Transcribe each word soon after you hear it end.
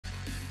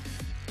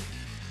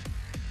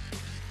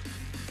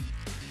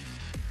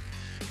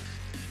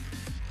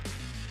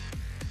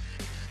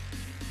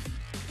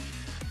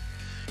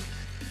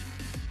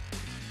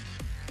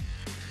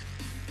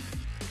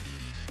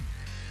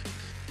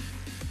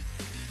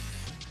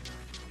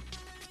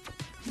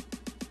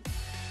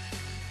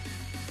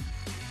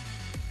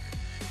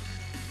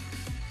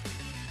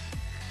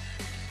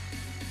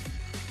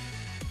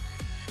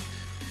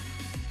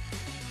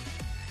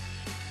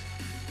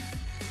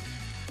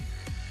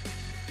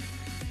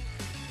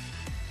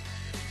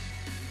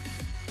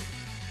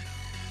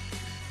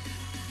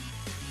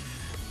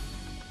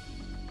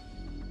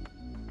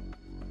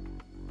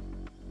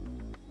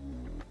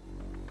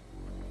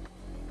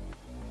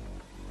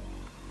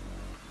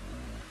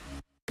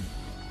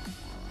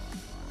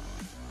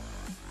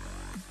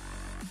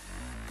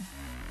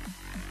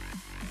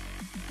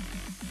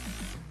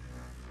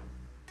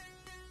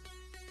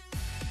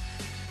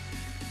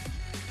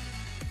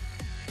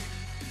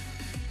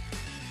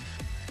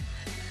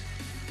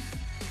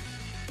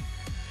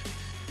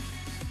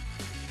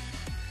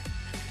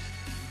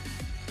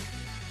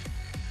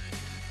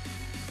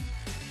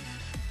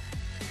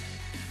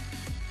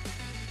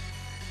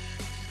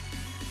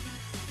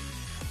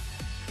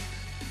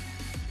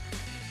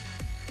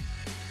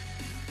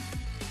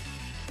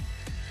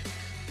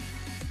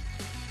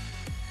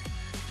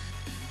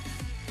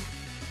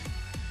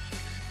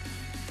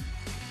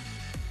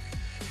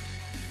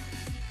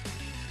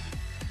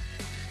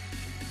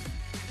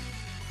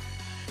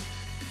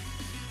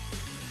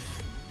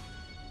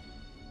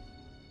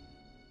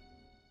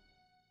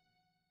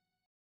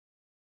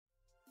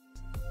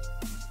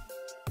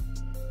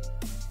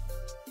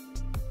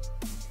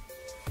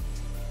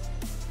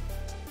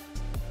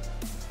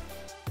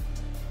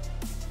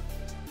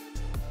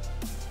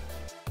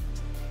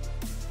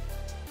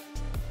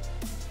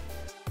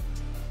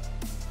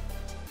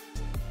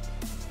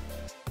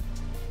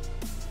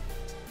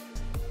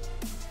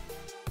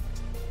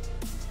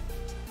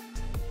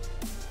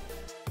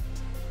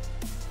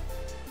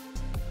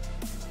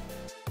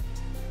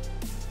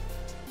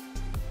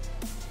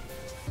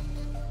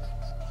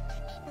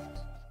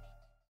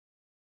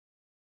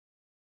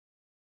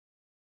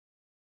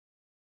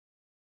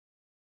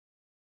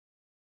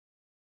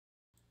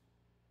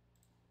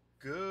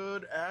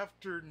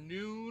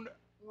afternoon,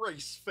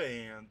 race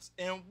fans,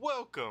 and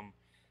welcome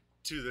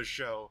to the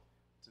show.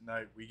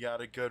 Tonight we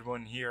got a good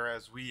one here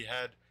as we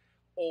head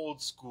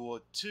old school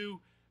to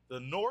the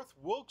North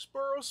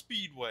Wilkesboro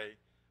Speedway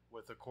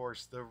with, of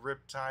course, the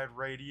Riptide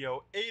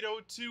Radio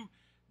 802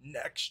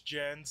 Next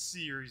Gen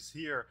Series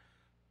here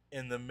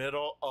in the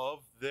middle of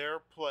their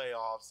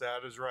playoffs.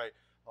 That is right.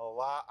 A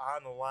lot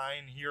on the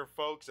line here,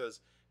 folks, as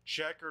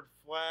checkered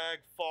flag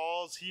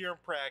falls here in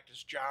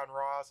practice. John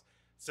Ross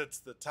sits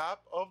the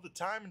top of the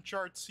timing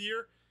charts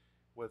here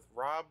with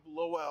Rob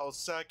Lowell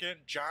second.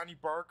 Johnny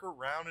Barker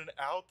rounding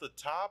out the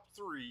top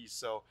three.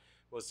 So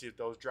we'll see if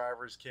those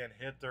drivers can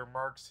hit their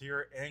marks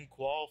here in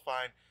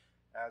qualifying.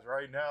 As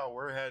right now,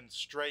 we're heading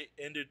straight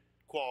into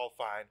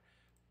qualifying.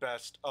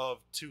 Best of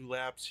 2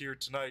 laps here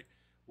tonight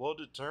will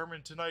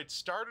determine tonight's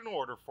starting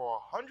order for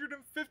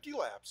 150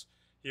 laps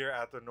here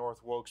at the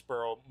North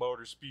Wilkesboro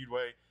Motor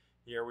Speedway.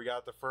 Here we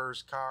got the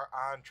first car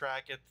on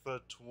track. It's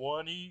the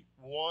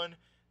 21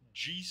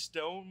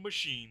 GStone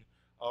machine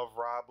of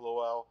Rob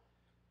Lowell.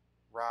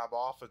 Rob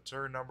off of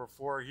turn number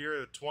 4 here.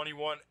 The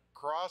 21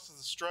 crosses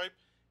the stripe.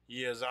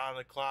 He is on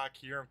the clock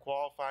here in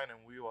qualifying, and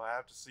we will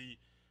have to see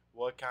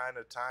what kind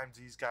of times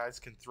these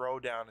guys can throw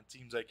down. It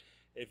seems like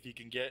if you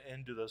can get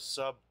into the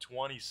sub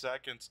 20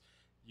 seconds,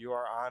 you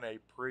are on a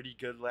pretty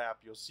good lap.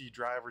 You'll see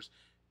drivers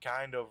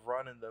kind of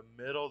run in the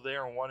middle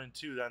there in 1 and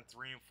 2, then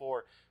 3 and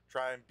 4.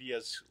 Try and be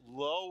as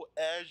low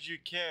as you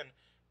can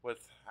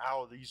with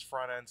how these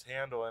front ends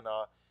handle and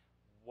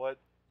what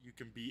you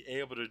can be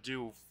able to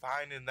do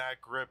finding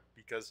that grip,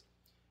 because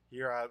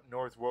here at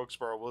North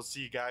Wilkesboro we'll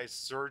see guys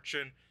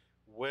searching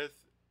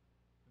with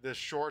the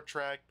short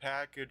track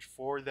package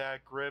for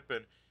that grip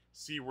and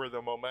see where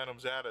the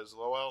momentum's at. As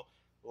Lowell,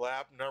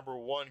 lap number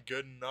 1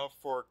 good enough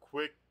for a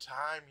quick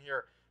time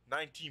here,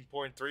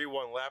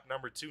 19.31. Lap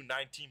number 2,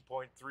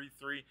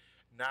 19.33.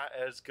 Not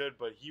as good,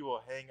 but he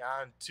will hang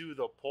on to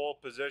the pole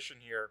position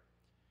here.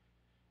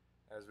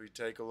 As we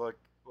take a look,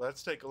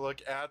 let's take a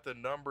look at the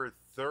number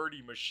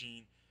 30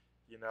 machine.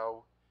 You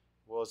know,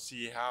 we'll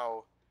see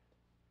how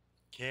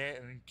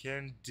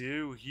can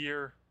do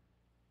here.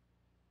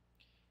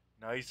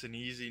 Nice and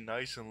easy,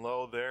 nice and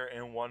low there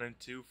in 1 and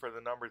 2 for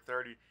the number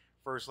 30.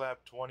 First lap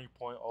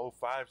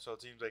 20.05, so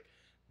it seems like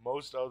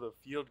most of the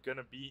field going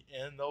to be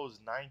in those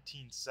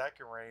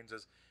 19-second range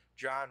as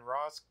John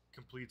Ross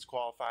completes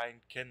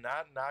qualifying.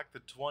 Cannot knock the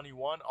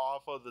 21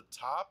 off of the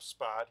top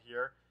spot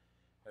here.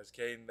 As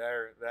Caden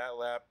there, that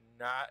lap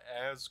not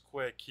as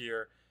quick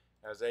here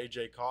as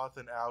AJ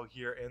Cawthon out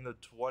here in the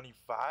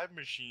 25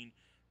 machine.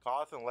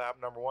 Cawthon lap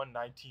number 1,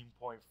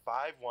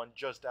 19.51,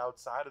 just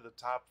outside of the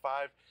top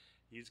 5.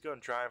 He's going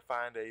to try and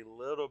find a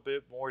little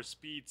bit more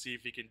speed, see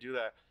if he can do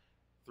that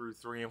through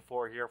 3 and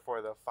 4 here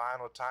for the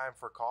final time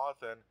for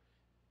Cawthon.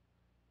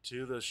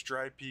 To the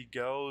stripe he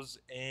goes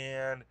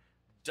and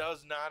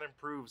does not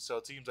improve. So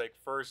it seems like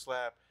first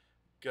lap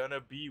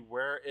gonna be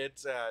where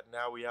it's at.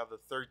 Now we have the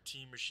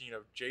 13 machine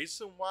of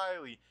Jason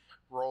Wiley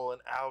rolling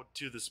out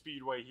to the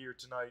speedway here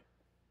tonight.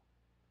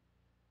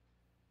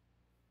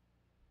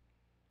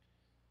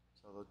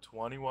 So the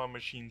 21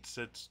 machine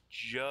sits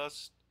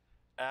just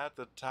at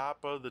the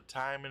top of the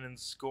timing and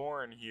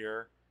scoring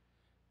here.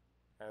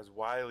 As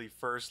Wiley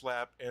first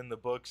lap in the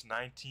books,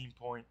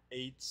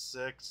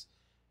 19.86.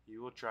 He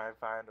will try and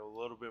find a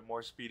little bit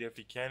more speed if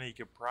he can. He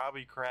could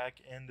probably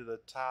crack into the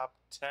top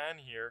 10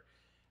 here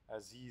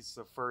as he's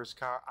the first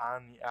car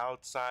on the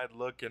outside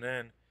looking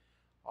in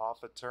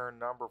off of turn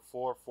number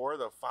 4 for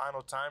the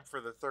final time for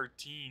the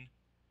 13.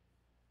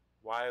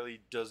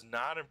 Wiley does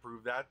not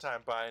improve that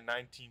time by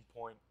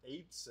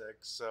 19.86,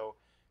 so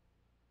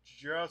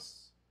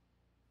just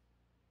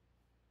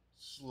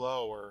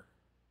slower.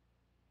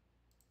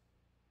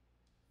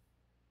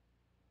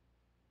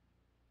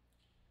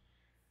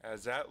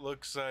 As that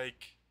looks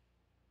like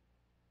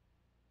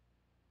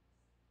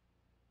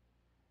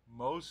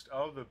most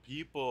of the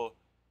people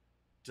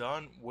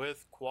done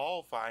with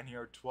qualifying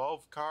here.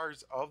 12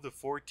 cars of the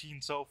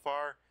 14 so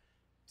far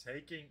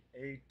taking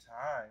a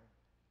time.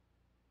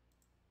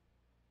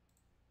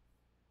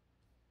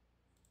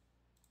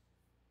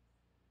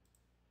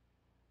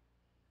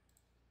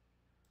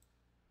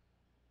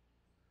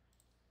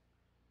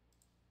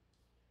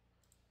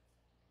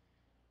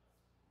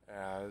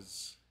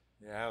 As,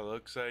 yeah, it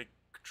looks like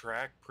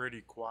track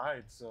pretty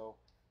quiet, so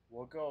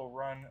we'll go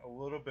run a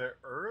little bit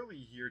early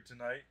here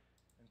tonight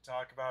and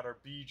talk about our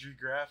BG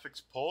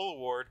Graphics Pole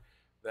Award.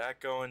 That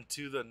going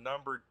to the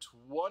number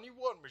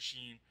 21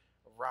 machine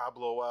of Rob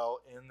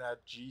Lowell in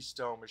that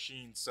GStone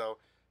machine. So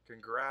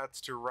congrats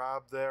to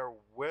Rob there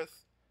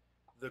with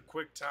the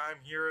quick time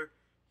here.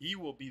 He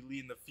will be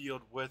leading the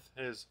field with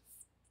his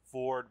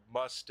Ford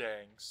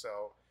Mustang.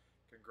 So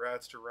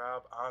congrats to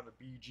Rob on the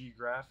BG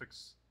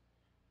Graphics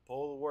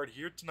Pole Award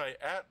here tonight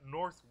at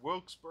North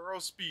Wilkesboro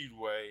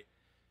Speedway,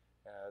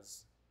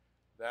 as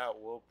that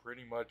will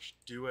pretty much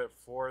do it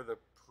for the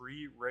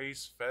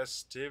pre-race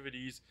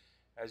festivities.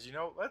 As you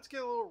know, let's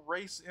get a little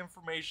race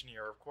information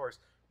here. Of course,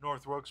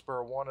 North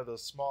Wilkesboro, one of the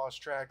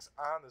smallest tracks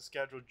on the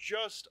schedule,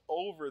 just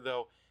over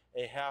though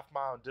a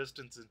half-mile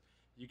distance, and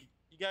you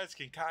guys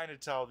can kind of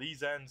tell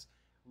these ends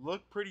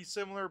look pretty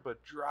similar,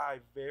 but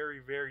drive very,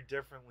 very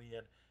differently.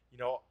 And, you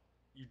know,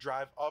 you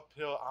drive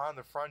uphill on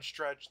the front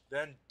stretch,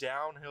 then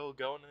downhill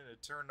going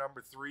into turn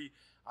number 3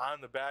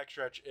 on the back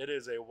stretch. It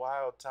is a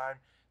wild time.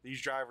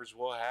 These drivers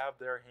will have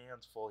their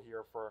hands full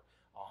here for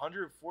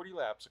 140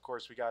 laps. Of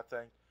course, we got to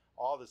thank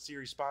all the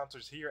series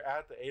sponsors here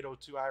at the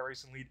 802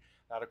 iRacing Lead.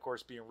 That, of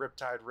course, being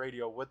Riptide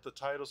Radio with the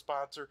title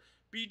sponsor,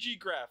 BG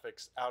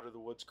Graphics out of the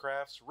Woods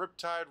Crafts,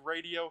 Riptide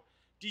Radio,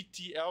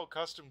 DTL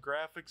Custom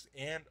Graphcs,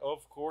 and,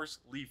 of course,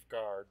 Leaf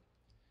Guard.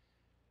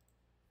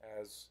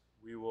 As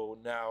we will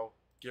now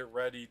get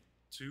ready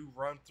to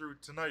run through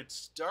tonight's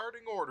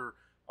starting order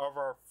of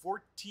our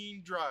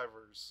 14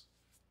 drivers.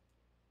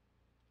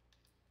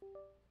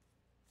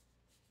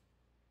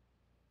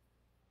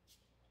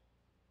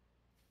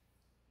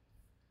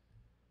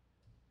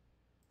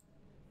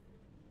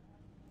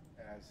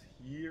 As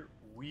here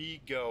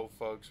we go,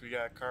 folks. We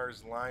got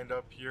cars lined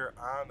up here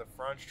on the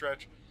front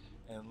stretch,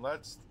 and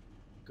let's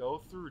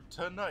go through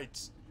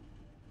tonight's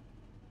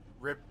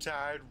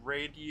Riptide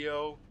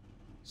Radio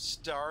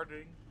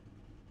starting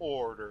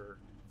order.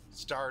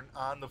 Starting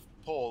on the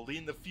pole,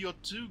 leading the field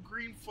to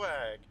green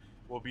flag,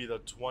 will be the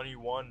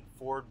 21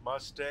 Ford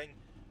Mustang,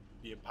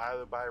 being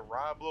piloted by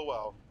Rob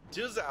Lowell.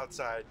 To his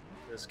outside,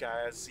 this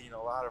guy has seen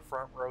a lot of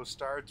front row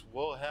starts.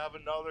 We'll have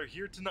another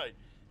here tonight.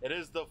 It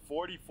is the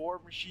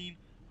 44 machine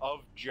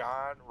of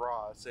John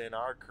Ross and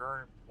our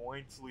current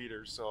points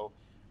leader. So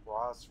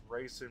Ross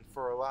racing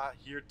for a lot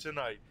here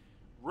tonight.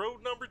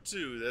 Road number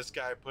 2, this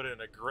guy put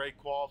in a great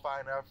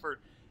qualifying effort.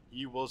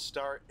 He will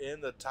start in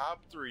the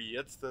top 3.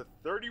 It's the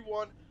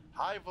 31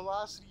 high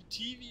velocity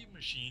TV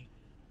machine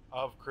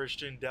of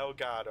Christian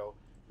Delgado.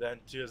 Then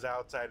to his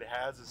outside,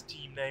 has his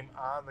team name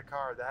on the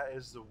car. That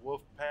is the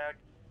Wolfpack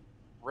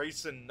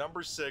Racing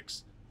number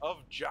 6 of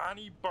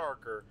Johnny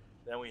Barker.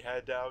 Then we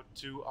head out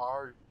to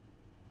our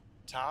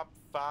top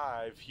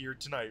 5 here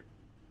tonight.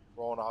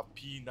 Rolling off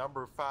P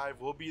number 5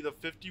 will be the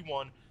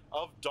 51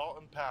 of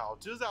Dalton Powell.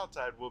 To his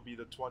outside will be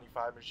the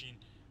 25 machine.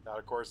 Now,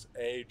 of course,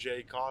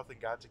 A.J. Cawthon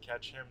got to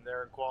catch him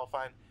there in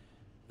qualifying.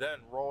 Then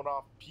rolling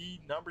off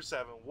P number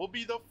 7 will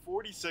be the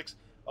 46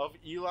 of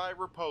Eli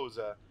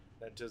Raposa.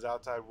 Then to his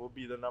outside will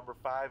be the number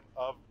 5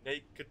 of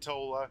Nate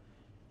Catola.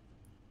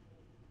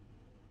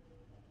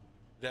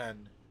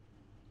 Then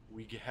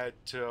we head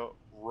to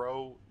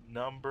row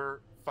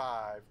number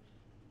 5.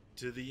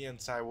 To the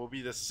inside will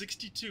be the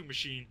 62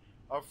 machine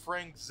of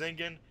Frank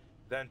Zingen.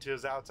 Then to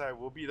his outside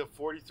will be the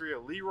 43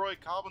 of Leroy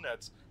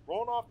Cobbinets.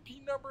 Rolling off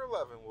P number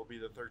 11 will be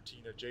the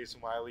 13 of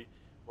Jason Wiley.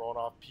 Rolling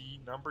off P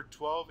number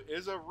 12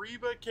 is a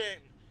Reba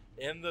Canton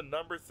in the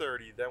number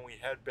 30. Then we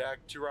head back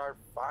to our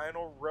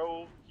final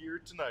row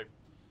here tonight.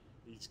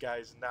 These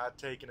guys not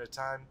taking a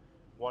time.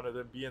 One of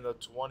them being the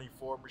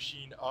 24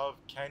 machine of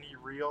Kenny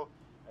Reel.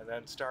 And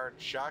then starting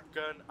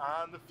shotgun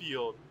on the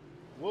field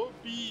will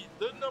be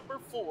the number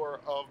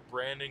 4 of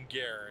Brandon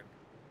Guerin.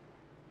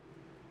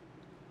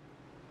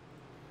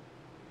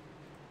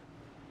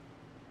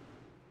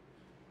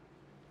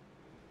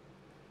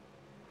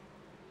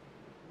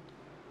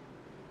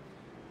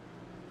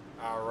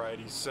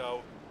 Alrighty,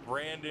 so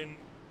Brandon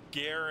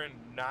Guerin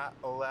not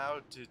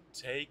allowed to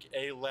take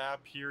a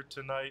lap here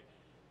tonight.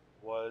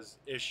 Was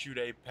issued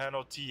a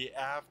penalty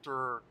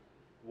after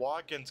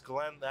Watkins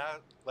Glen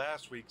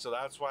last week, so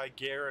that's why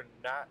Guerin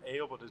not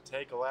able to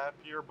take a lap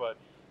here. But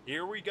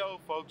here we go,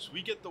 folks.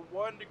 We get the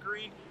 1 to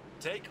green.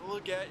 Take a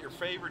look at your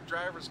favorite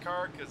driver's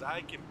car, because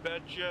I can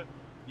bet you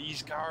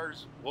these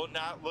cars will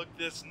not look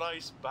this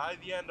nice by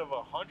the end of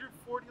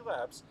 140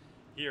 laps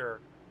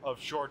here of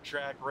short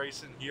track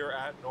racing here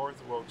at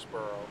North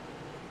Wilkesboro.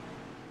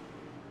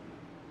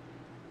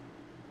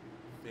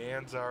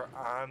 Fans are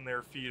on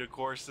their feet. Of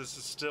course, this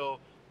is still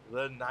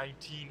the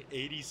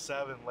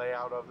 1987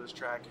 layout of this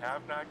track.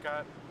 Have not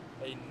got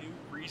a new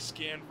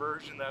rescan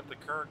version that the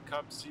current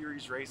Cup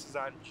Series races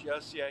on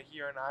just yet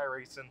here in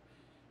iRacing.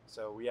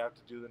 So we have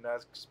to do the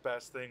next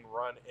best thing,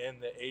 run in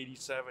the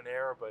 87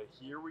 era. But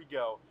here we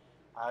go.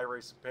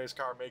 iRacing pace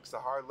car makes the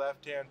hard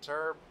left-hand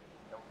turn.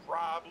 And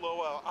Rob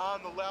Lowell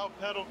on the loud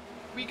pedal.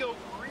 We go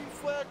green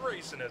flag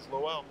racing as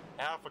Lowell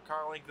half a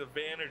car length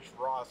advantage.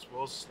 Ross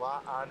will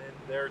slot on in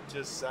there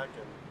to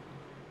second.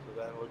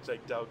 So then it looks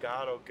like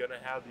Delgado gonna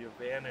have the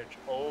advantage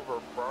over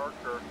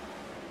Barker.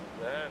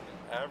 Then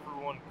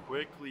everyone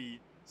quickly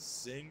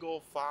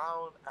single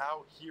file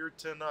out here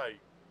tonight.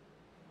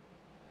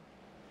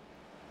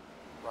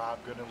 Rob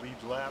gonna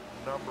lead lap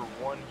number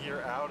 1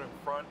 here out in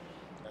front,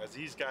 as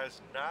these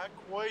guys not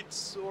quite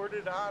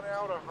sorted on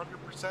out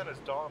 100% as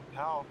Dalton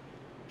Powell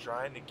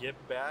trying to get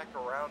back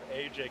around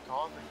A.J.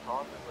 Cawthon.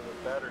 Cawthon with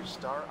a better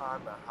start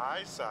on the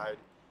high side.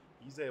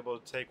 He's able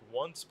to take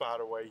 1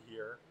 spot away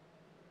here.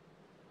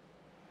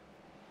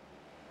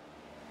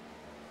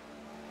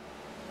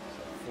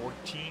 So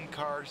 14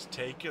 cars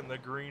taking the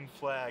green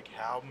flag.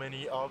 How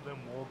many of them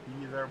will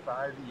be there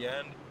by the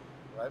end?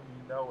 Let me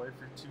know if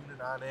you're tuning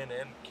on in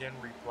and can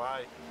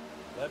reply.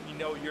 Let me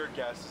know your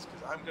guesses,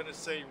 because I'm going to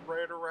say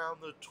right around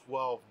the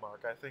 12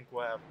 mark. I think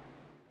we'll have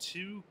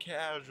 2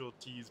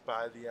 casualties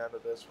by the end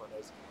of this one.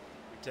 As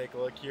we take a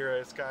look here,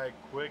 this guy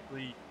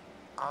quickly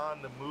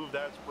on the move.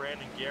 That's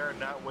Brandon Guerin,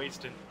 not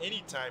wasting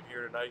any time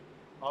here tonight.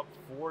 Up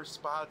 4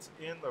 spots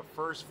in the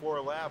first 4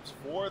 laps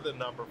for the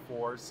number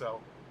 4. So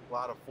a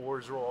lot of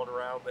 4s rolling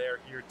around there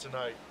here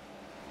tonight.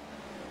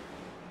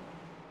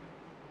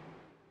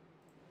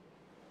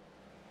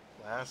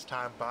 Last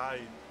time by,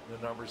 the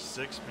number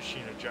 6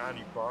 machine of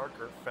Johnny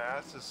Barker,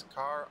 fastest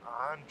car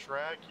on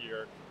track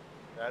here.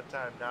 That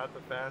time not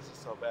the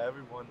fastest of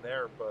everyone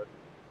there, but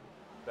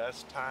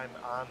best time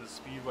on the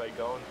speedway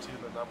going to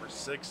the number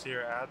 6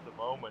 here at the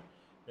moment.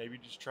 Maybe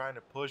just trying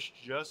to push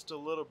just a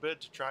little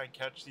bit to try and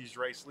catch these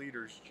race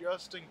leaders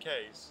just in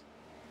case.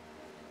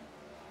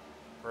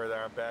 Further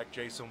on back,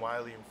 Jason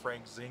Wiley and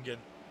Frank Zingen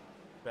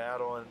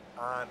battling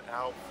on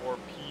out for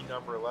P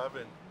number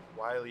 11.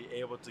 Wiley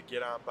able to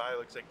get on by.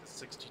 Looks like the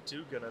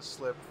 62 gonna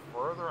slip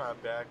further on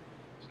back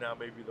to now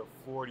maybe the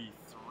 43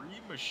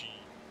 machine.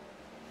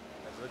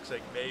 As it looks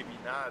like maybe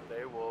not.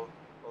 They will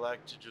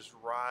elect to just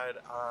ride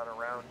on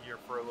around here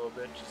for a little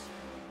bit. Just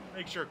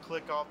make sure to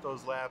click off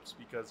those laps,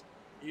 because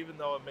even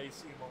though it may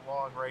seem a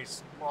long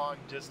race, long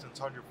distance,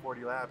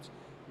 140 laps,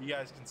 you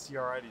guys can see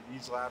already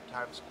these lap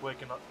times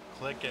clicking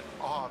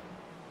off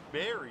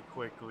very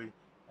quickly,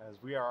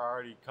 as we are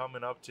already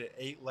coming up to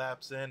 8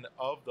 laps in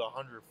of the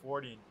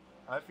 140.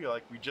 I feel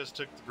like we just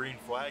took the green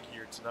flag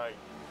here tonight.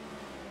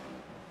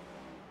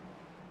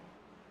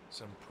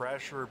 Some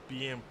pressure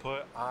being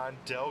put on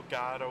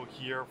Delgado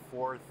here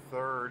for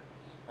 3rd,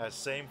 as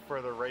same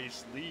for the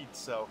race lead.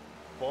 So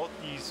both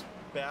these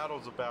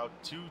battles about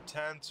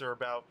 2/10 or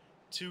about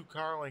 2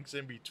 car lengths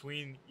in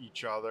between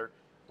each other,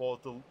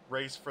 both the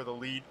race for the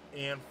lead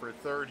and for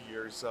 3rd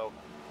here. So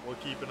we'll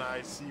keep an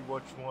eye, see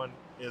which one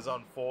is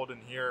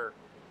unfolding here.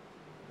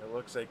 It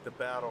looks like the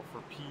battle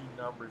for P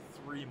number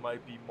 3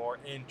 might be more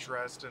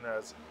interesting,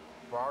 as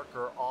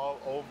Barker all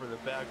over the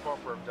back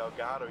bumper of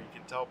Delgado. You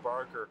can tell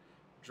Barker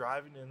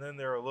driving in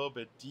there a little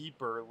bit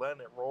deeper,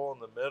 letting it roll in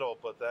the middle,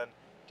 but then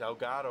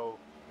Delgado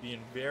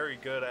being very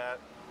good at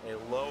a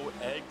low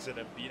exit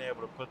and being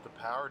able to put the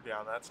power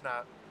down. That's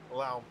not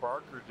allowing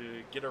Barker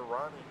to get a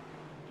run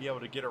and be able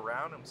to get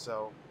around him.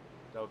 So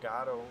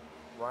Delgado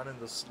running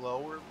the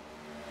slower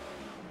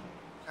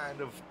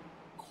kind of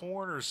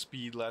corner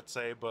speed, let's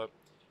say, but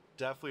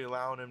definitely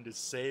allowing him to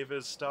save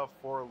his stuff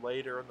for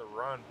later in the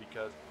run,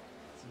 because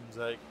it seems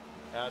like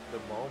at the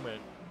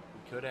moment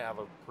we could have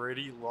a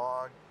pretty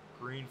long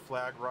green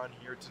flag run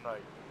here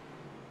tonight.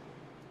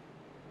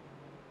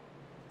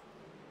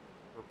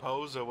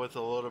 Raposa with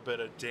a little bit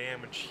of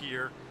damage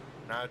here.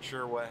 Not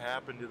sure what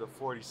happened to the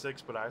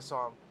 46, but I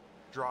saw him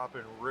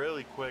dropping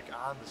really quick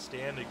on the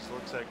standings.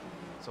 Looks like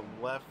some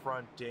left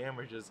front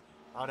damages.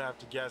 I'd have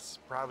to guess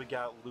probably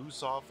got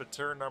loose off of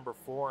turn number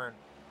 4 and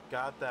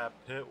got that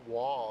pit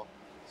wall.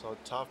 So a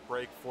tough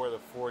break for the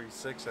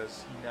 46,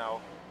 as he now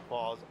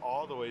falls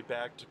all the way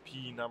back to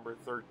P number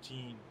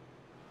 13.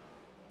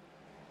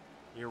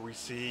 Here we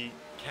see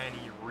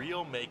Kenny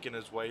Reel making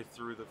his way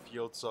through the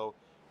field. So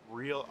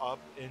Reel up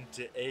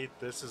into 8th.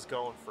 This is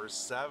going for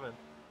 7th.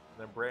 And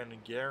then Brandon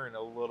Guerin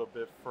a little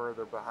bit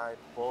further behind.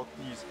 Both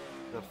these,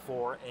 the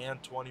 4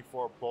 and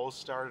 24, both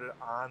started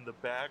on the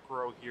back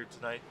row here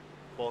tonight.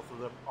 Both of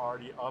them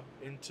already up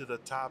into the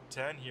top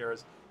 10 here.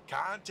 As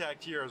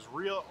contact here, as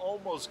Reel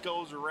almost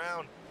goes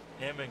around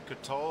him, and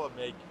Catola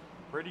make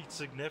pretty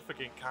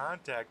significant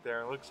contact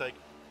there. It looks like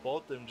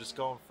both of them just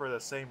going for the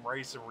same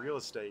race in real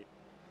estate.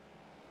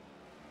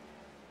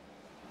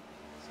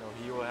 So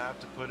he will have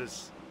to put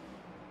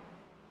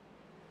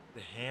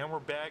the hammer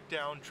back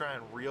down, try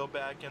and reel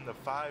back in the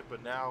 5,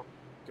 but now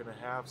gonna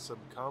have some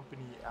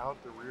company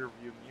out the rear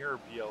view mirror,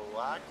 be a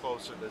lot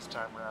closer this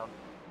time around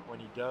when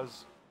he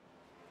does,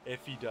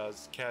 if he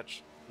does,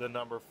 catch the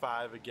number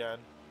 5 again.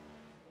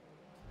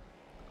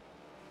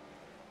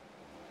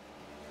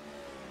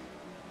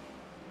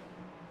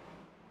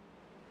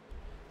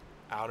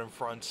 Out in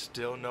front,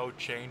 still no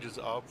changes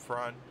up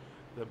front.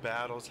 The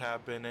battles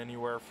have been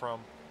anywhere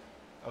from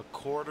a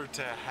quarter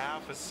to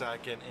half a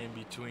second in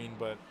between,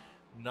 but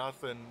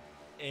nothing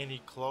any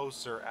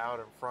closer out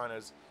in front,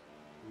 as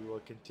we will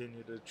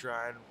continue to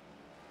try and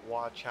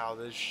watch how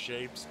this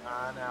shapes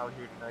on out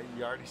here tonight.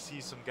 You already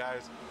see some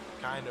guys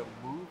kind of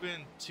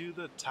moving to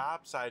the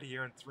top side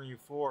here in 3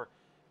 and 4,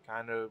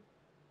 kind of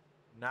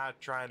not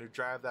trying to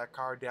drive that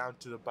car down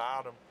to the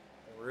bottom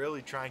and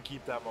really try and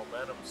keep that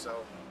momentum.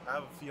 So I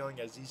have a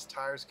feeling as these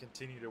tires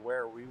continue to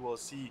wear, we will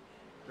see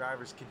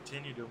drivers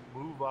continue to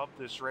move up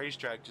this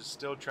racetrack, just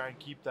still try and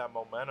keep that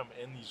momentum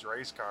in these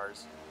race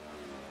cars.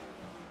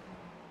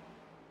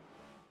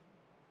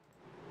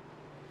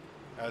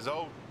 As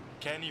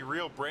Kenny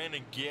Reel,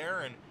 Brandon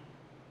Guerin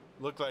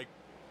look like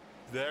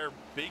they're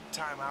big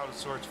time out of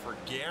sorts for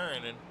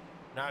Guerin, and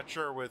not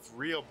sure with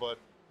Reel, but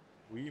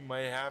we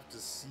may have to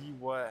see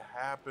what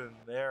happened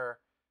there.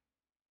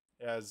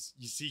 As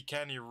you see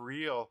Kenny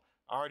Reel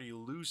already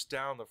loose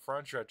down the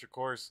front stretch. Of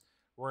course,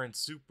 we're in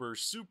super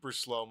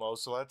slow-mo,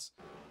 so let's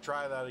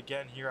try that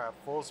again here at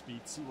full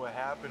speed, see what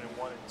happened in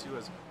 1 and 2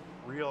 as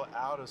Reel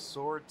out of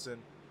sorts,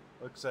 and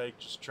Looks like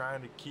just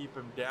trying to keep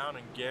him down,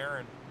 and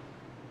Guerin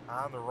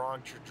on the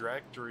wrong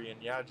trajectory.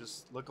 And yeah,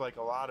 just looked like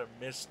a lot of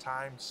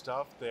mistimed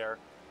stuff there,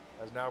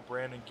 as now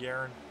Brandon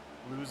Guerin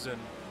losing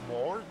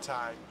more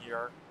time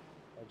here.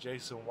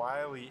 Jason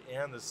Wiley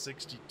and the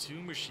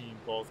 62 machine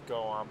both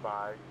go on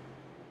by.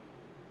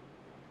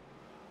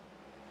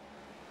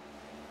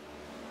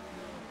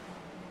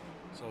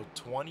 So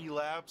 20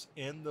 laps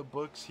in the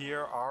books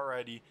here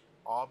already,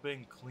 all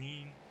been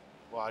clean.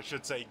 Well, I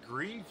should say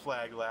green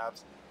flag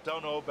laps.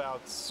 Don't know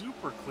about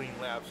super clean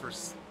laps. For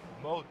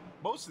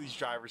most of these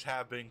drivers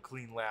have been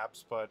clean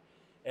laps, but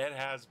it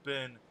has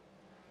been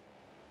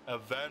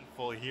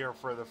eventful here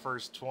for the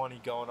first 20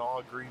 going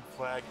all green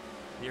flag.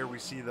 Here we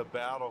see the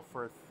battle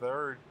for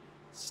third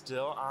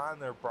still on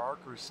there.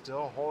 Barker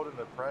still holding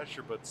the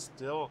pressure, but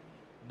still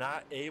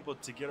not able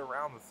to get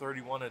around the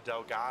 31 of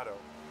Delgado.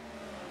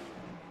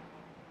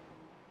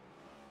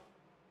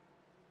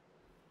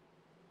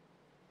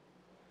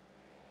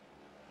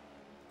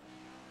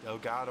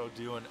 Delgado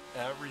doing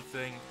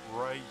everything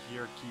right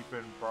here,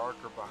 keeping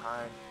Barker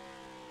behind.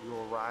 We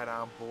will ride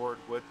on board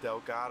with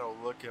Delgado,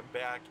 looking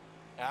back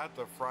at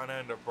the front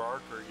end of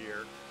Barker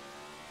here.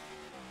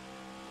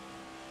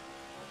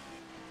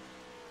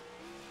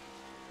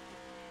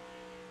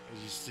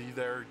 As you see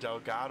there,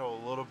 Delgado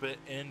a little bit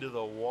into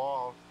the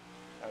wall,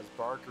 as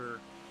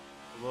Barker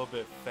a little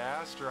bit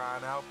faster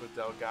on out, but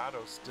Delgado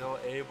still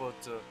able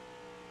to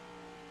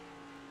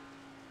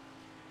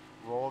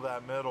roll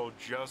that middle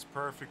just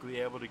perfectly,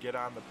 able to get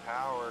on the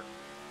power.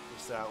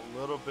 Just that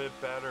little bit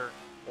better,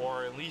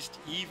 or at least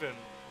even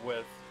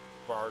with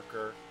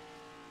Barker.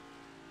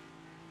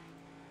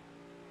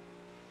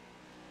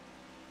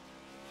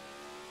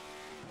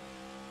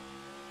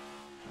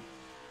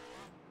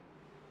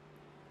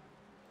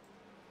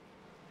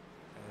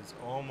 There's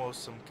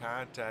almost some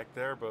contact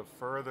there, but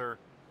further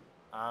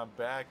on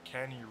back,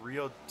 Kenny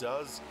Real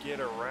does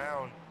get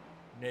around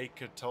Nate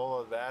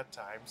Catola that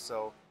time.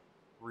 So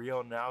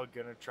Real now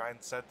gonna try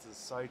and set his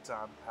sights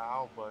on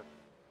Powell, but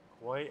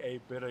quite a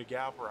bit of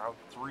gap, around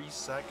 3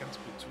 seconds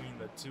between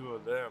the two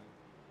of them.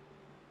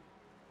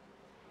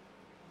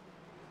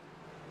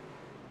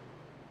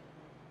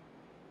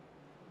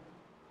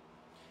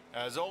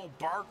 As old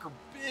Barker,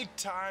 big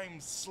time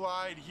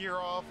slide here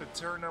off at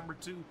turn number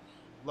 2.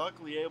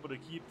 Luckily able to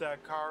keep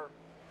that car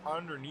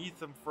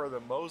underneath him for the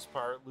most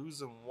part,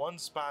 losing 1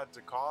 spot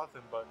to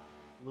Cawthon, but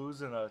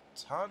losing a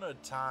ton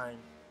of time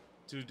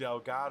to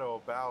Delgado,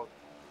 about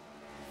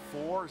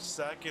 4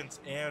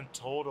 seconds and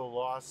total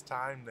lost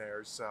time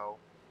there. So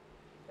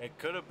it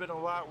could have been a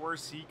lot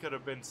worse. He could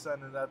have been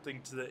sending that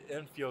thing to the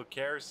infield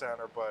care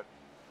center, but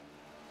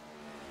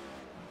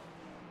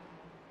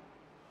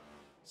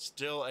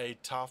still a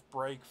tough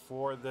break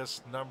for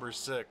this number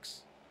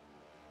 6.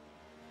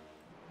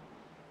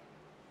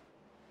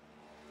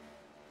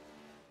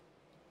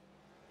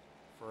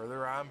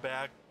 Further on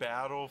back,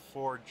 battle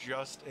for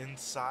just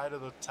inside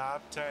of the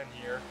top 10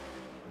 here.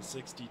 The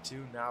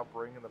 62 now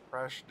bringing the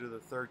pressure to the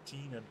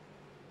 13, and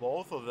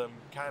both of them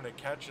kind of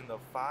catching the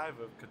 5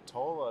 of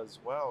Catola as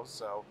well.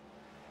 So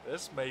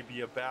this may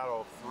be a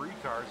battle of 3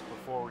 cars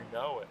before we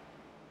know it.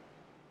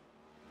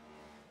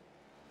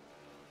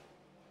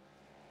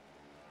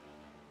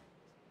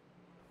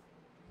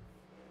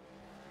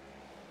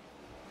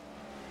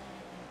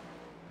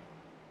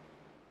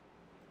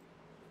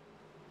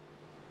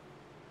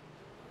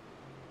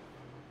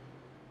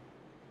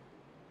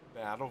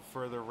 Battle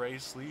for the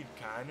race lead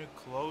kind of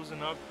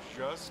closing up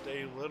just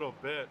a little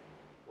bit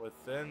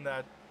within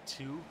that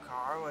 2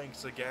 car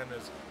lengths again,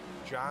 as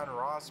John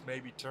Ross may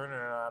be turning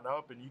it on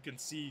up, and you can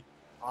see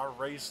our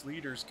race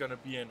leader's going to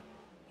be in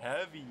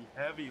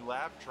heavy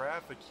lap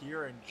traffic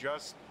here in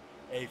just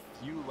a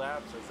few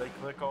laps as they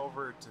click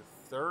over to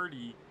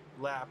 30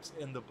 laps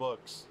in the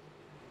books.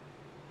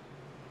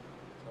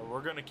 So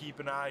we're going to keep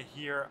an eye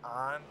here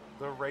on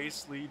the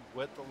race lead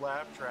with the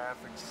lap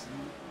traffic, see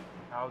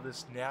how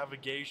this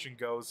navigation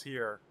goes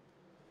here.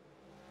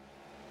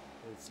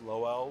 It's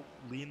Lowell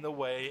leading the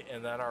way,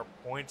 and then our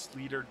points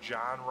leader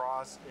John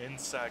Ross in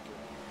second.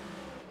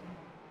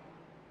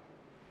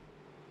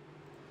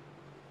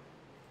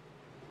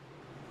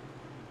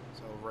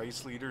 So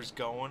race leaders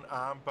going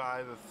on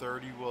by. The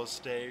 30 will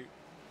stay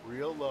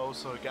real low,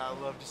 so gotta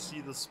love to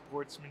see the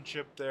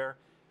sportsmanship there.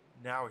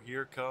 Now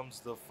here comes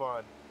the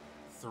fun.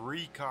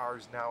 3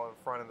 cars now in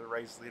front of the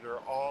race leader,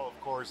 all of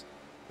course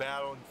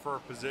battling for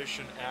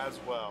position as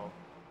well.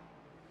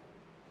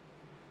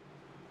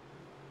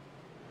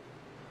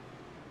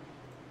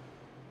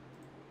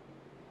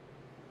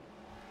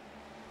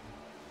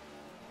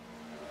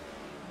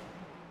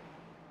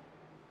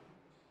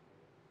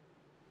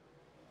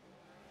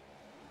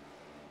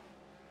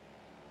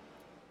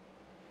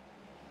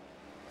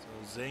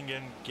 So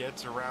Zingen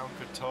gets around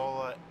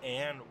Catola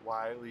and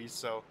Wiley,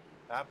 so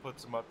that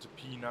puts him up to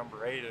P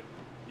number 8. And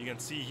you can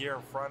see here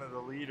in front of the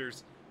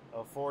leaders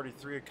of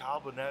 43 of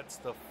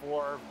Cobblenets, the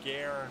 4 of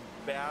Guerin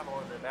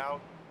battling it out,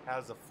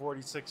 has a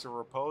 46 of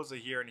Raposa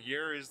here, and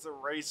here is the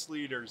race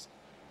leaders.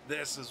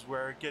 This is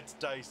where it gets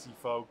dicey,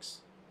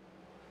 folks.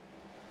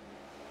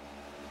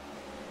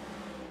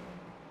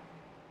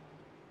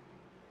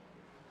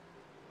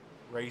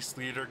 Race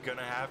leader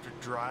gonna have to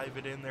drive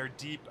it in there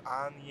deep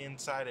on the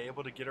inside,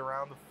 able to get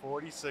around the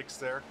 46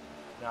 there.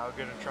 Now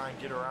gonna try and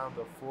get around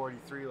the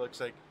 43. Looks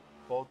like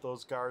both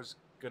those cars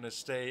gonna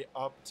stay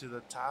up to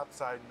the top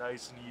side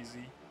nice and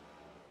easy.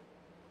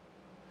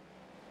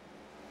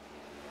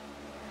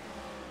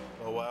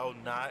 Oh well,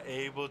 not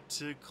able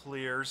to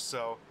clear,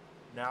 so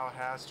now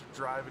has to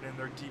drive it in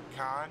there deep.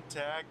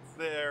 Contact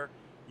there.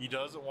 He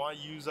doesn't want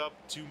to use up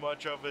too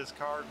much of his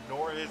car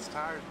nor his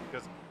tires,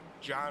 because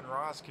John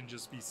Ross can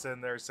just be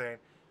sitting there saying,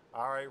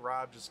 all right,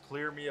 Rob, just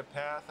clear me a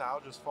path.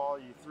 I'll just follow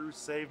you through,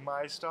 save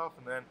my stuff,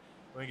 and then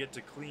when we get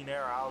to clean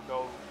air, I'll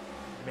go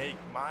make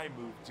my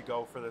move to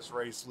go for this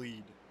race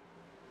lead.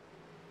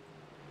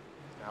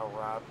 Now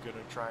Rob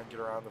gonna try and get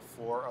around the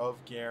 4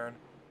 of Guerin.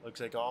 Looks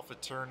like off of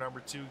turn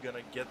number 2,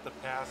 gonna get the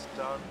pass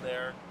done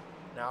there.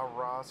 Now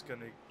Ross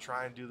gonna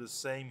try and do the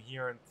same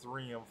here in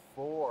 3 and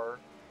 4.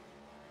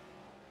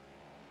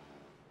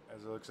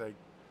 As it looks like,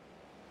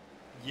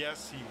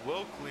 yes, he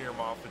will clear him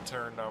off of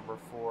turn number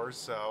 4,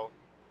 so.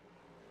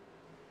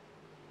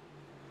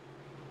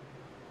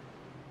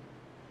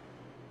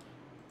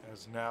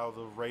 As now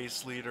the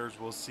race leaders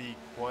will see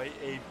quite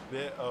a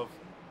bit of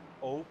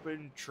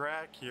open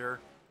track here.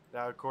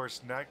 Now, of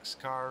course,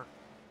 next car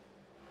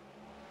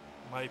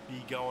might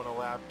be going a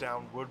lap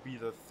down would be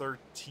the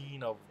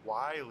 13 of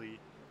Wiley,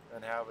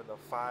 and having the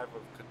 5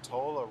 of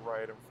Catola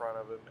right in front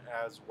of him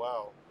as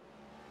well.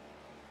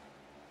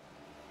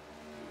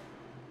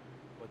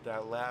 With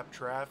that lap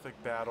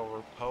traffic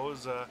battle,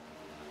 Raposa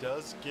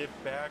does get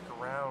back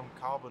around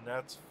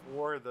Calbanets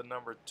for the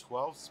number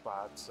 12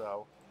 spot,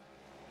 so.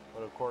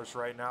 But of course,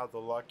 right now the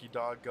lucky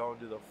dog going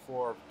to the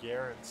 4 of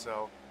Guerin,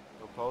 so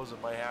Raposa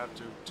might have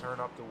to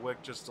turn up the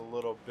wick just a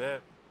little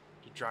bit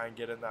to try and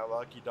get in that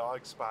lucky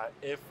dog spot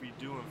if we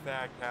do in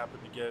fact happen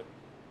to get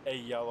a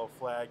yellow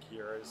flag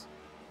here.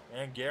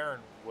 And Guerin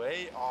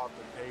way off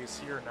the pace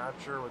here, not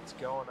sure what's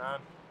going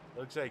on.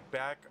 Looks like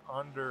back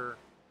under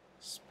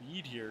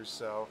speed here,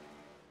 so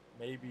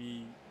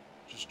maybe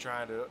just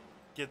trying to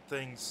get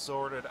things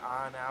sorted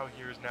on out.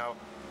 Here's now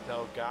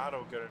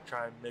Delgado gonna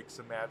try and mix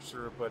and match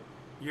through, but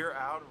you're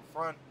out in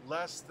front,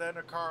 less than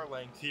a car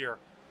length here.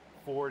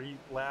 40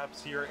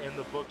 laps here in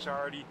the books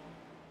already.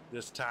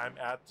 This time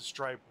at the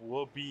stripe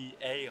will be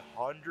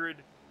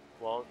 100,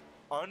 well,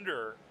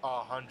 under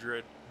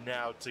 100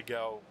 now to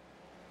go.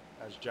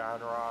 As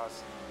John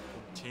Ross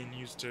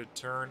continues to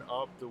turn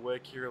up the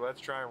wick here.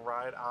 Let's try and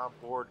ride on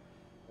board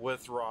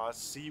with Ross,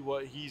 see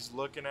what he's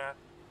looking at,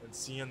 and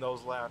seeing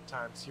those lap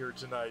times here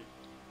tonight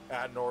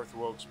at North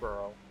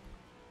Wilkesboro.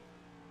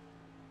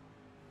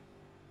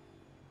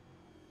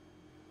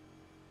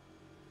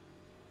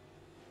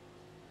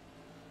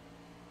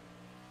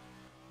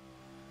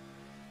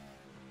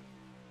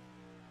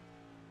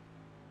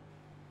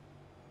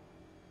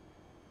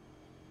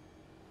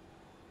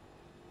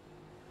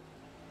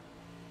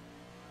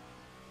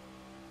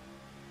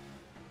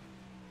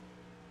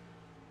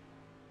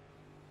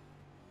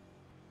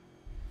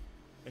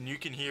 And you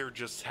can hear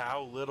just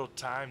how little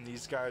time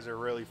these guys are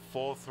really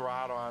full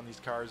throttle on these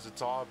cars.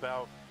 It's all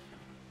about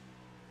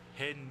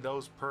hitting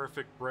those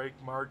perfect brake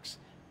marks,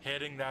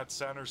 hitting that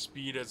center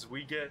speed as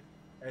we get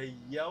a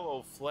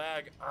yellow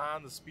flag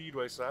on the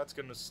speedway. So that's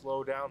going to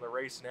slow down the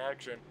race in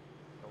action.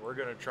 And we're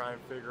going to try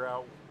and figure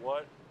out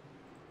what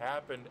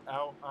happened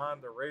out on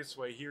the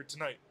raceway here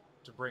tonight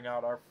to bring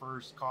out our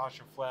first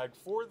caution flag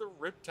for the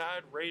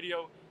Riptide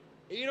Radio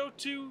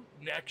 802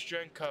 Next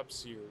Gen Cup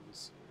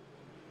Series.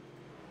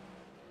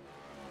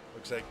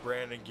 Looks like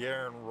Brandon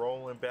Guerin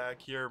rolling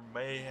back here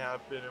may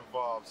have been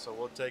involved. So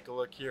we'll take a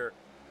look here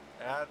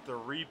at the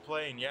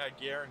replay. And yeah,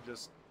 Guerin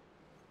just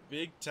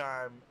big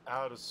time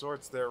out of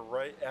sorts there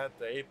right at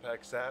the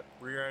apex. That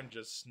rear end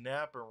just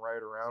snapping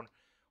right around.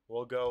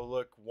 We'll go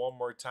look one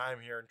more time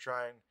here and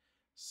try and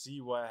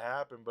see what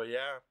happened. But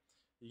yeah,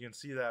 you can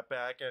see that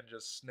back end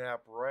just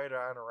snap right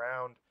on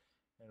around.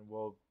 And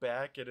we'll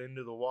back it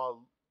into the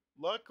wall.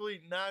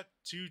 Luckily, not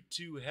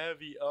too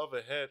heavy of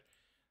a hit.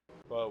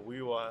 But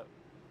we will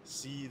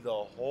see the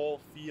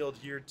whole field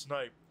here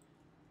tonight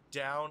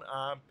down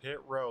on pit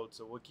road.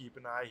 So we'll keep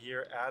an eye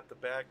here at the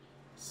back,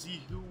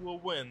 see who will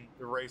win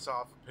the race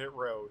off of pit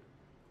road.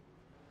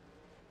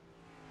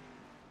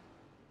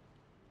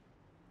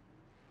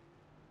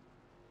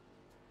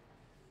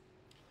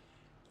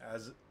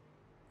 As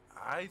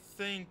I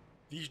think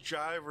these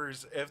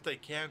drivers, if they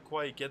can't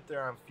quite get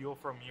there on fuel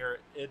from here,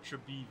 it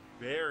should be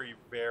very,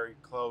 very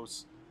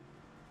close.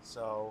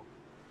 So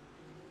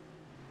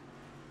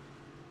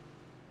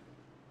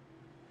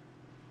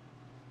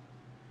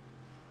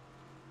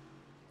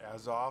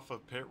as off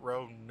of pit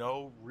road,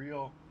 no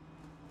real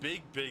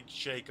big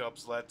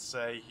shakeups, let's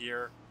say,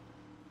 here.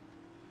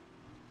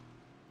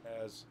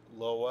 As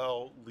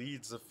Lowell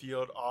leads the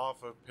field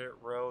off of pit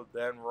road,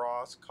 then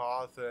Ross,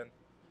 Cawthon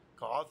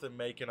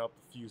making up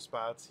a few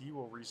spots. He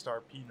will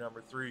restart P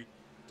number 3.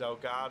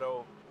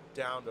 Delgado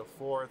down to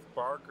 4th.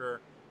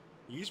 Barker,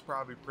 he's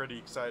probably pretty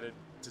excited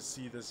to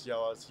see this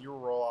yellow as he will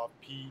roll off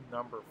P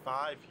number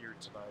 5 here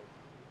tonight.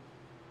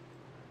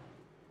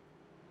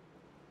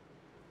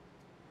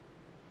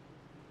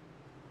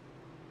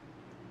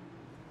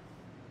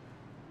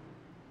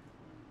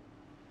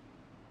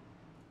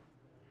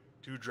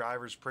 Two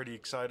drivers pretty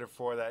excited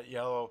for that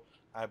yellow.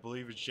 I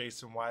believe it's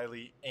Jason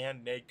Wiley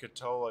and Nate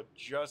Catola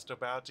just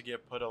about to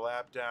get put a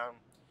lap down.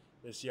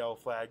 This yellow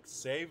flag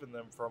saving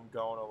them from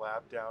going a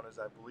lap down, as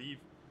I believe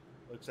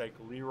looks like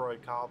Leroy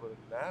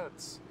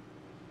Colbinette's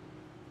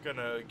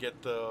gonna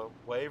get the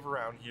wave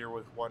around here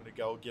with one to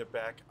go, get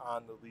back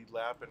on the lead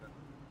lap, and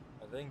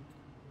I think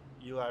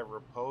Eli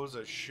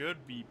Raposa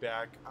should be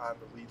back on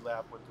the lead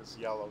lap with this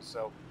yellow.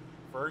 So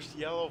first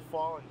yellow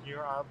falling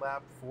here on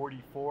lap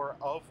 44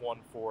 of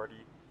 140.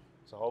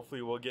 So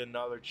hopefully we'll get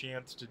another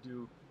chance to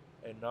do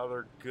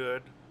another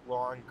good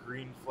long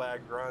green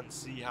flag run,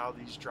 see how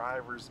these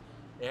drivers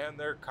and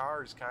their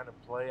cars kind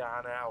of play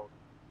on out.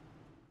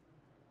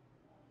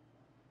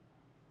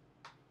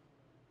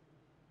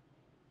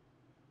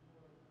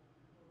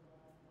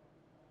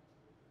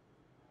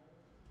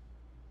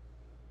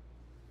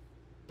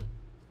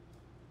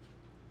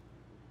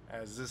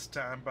 As this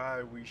time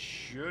by, we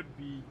should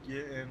be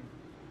getting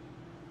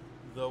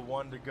the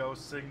one to go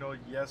signal.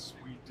 Yes,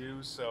 we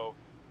do. So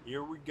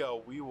here we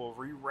go. We will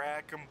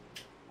re-rack them,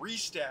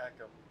 restack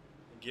them,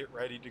 and get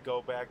ready to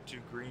go back to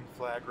green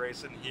flag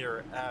racing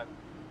here at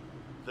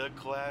the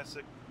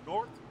classic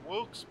North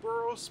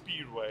Wilkesboro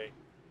Speedway.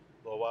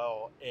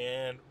 Lowell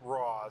and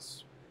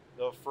Ross,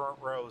 the front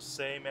row,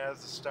 same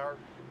as the start,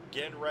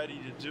 getting ready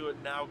to do it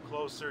now,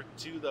 closer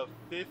to the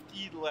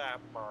 50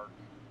 lap mark.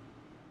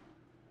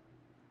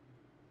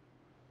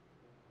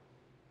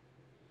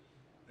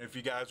 If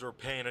you guys were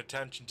paying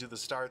attention to the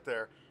start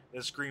there,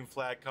 this green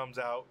flag comes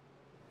out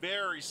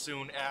very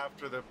soon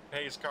after the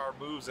pace car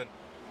moves, and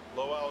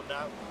Lowell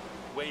not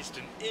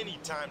wasting any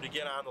time to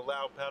get on the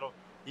loud pedal.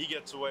 He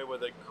gets away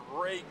with a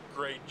great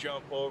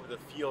jump over the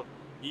field.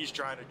 He's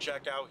trying to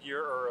check out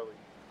here early.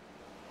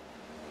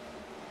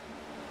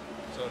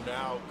 So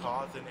now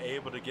Cawthon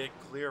able to get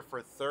clear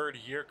for third.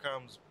 Here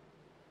comes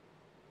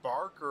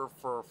Barker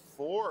for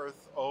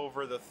fourth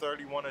over the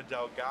 31 of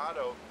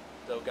Delgado.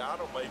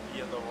 Delgado might be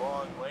in the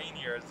wrong lane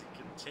here as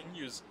he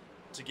continues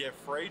to get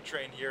freight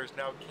train. Here is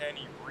now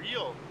Kenny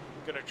Reel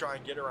going to try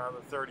and get around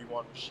the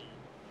 31 machine.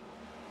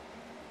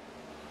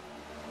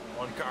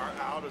 One car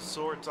out of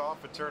sorts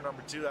off of turn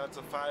number 2. That's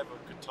a 5 of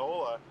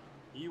Catola.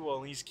 He will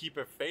at least keep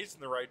it facing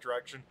the right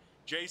direction.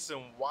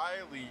 Jason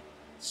Wiley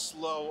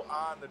slow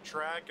on the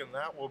track, and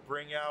that will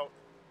bring out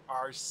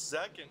our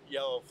second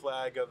yellow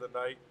flag of the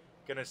night.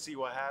 Gonna see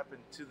what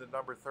happened to the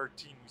number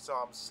 13. We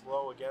saw him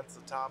slow against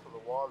the top of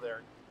the wall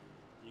there.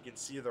 You can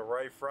see the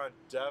right front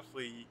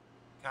definitely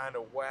kind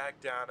of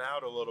whacked down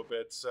out a little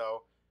bit,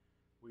 so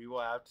we will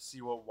have to see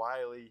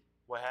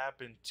what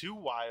happened to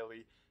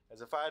Wiley. As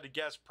if I had to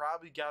guess,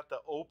 probably got the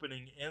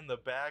opening in the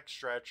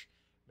backstretch,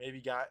 maybe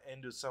got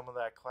into some of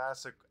that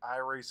classic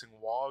iRacing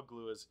wall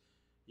glue.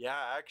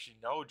 Actually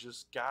no,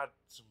 just got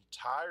some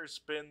tire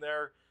spin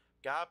there,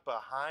 got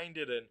behind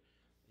it, and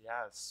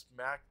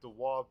smacked the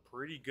wall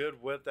pretty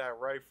good with that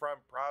right front.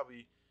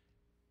 Probably,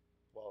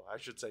 well, I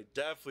should say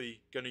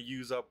definitely going to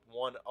use up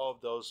one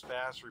of those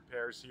fast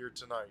repairs here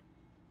tonight.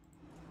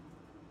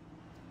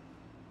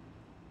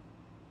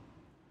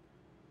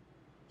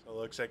 So it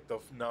looks like the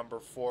number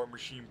 4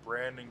 machine,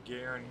 Brandon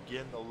Guerin,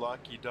 getting the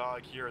lucky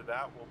dog here.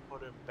 That will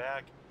put him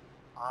back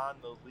on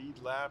the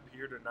lead lap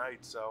here tonight.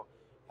 So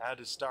had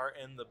to start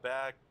in the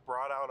back,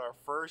 brought out our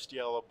first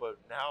yellow, but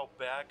now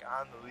back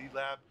on the lead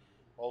lap.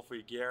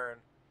 Hopefully Guerin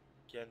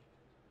can,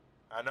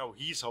 I know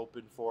he's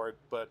hoping for it,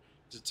 but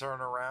to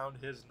turn around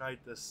his night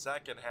the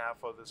second half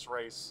of this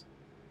race.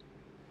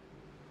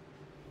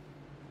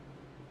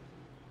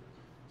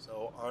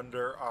 So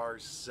under our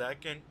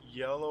second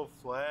yellow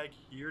flag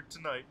here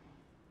tonight,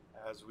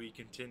 as we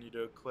continue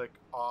to click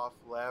off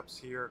laps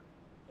here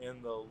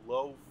in the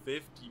low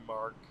 50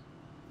 mark.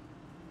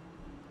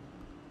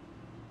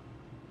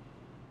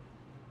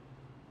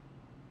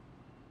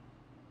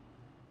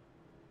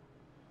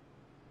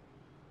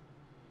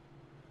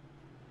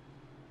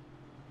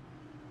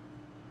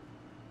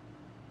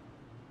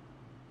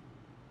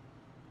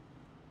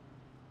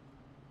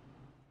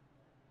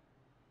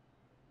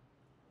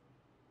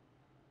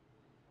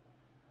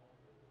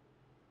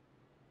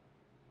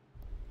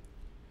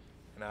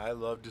 And I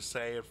love to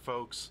say it,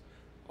 folks.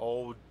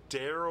 Old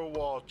Darrell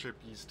Waltrip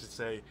used to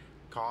say,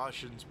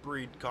 cautions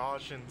breed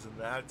cautions, and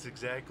that's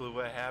exactly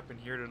what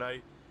happened here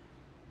tonight.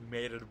 We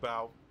made it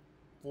about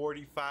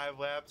 45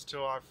 laps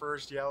to our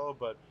first yellow,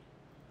 but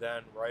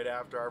then right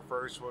after our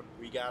first one,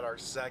 we got our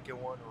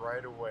second one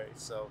right away.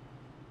 So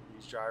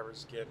these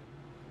drivers get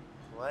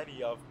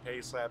plenty of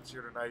pace laps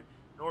here tonight.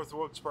 North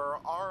Wilkesboro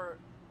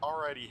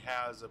already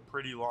has a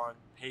pretty long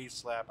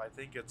pace lap. I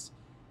think it's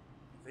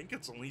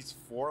at least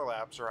 4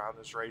 laps around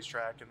this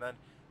racetrack, and then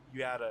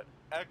you add an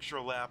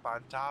extra lap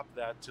on top of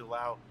that to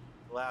allow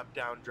lap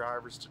down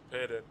drivers to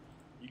pit it.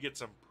 You get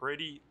some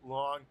pretty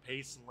long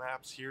pacing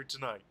laps here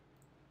tonight.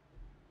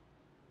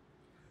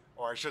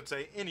 Or I should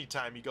say,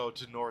 anytime you go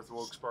to North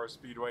Wilkesboro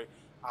Speedway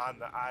on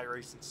the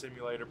iRacing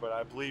simulator, but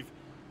I believe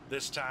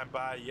this time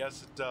by,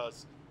 yes it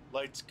does.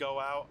 Lights go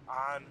out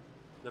on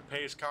the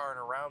pace car and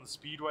around the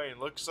speedway, and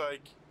looks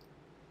like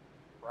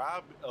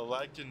Rob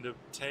electing to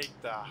take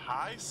the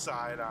high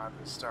side on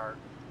the start.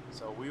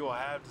 So we will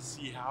have to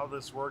see how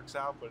this works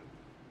out, but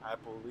I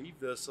believe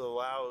this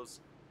allows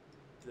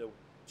the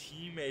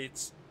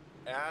teammates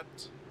at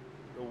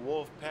the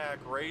Wolfpack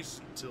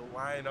Racing to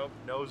line up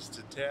nose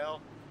to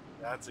tail.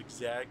 That's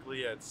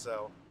exactly it.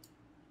 So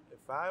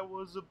if I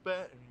was a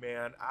betting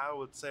man, I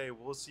would say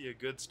we'll see a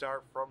good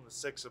start from the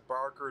 6 of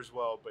Barker as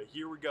well. But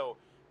here we go.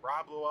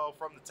 Rob Lowell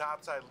from the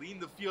top side, leading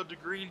the field to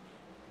green.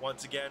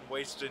 Once again,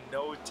 wasted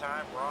no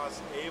time.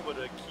 Ross able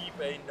to keep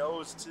a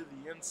nose to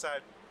the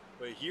inside.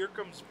 But here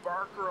comes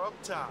Barker up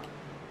top.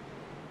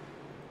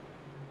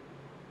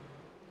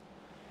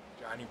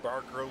 Johnny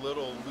Barker a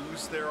little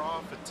loose there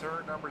off at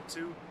turn number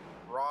 2.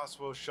 Ross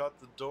will shut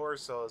the door,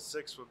 so a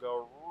 6 will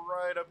go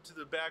right up to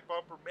the back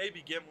bumper.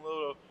 Maybe give him a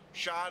little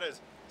shot.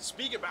 As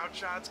speaking about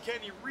shots,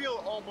 Kenny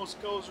Reel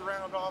almost goes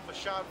around off a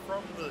shot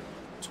from the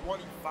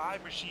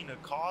 25 machine of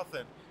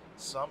Cawthon.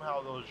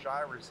 Somehow those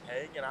drivers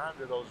hanging on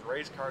to those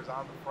race cars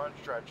on the front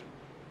stretch.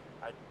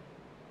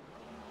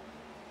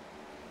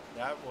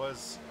 That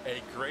was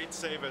a great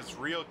save as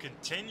Reel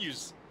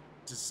continues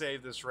to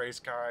save this race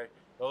car.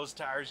 Those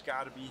tires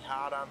got to be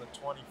hot on the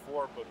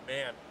 24, but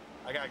man,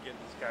 I got to give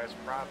these guys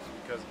props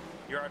because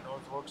here on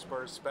North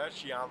Wilkesboro,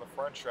 especially on the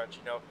front stretch,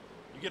 you know,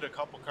 you get a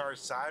couple cars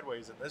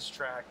sideways and this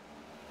track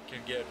can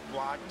get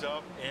blocked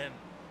up and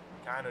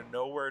kind of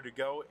nowhere to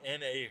go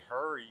in a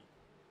hurry.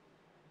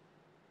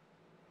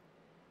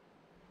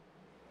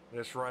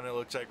 This run, it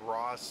looks like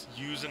Ross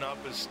using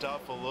up his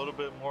stuff a little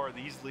bit more.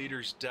 These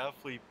leaders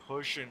definitely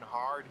pushing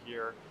hard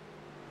here,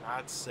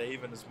 not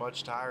saving as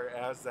much tire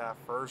as that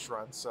first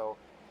run. So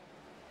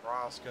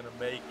Ross gonna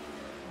make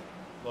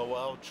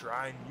Lowell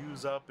try and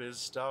use up his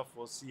stuff.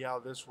 We'll see how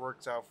this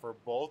works out for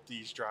both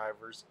these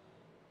drivers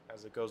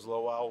as it goes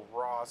Lowell,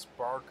 Ross,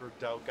 Barker,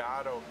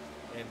 Delgado,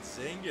 and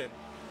Zingen.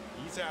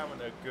 He's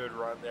having a good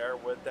run there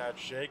with that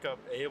shakeup,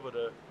 able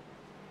to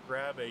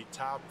grab a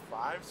top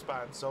 5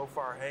 spot and so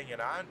far hanging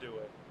on to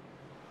it.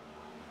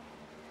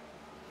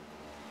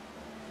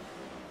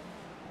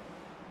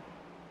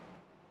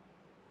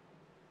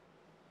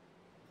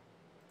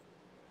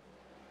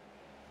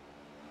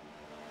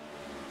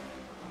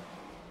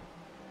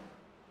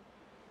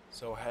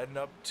 So heading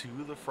up to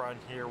the front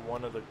here,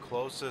 one of the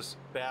closest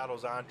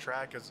battles on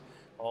track is,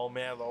 oh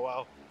man,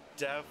 Lowell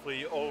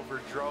definitely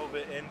overdrove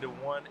it into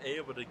one,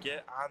 able to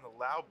get on the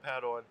loud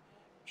pedal and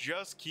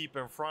just keep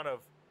in front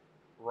of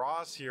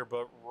Ross here,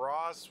 but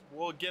Ross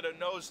will get a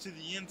nose to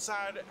the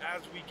inside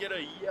as we get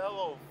a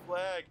yellow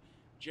flag.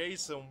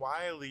 Jason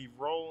Wiley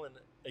rolling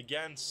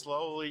again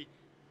slowly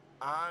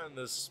on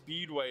the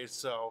speedway,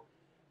 so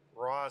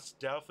Ross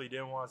definitely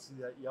didn't want to see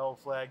that yellow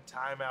flag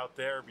timeout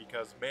there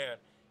because, man,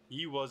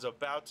 he was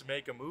about to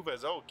make a move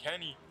as, oh,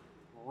 Kenny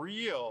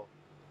Reel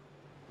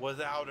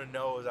without a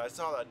nose. I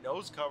saw that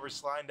nose cover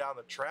sliding down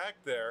the track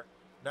there.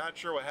 Not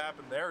sure what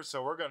happened there,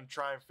 so we're going to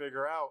try and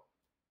figure out.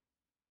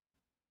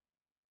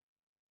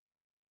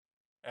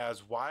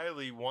 As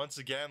Wiley once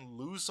again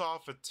loose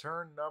off of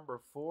turn number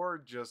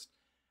 4, just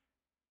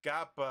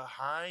got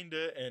behind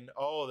it, and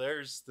oh,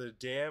 there's the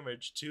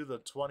damage to the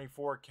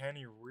 24.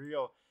 Kenny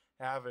Reel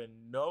having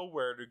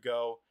nowhere to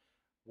go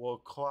will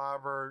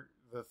clobber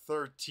the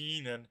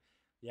 13, and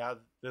yeah,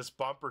 this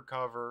bumper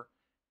cover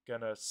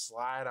gonna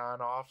slide on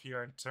off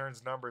here in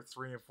turns number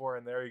 3 and 4,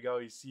 and there you go,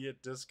 you see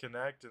it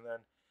disconnect and then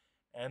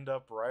end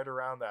up right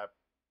around that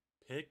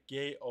pit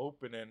gate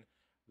opening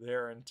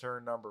there in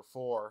turn number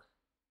 4.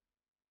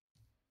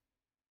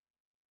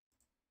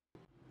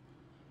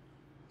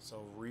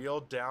 So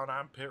Reel down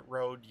on pit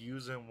road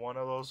using one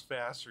of those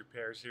fast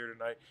repairs here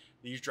tonight.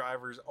 These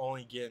drivers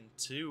only getting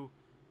 2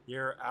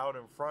 here out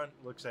in front.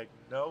 Looks like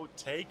no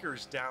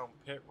takers down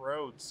pit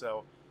road.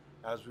 So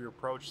as we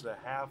approach the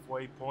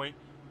halfway point,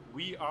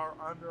 we are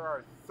under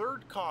our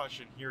 3rd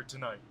caution here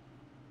tonight.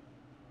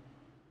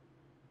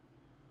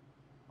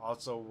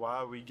 Also,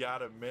 while we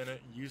got a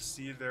minute, you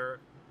see their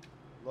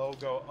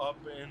logo up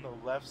in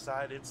the left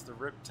side. It's the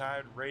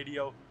Riptide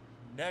Radio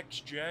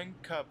Next Gen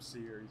Cup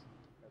Series.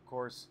 Of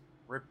course,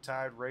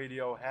 Riptide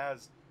Radio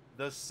has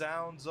the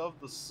sounds of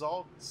the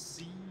salt,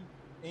 sea,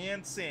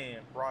 and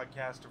sand,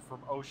 broadcaster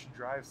from Ocean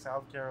Drive,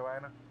 South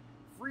Carolina.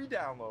 Free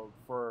download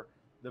for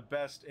the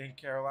best in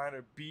Carolina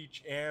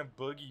beach and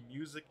boogie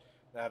music.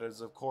 That is,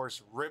 of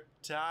course,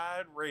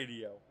 Riptide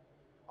Radio.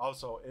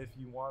 Also, if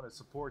you want to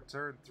support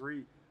Turn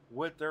 3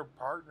 with their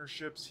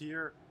partnerships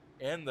here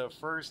in the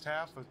first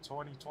half of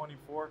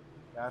 2024,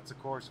 that's, of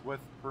course, with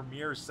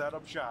Premier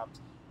Setup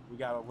Shops. We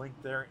got a link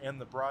there in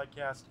the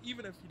broadcast.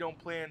 Even if you don't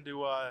plan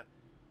to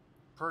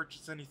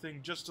purchase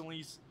anything, just at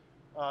least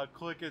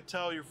click it.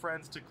 Tell your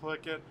friends to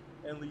click it.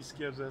 At least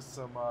gives us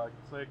some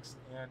clicks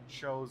and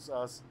shows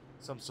us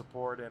some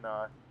support and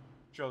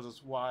shows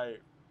us why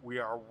we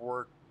are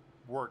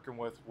working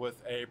with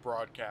a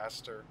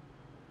broadcaster.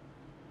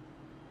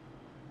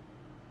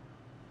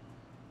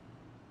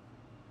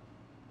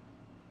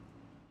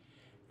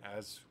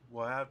 As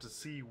we'll have to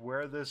see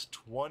where this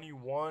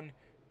 21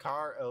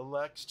 car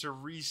elects to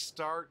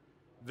restart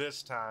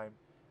this time.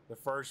 The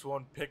first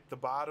one picked the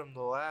bottom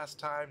the last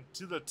time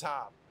to the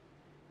top.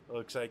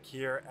 Looks like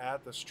here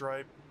at the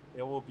stripe,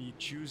 it will be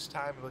choose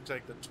time. It looks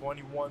like the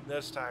 21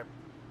 this time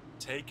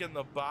taking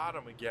the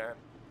bottom again.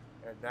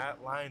 And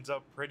that lines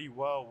up pretty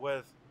well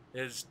with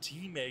his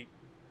teammate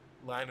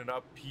lining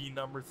up P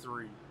number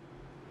 3.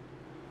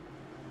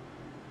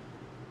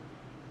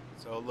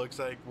 So it looks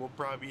like we'll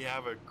probably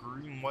have a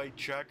green-white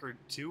checker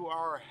to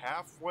our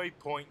halfway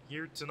point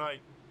here tonight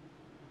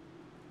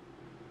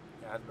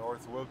at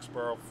North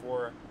Wilkesboro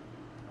for,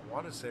 I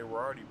want to say we're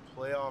already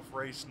playoff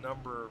race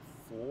number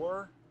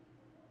 4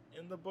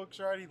 in the books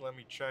already. Let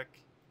me check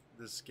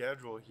the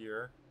schedule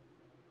here.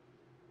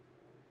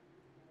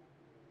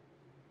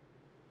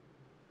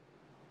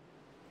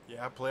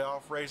 Yeah,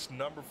 playoff race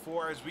number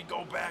 4 as we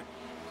go back.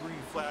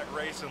 Green flag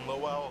race and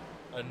Lowell,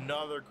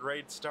 another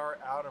great start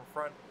out in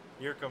front.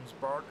 Here comes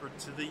Barker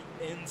to the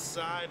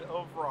inside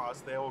of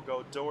Ross. They will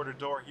go door to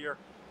door here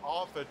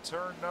off at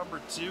turn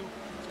number 2.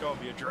 It's going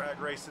to be a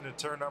drag race into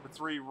turn number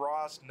 3.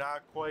 Ross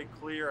not quite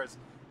clear as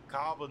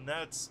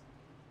Cobblenets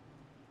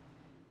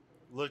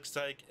looks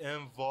like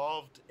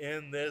involved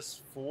in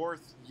this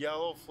 4th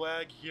yellow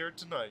flag here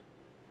tonight.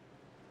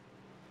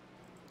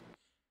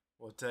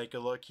 We'll take a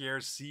look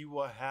here, see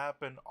what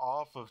happened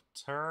off of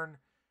turn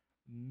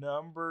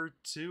number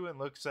 2. And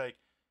looks like,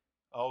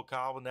 oh,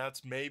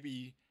 Cobblenets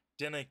maybe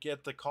didn't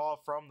get the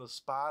call from the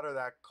spotter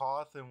that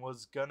Cawthon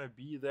was going to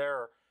be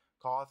there.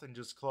 Cawthon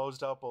just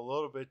closed up a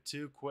little bit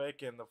too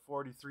quick, and the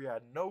 43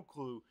 had no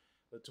clue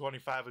the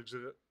 25 was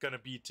going to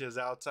be to his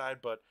outside.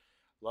 But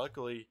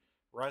luckily,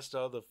 rest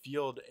of the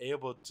field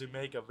able to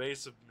make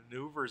evasive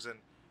maneuvers, and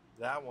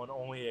that one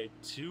only a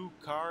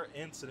 2-car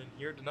incident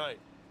here tonight.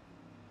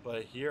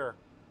 But here,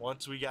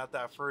 once we got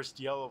that first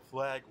yellow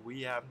flag,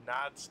 we have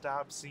not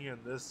stopped seeing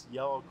this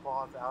yellow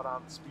cloth out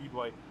on the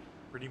speedway.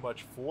 Pretty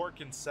much 4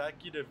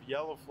 consecutive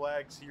yellow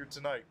flags here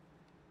tonight.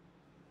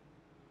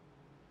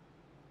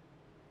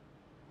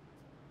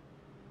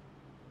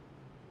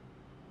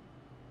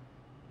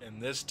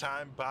 And this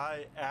time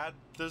by at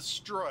the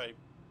stripe,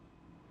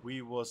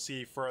 we will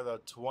see for the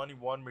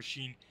 21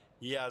 machine,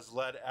 he has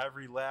led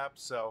every lap.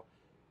 So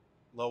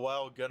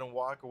Lowell gonna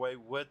walk away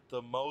with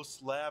the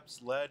most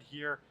laps led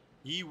here.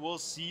 He will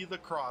see the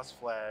cross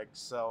flag.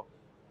 So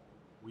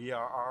we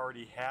are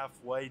already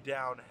halfway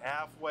down,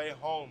 halfway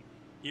home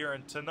here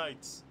in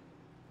tonight's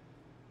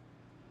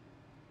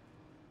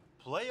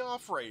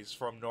playoff race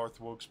from North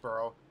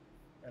Wilkesboro.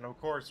 And of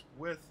course,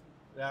 with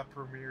that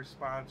premier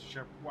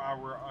sponsorship, while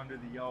we're under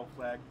the yellow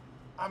flag,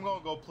 I'm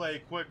gonna go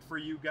play quick for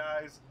you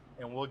guys,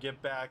 and we'll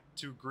get back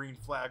to green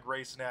flag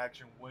racing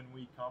action when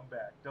we come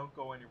back. Don't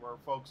go anywhere,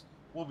 folks.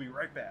 We'll be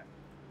right back.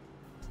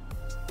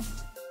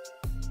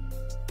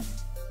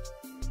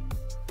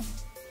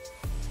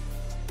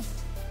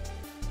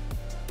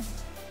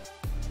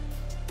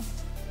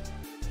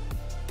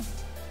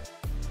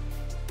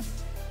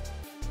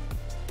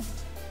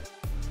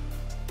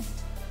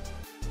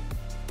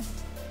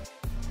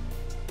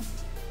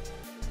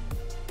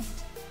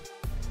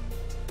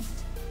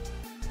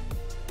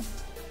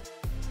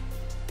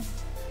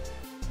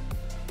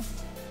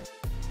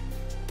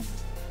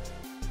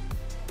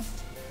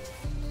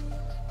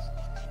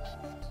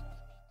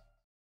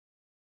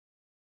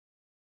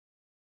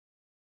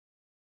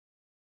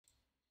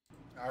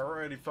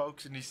 Alrighty,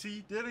 folks, and you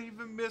see, didn't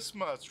even miss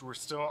much. We're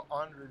still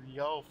under the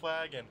yellow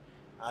flag, and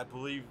I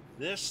believe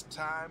this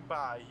time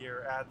by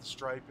here at the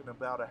stripe in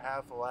about a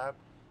half a lap,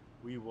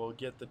 we will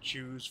get the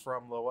choose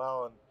from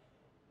Lowell. And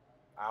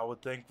I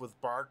would think with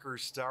Barker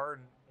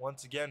starting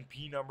once again,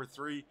 P number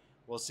 3,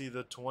 we'll see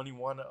the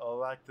 21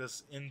 elect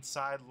this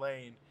inside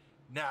lane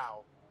now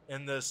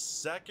in the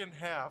second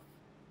half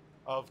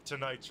of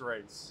tonight's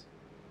race.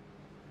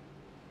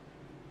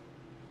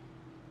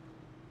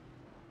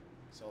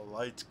 So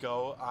lights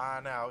go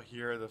on out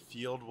here. The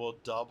field will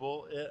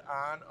double it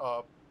on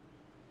up.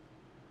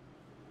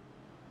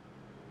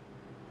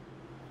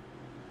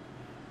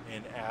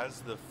 And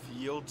as the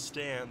field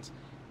stands,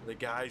 the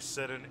guy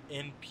sitting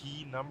in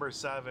P number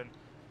 7,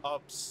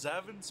 up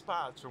 7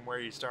 spots from where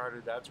he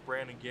started. That's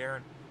Brandon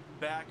Guerin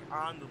back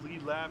on the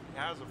lead lap.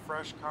 Has a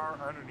fresh car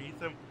underneath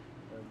him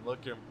and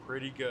looking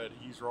pretty good.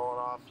 He's rolling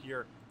off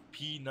here,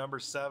 P number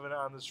 7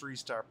 on this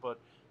restart. But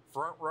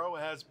front row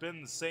has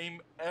been the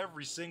same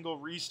every single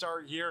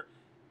restart here.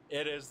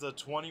 It is the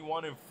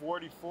 21 and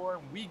 44,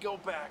 and we go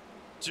back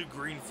to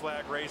green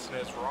flag racing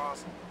as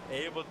Ross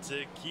able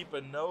to keep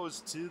a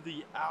nose to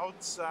the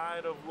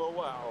outside of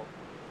Lowell.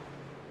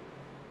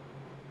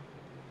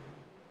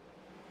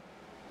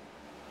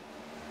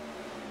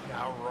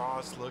 Now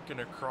Ross looking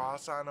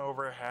across on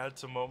over, had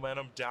some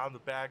momentum down the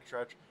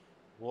backstretch.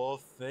 Will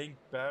think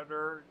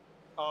better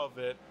of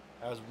it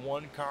as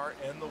one car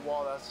in the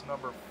wall. That's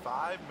number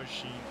 5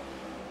 machine.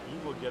 He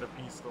will get a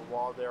piece of the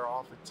wall there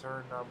off of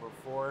turn number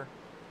 4.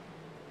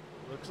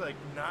 Looks like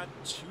not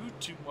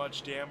too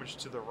much damage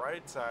to the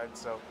right side,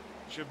 so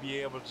should be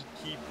able to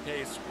keep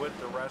pace with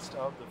the rest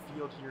of the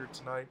field here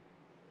tonight.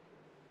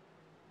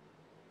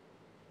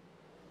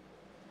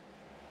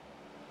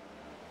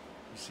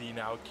 You See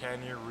now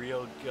Kenny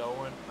Real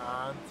going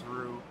on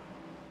through.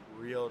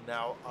 Real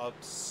now up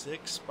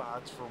 6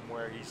 spots from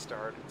where he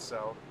started.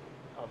 So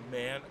a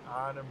man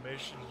on a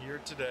mission here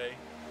today.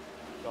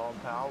 Dalton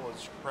Powell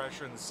was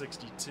pressuring the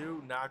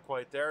 62. Not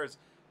quite there. As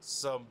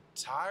some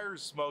tire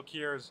smoke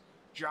here as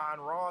John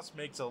Ross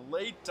makes a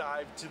late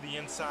dive to the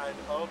inside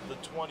of the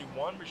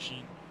 21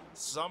 machine.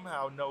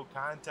 Somehow no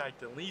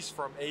contact, at least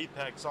from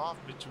apex off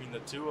between the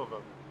two of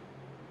them.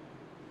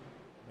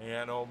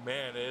 Man, oh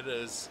man, it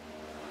is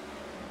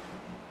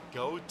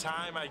go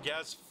time, I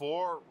guess,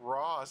 for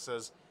Ross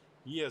as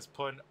he is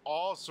putting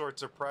all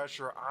sorts of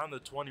pressure on the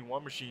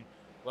 21 machine.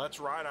 Let's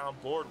ride on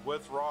board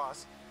with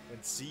Ross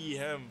and see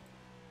him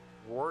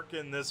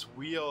working this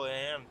wheel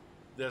and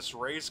this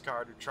race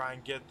car to try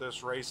and get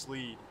this race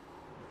lead.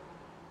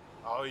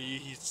 Oh, you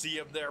see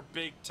him there,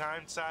 big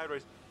time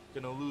sideways.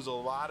 Gonna lose a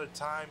lot of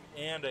time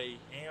and a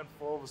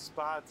handful of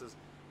spots. As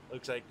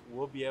looks like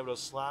we'll be able to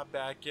slot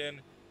back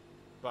in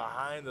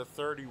behind the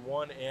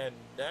 31 and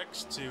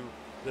next to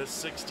the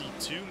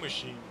 62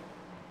 machine.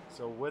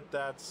 So with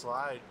that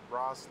slide,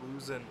 Ross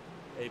losing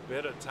a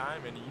bit of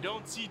time, and you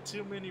don't see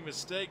too many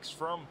mistakes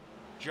from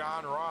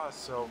John Ross.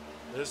 So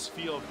this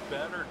field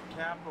better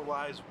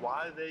capitalize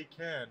while they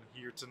can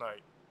here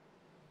tonight.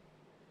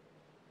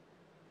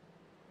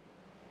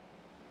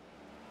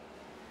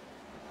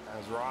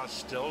 As Ross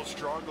still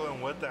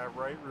struggling with that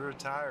right rear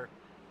tire.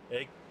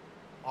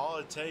 All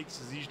it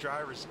takes is these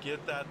drivers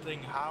get that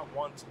thing hot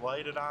once,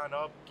 light it on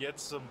up, get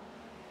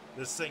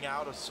this thing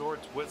out of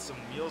sorts with some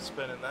wheel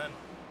spin, and then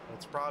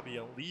it's probably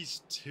at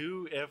least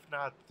 2, if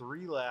not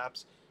 3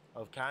 laps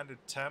of kind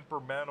of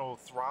temperamental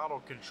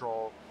throttle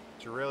control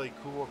to really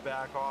cool it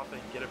back off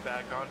and get it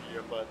back under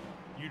you. But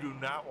you do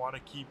not want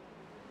to keep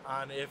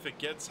on, if it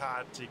gets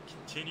hot, to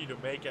continue to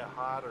make it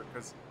hotter,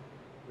 because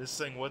this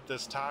thing with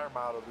this tire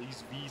model,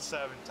 these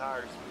V7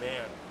 tires,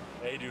 man,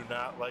 they do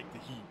not like the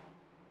heat.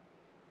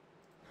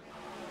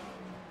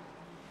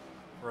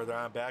 Further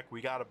on back,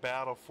 we got a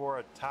battle for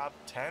a top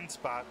 10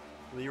 spot.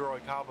 Leroy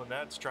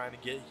Coblinette's trying to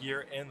get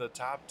here in the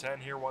top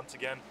 10 here once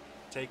again,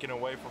 taken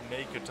away from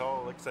Nate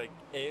Catola. Looks like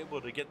able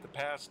to get the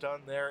pass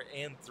done there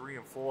in 3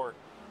 and 4.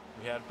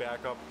 We head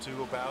back up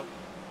to about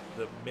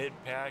the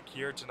mid-pack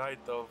here tonight,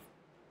 the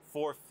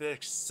 4th,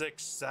 5th,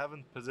 6th,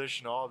 7th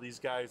position. All these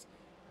guys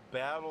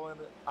battling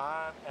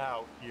on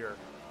out here.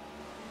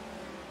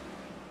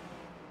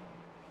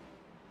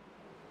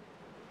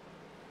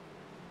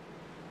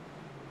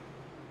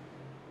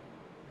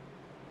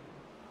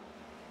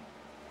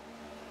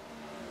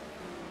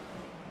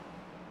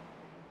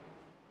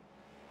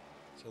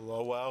 So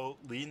Lowell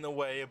leading the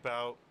way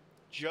about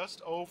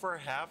just over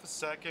half a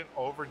second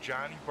over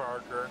Johnny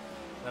Barker,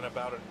 then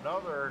about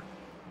another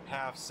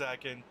half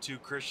second to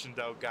Christian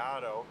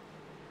Delgado,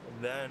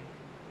 and then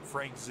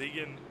Frank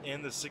Ziegen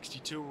in the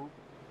 62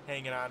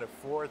 hanging on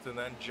at 4th, and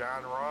then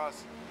John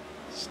Ross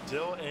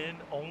still in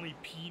only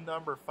P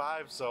number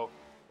 5. So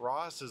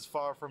Ross is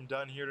far from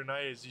done here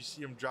tonight as you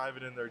see him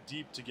driving in there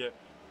deep to get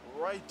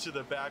right to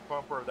the back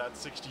bumper of that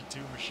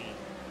 62 machine.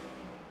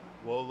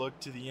 We'll look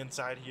to the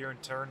inside here in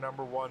turn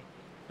number 1.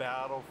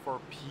 Battle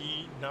for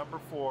P number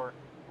 4.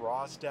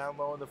 Ross down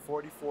low in the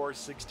 44.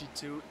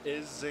 62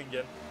 is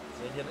Ziegen.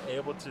 Ziegen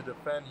able to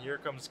defend. Here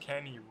comes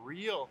Kenny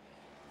Real,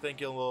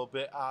 thinking a little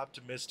bit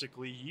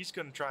optimistically. He's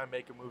going to try and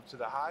make a move to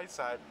the high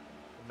side.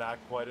 Not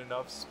quite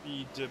enough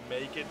speed to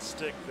make it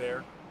stick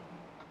there.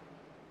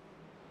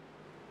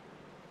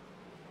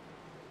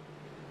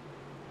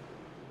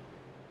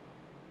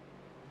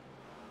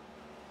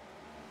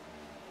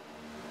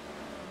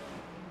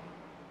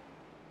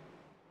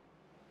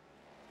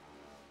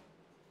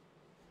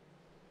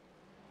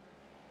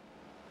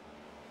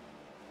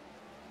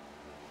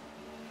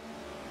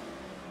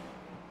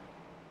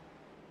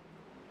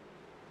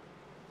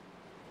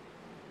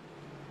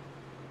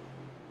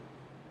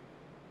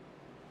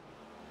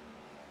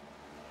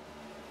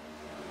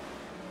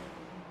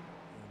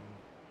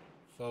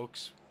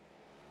 Folks,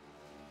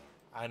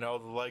 I know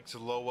the likes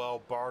of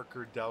Lowell,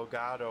 Barker,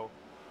 Delgado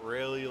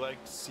really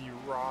like to see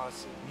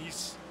Ross at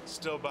least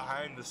still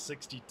behind the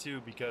 62,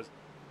 because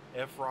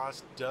if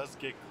Ross does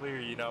get clear,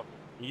 you know,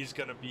 he's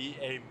going to be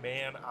a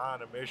man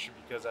on a mission,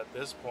 because at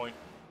this point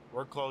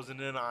we're closing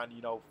in on,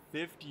 you know,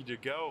 50 to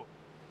go.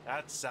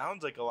 That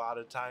sounds like a lot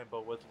of time,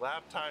 but with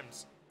lap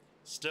times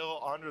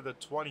still under the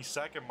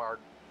 20-second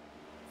mark,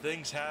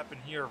 things happen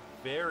here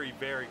very,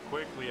 very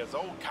quickly. As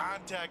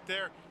contact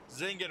there,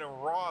 Ziegen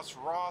and Ross.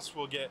 Ross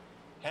will get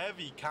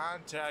heavy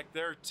contact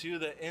there to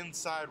the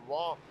inside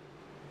wall.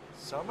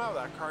 Somehow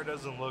that car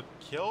doesn't look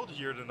killed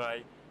here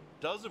tonight.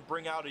 Doesn't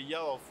bring out a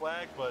yellow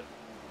flag, but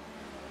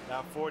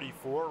that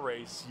 44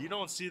 race, you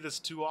don't see this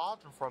too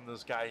often from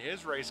this guy.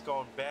 His race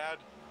going bad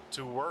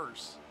to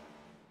worse.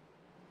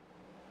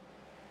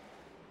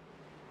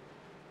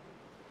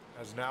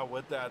 As now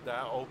with that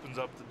opens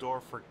up the door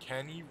for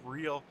Kenny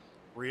Real.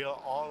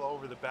 Real all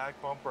over the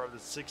back bumper of the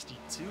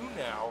 62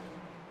 now.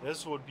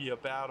 This would be a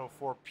battle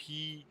for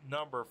P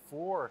number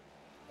 4,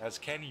 as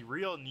Kenny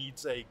Real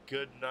needs a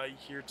good night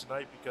here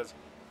tonight, because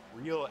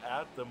Real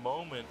at the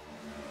moment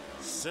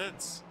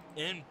sits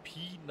in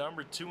P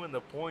number 2 in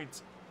the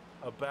points,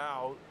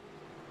 about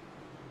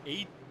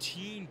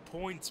 18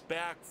 points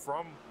back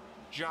from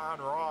John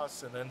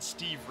Ross, and then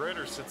Steve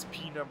Ritter sits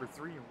P number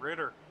 3, and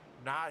Ritter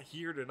not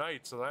here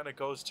tonight, so then it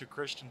goes to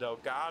Christian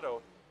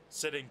Delgado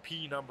sitting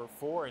P number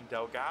 4, and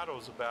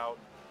Delgado's about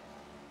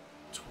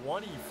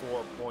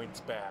 24 points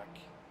back.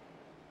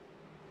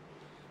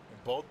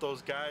 And both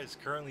those guys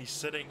currently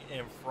sitting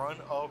in front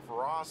of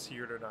Ross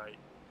here tonight.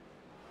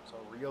 So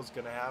Real's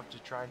going to have to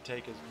try and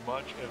take as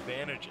much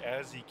advantage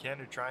as he can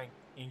to try and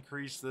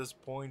increase this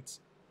points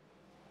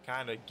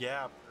kind of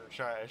gap,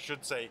 or I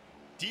should say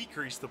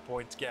decrease the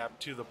points gap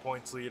to the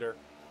points leader,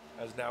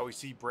 as now we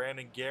see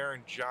Brandon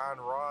Guerin, John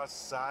Ross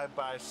side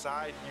by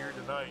side here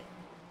tonight.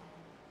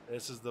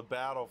 This is the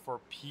battle for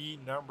P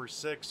number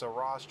 6, so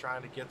Ross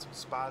trying to get some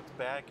spots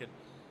back, and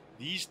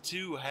these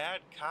two had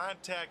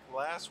contact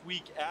last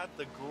week at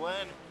the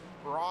Glen.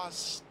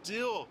 Ross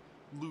still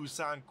loose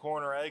on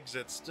corner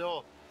exit,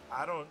 still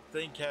I don't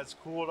think has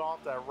cooled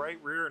off that right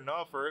rear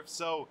enough, or if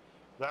so,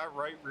 that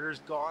right rear's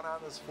gone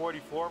on this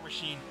 44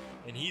 machine,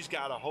 and he's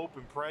got to hope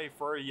and pray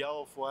for a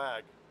yellow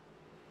flag.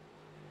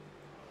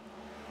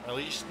 At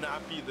least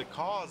not be the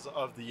cause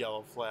of the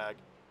yellow flag.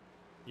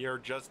 Here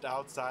just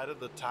outside of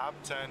the top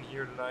 10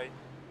 here tonight,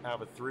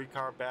 have a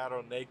 3-car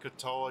battle. Nate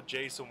Cottola,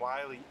 Jason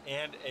Wiley,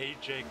 and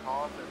AJ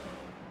Coffin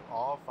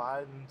all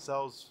find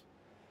themselves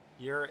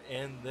here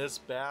in this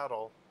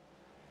battle.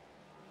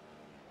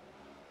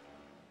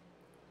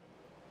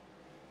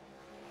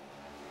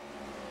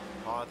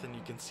 Cawthon,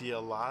 you can see a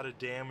lot of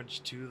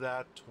damage to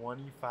that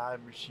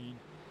 25 machine.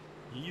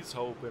 He's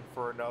hoping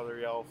for another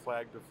yellow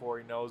flag before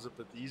he knows it,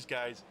 but these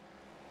guys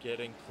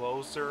getting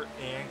closer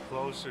and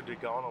closer to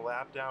going a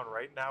lap down.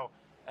 Right now,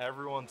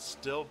 everyone's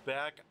still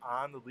back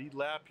on the lead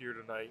lap here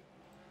tonight,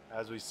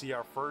 as we see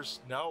our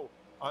first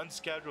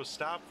unscheduled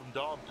stop from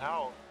Dalton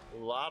Powell.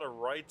 A lot of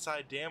right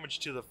side damage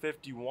to the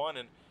 51,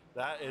 and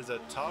that is a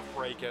tough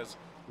break, as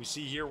we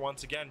see here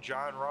once again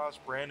John Ross,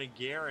 Brandon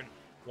Guerin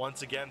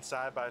once again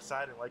side by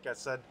side. And like I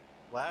said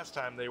last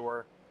time, they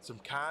were some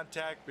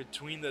contact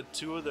between the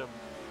two of them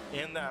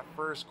in that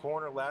first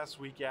corner last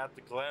week at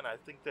the Glen. I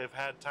think they've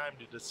had time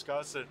to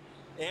discuss it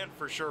and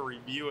for sure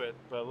review it,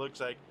 but it looks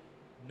like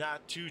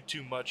not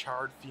too much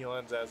hard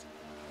feelings, as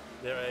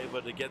they're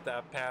able to get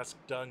that pass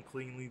done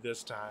cleanly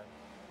this time.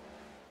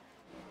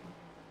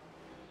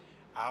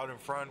 Out in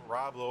front,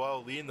 Rob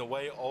Lowell leading the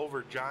way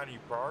over Johnny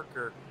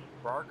Barker.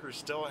 Barker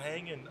still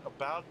hanging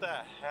about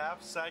that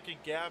half-second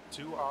gap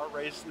to our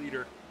race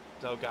leader.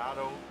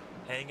 Delgado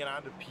hanging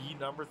on to P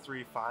number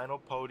 3, final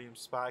podium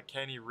spot.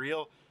 Kenny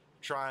Reel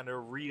trying to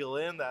reel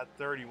in that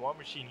 31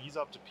 machine. He's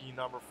up to P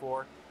number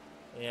 4.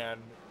 And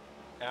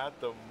at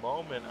the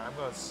moment, I'm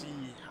going to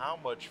see how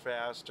much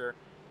faster.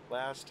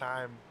 Last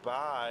time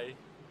by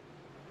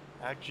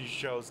actually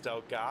shows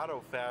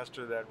Delgado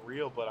faster than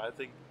Reel, but I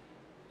think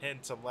hitting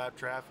some lap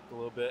traffic a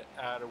little bit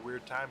at a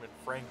weird time, and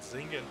Frank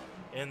Zingen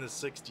in the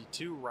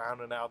 62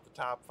 rounding out the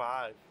top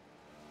 5.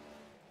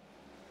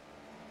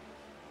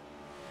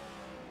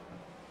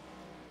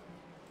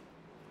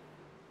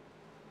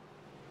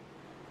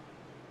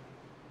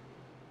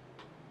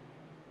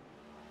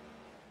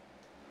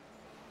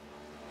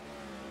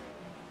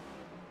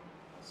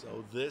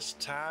 So this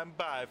time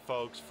by,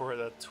 folks, for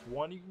the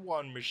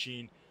 21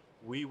 machine,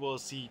 we will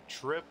see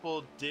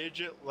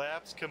triple-digit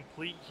laps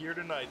complete here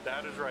tonight.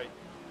 That is right.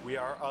 We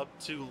are up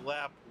to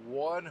lap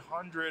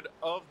 100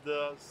 of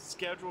the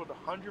scheduled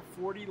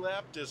 140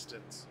 lap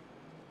distance.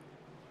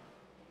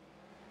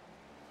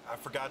 I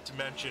forgot to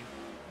mention,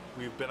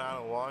 we've been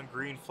on a long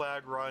green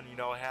flag run,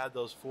 had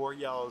those 4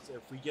 yellows.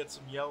 If we get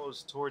some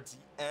yellows towards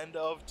the end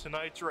of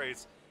tonight's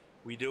race,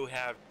 we do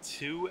have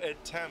 2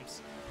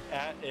 attempts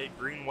at a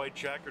green-white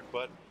checkered,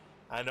 but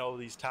I know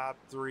these top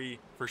 3,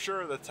 for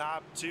sure the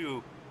top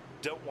 2,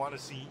 don't want to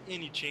see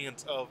any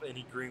chance of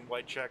any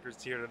green-white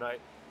checkers here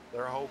tonight.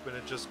 They're hoping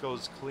it just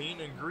goes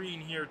clean and green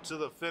here to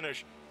the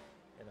finish.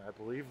 And I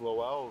believe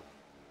Lowell,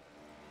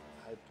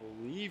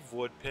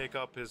 would pick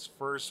up his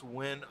first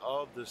win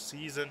of the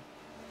season.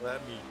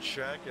 Let me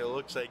check. It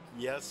looks like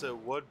yes, it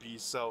would be.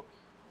 So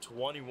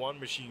 21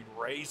 machine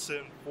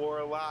racing for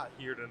a lot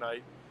here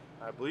tonight.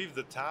 I believe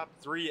the top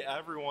 3,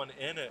 everyone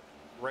in it,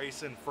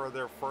 racing for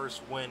their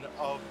first win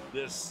of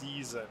this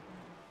season.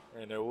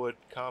 And it would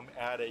come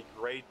at a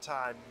great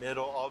time,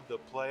 middle of the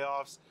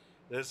playoffs.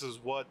 This is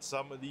what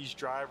some of these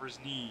drivers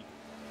need.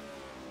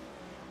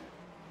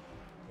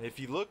 If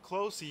you look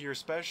closely here,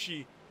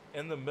 especially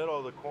in the middle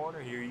of the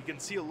corner here, you can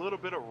see a little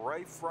bit of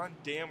right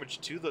front damage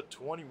to the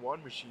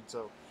 21 machine.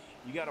 So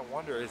you got to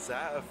wonder, is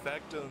that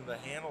affecting the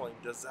handling?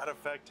 Does that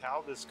affect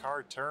how this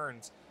car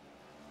turns?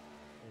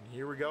 And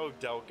here we go,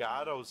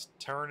 Delgado's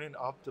turning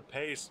up the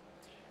pace.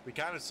 We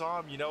kind of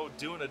saw him,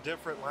 doing a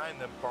different line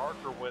than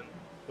Barker when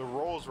the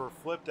roles were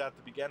flipped at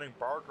the beginning.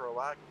 Barker a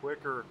lot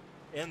quicker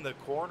in the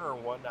corner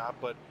and whatnot,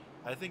 but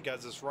I think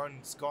as this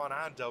run's gone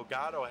on,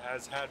 Delgado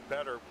has had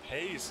better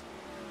pace,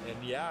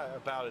 and yeah,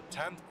 about a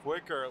 10th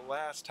quicker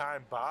last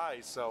time by.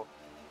 So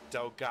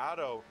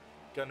Delgado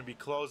going to be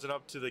closing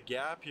up to the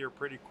gap here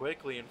pretty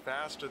quickly and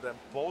faster than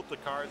both the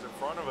cars in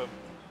front of him.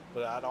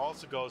 But that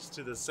also goes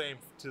to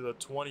the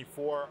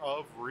 24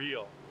 of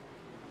Real.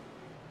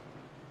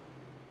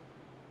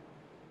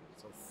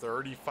 So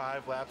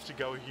 35 laps to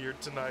go here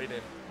tonight,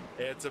 and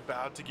it's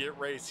about to get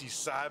racy.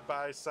 Side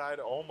by side,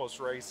 almost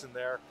racing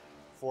there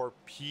for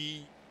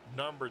P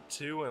number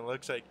 2, and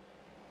looks like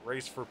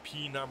race for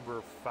P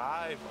number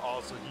 5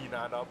 also heating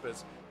on up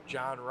as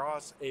John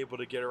Ross able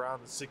to get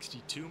around the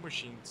 62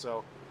 machine.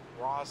 So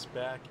Ross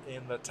back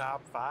in the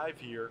top 5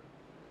 here.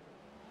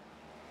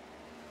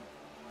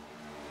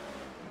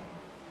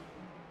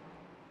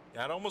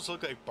 It almost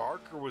looked like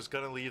Barker was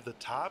going to leave the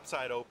top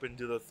side open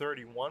to the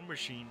 31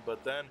 machine,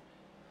 but then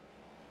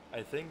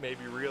I think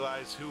maybe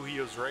realized who he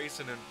was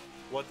racing and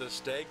what the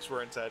stakes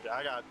were and said,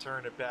 I got to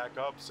turn it back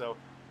up. So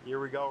here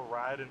we go,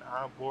 riding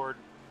on board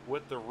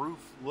with the roof,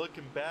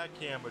 looking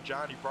backhand with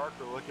Johnny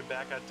Barker, looking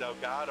back at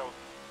Delgado,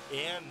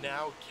 and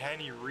now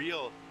Kenny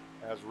Real,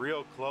 as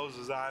Real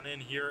closes on in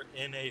here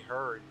in a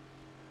hurry.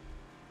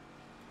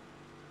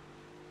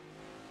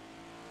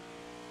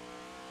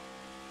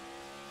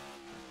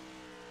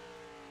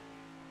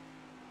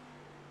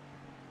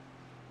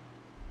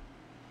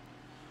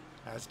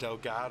 As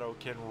Delgado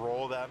can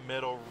roll that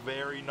middle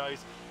very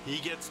nice. He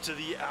gets to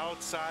the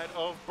outside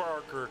of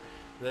Barker.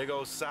 They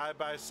go side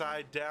by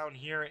side down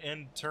here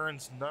in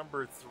turns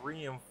number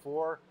 3 and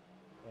 4.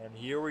 And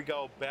here we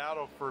go,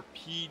 battle for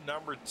P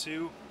number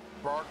 2.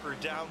 Barker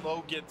down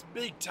low, gets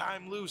big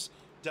time loose.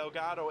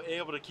 Delgado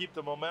able to keep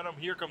the momentum.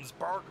 Here comes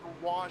Barker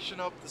washing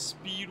up the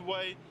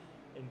Speedway.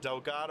 And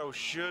Delgado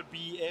should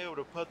be able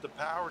to put the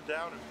power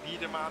down and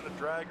beat him on the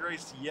drag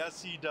race.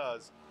 Yes, he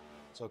does.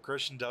 So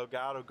Christian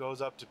Delgado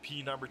goes up to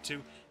P number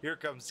 2. Here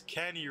comes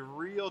Kenny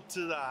Real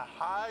to the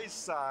high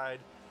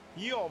side.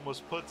 He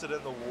almost puts it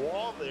in the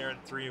wall there in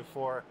 3 and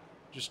 4.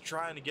 Just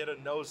trying to get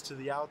a nose to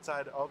the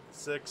outside of the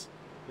 6.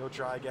 He'll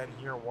try again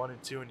here in 1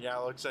 and 2. And yeah,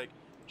 it looks like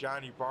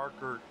Johnny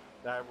Barker,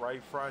 that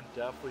right front,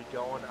 definitely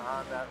going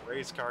on that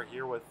race car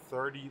here with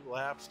 30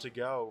 laps to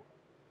go.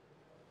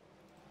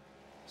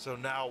 So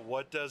now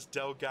what does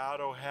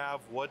Delgado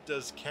have? What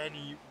does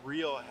Kenny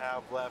Real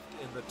have left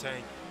in the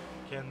tank?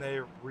 Can they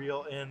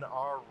reel in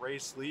our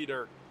race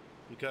leader?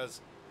 Because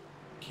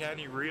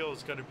Kenny Real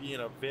is going to be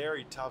in a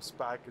very tough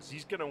spot because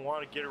he's going to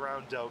want to get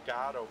around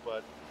Delgado,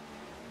 but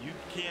you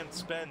can't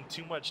spend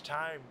too much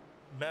time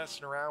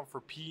messing around for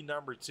P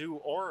number 2,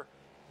 or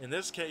in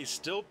this case,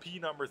 still P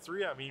number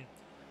 3. I mean,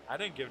 I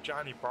didn't give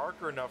Johnny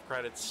Barker enough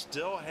credit,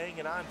 still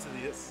hanging on to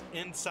this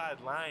inside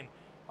line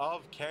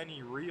of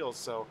Kenny Real.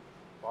 So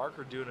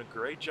Barker doing a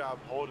great job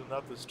holding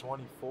up this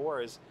 24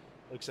 as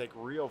looks like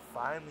Real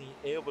finally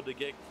able to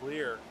get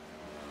clear.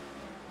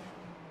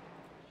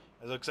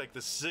 It looks like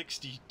the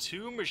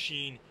 62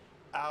 machine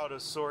out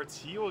of sorts.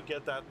 He will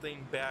get that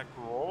thing back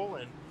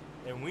rolling,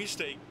 and we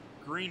stay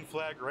green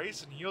flag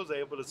racing. He was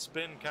able to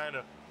spin kind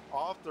of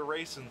off the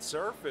racing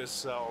surface,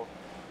 so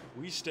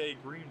we stay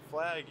green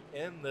flag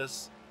in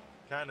this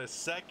kind of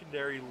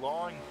secondary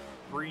long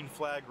green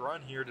flag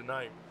run here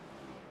tonight.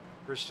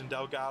 Christian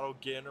Delgado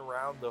getting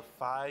around the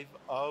 5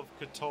 of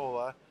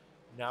Catola.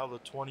 Now the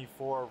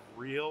 24 of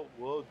Real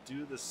will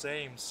do the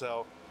same.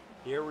 So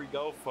here we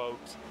go,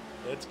 folks.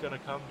 It's going to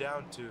come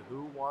down to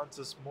who wants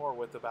us more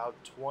with about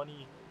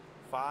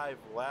 25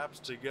 laps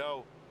to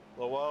go.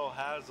 Lowell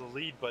has the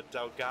lead, but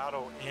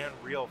Delgado and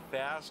Real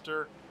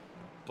faster,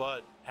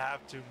 but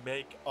have to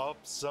make up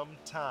some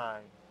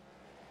time.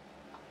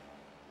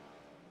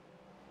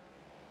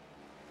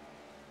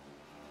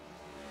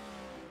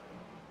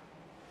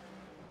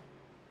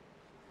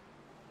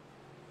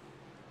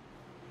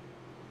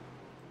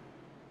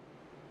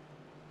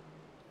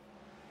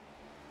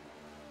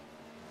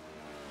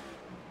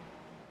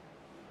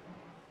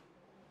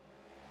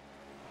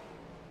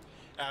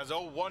 As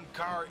one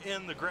car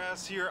in the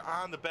grass here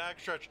on the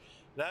backstretch.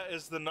 That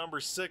is the number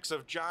 6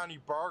 of Johnny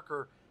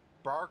Barker.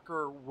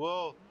 Barker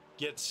will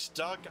get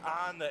stuck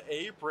on the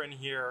apron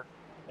here,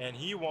 and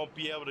he won't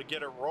be able to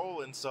get it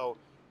rolling. So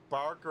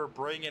Barker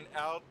bringing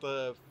out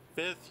the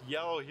 5th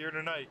yellow here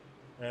tonight.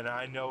 And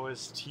I know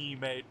his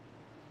teammate,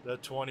 the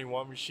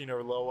 21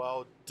 machiner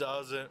Lowell,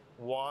 doesn't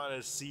want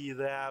to see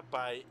that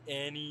by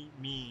any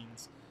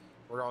means.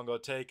 We're going to go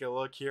take a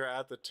look here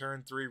at the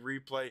turn 3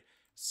 replay.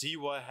 See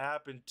what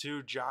happened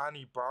to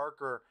Johnny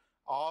Barker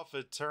off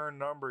of turn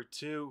number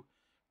 2.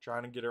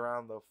 Trying to get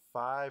around the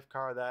 5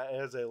 car. That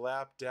is a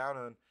lap down.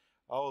 And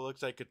oh, it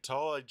looks like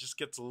Catola just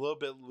gets a little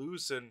bit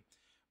loose. And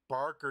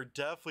Barker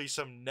definitely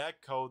some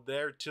neck code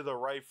there to the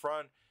right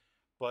front.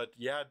 But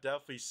yeah,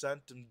 definitely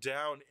sent him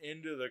down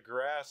into the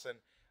grass. And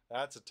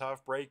that's a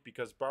tough break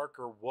because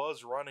Barker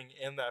was running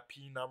in that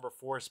P number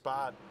 4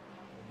 spot.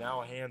 And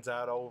now hands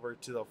out over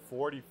to the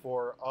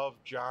 44 of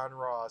John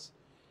Ross.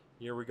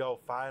 Here we go,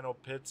 final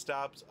pit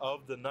stops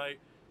of the night.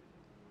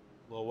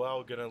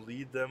 Lowell gonna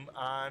lead them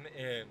on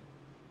in.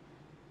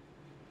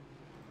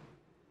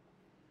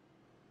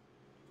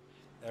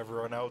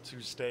 Everyone else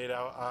who stayed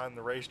out on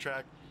the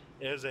racetrack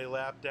is a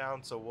lap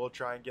down, so we'll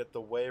try and get the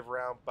wave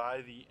around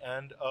by the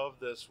end of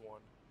this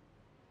one.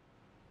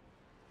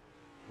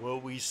 Will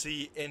we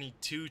see any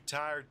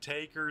two-tire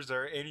takers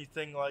or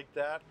anything like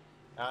that?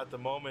 At the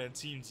moment, it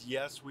seems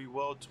yes, we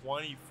will.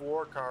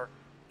 24 car,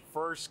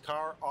 first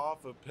car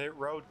off of pit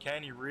road.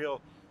 Kenny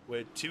Real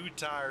with two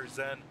tires.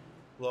 Then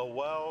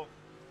Lowell,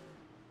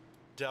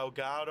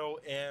 Delgado,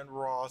 and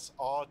Ross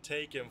all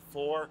taking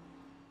four.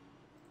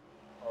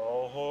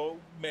 Oh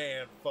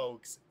man,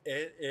 folks,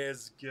 it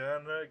is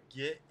gonna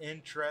get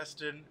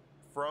interesting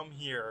from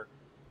here.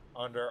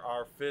 Under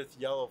our fifth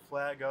yellow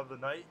flag of the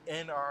night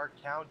in our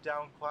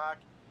countdown clock.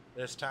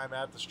 This time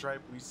at the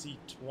stripe, we see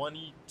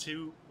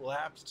 22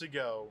 laps to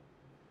go.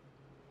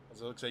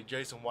 As it looks like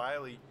Jason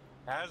Wiley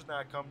has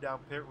not come down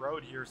pit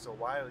road here, so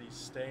Wiley's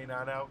staying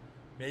on out,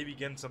 maybe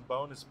getting some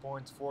bonus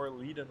points for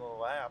leading the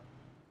lap.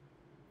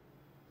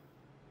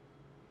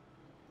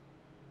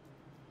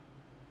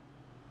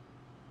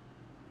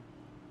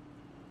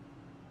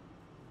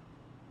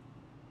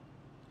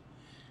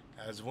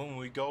 As when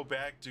we go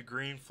back to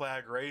green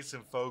flag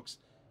racing, folks,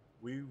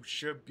 we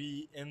should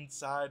be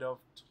inside of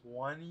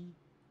 20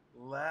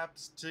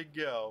 laps to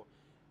go.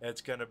 It's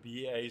going to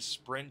be a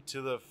sprint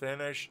to the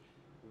finish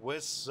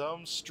with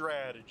some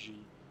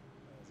strategy.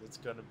 As it's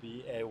going to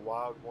be a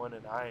wild one,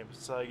 and I am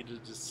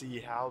excited to see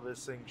how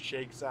this thing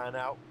shakes on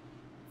out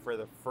for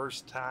the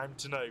first time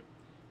tonight.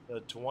 The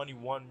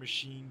 21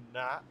 machine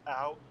not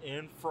out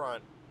in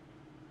front.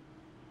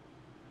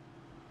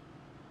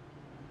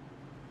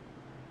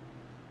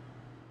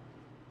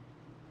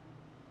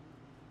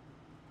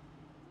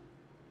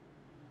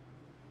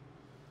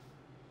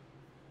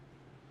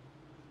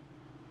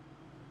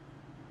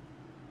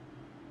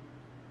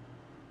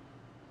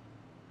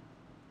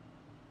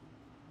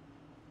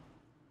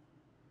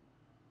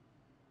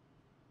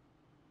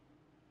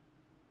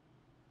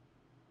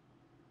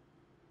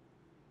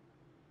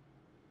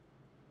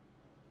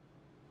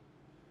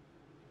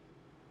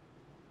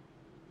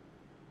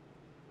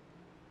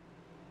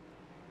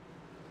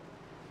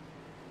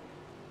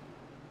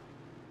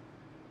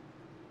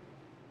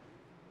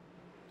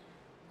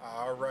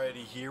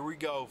 Alrighty, here we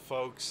go,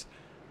 folks.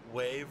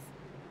 Wave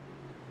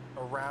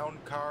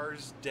around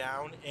cars,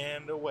 down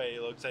and away.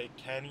 Looks like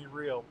Kenny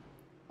Real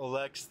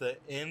elects the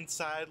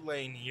inside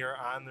lane here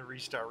on the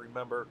restart.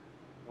 Remember,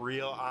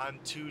 Real on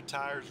two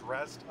tires,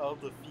 rest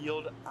of the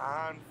field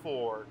on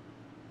four.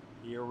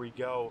 Here we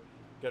go.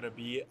 Gonna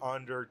be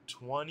under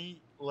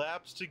 20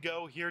 laps to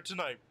go here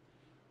tonight.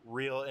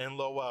 Real and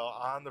Lowell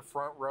on the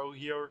front row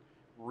here.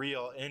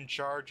 Real in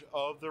charge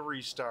of the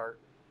restart.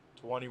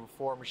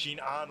 24 machine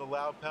on the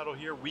loud pedal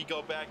here. We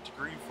go back to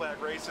green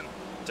flag racing.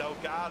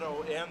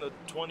 Delgado and the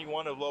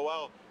 21 of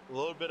Lowell. A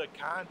little bit of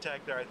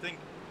contact there. I think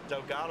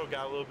Delgado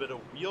got a little bit of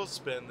wheel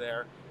spin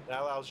there.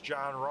 That allows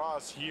John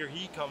Ross here.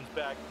 He comes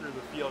back through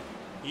the field.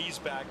 He's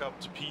back up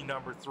to P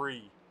number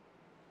 3.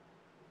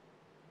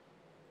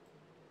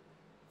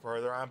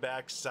 Further on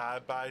back,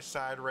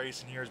 side-by-side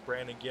racing here as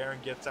Brandon Guerin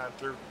gets on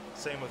through.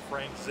 Same with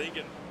Frank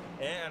Zigan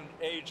and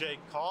AJ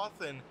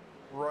Cawthon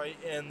right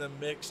in the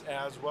mix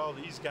as well.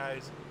 These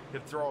guys can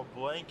throw a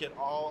blanket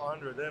all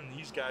under them.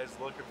 These guys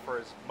looking for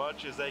as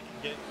much as they can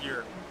get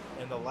here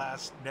in the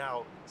last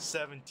now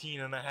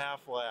 17 and a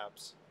half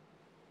laps.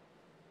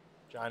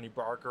 Johnny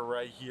Barker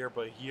right here,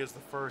 but he is the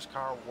first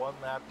car one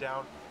lap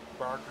down.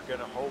 Barker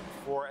gonna hope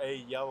for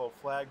a yellow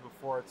flag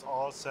before it's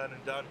all said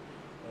and done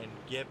and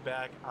get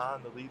back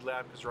on the lead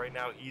lap, because right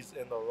now he's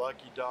in the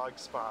lucky dog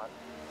spot.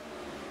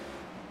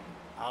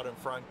 Out in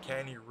front,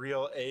 Kenny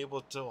Real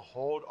able to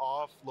hold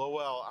off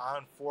Lowell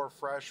on 4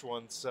 fresh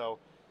ones, so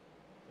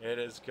it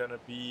is going to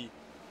be,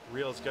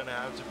 Real's going to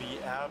have to be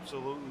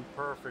absolutely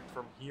perfect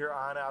from here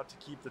on out to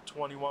keep the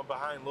 21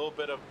 behind. A little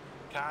bit of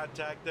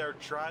contact there,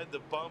 tried the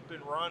bump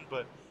and run,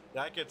 but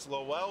that gets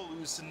Lowell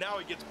loose, and now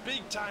he gets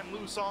big time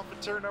loose off of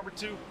turn number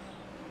 2.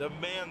 The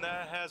man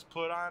that has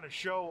put on a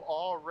show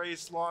all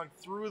race long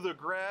through the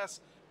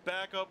grass,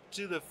 back up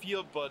to the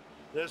field, but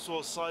this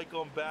will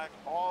cycle him back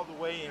all the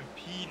way in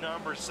P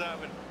number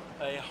 7.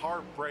 A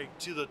heartbreak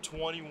to the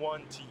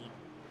 21 team.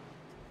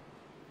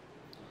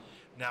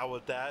 Now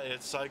with that,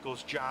 it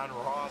cycles John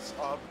Ross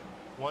up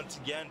once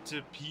again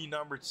to P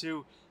number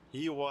 2.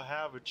 He will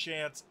have a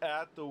chance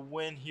at the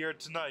win here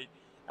tonight.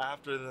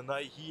 After the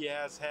night he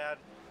has had,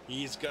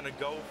 he's going to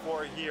go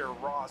for it here.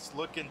 Ross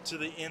looking to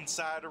the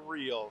inside of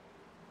Real.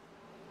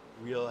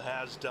 Real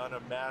has done a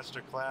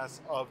masterclass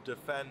of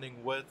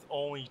defending with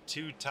only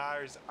 2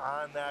 tires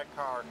on that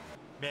car.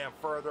 Man,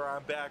 further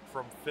on back,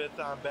 from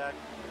 5th on back,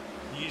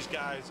 these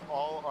guys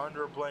all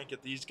under a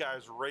blanket. These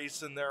guys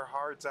racing their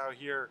hearts out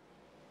here.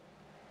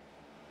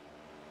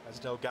 As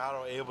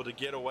Delgado able to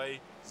get away.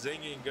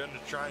 Zinging going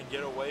to try and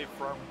get away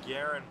from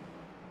Guerin.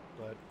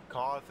 But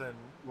Cawthon,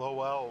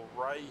 Lowell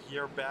right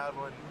here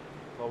battling.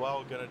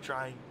 Lowell going to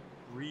try and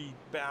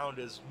rebound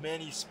as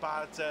many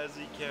spots as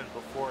he can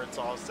before it's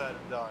all said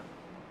and done.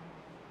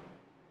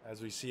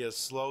 As we see a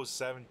slow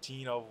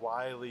 17 of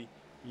Wiley,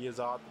 he is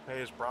off the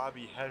pace,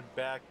 probably heading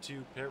back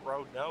to pit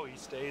road. No, he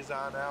stays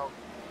on out.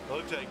 It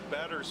looks like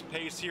better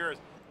pace here as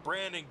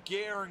Brandon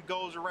Guerin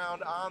goes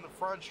around on the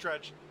front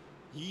stretch.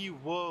 He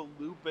will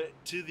loop it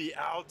to the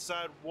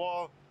outside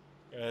wall.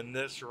 And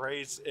this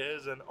race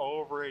isn't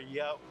over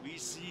yet. We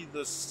see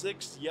the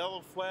 6th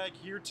yellow flag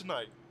here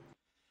tonight.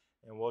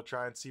 And we'll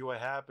try and see what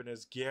happened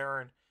as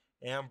Guerin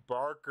and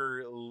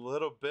Barker, a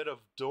little bit of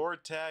door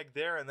tag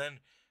there. And then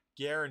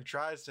Guerin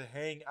tries to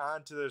hang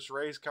on to this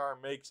race car,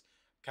 makes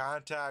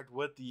contact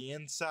with the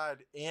inside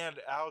and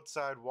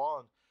outside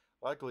wall. And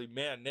luckily,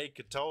 man, Nate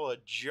Catola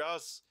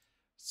just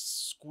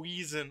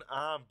squeezing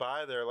on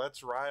by there.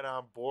 Let's ride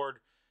on board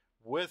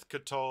with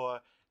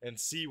Catola and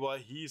see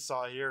what he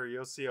saw here.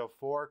 You'll see a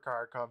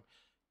 4-car come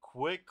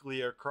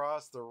quickly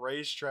across the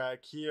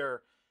racetrack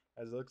here,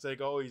 as it looks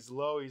like, oh, he's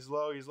low,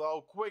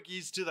 quick,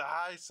 he's to the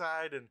high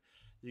side, and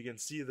you can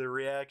see the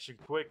reaction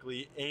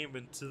quickly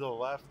aiming to the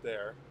left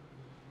there.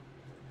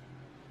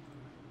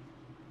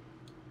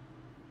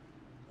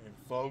 And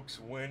folks,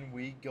 when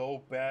we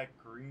go back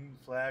green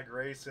flag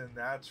racing,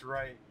 that's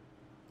right,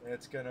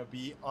 it's gonna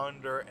be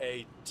under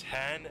a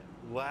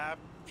 10-lap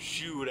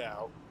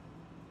shootout.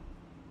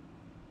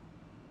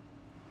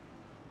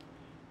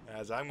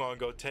 As I'm going to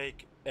go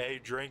take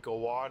a drink of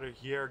water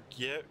here,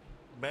 get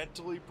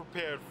mentally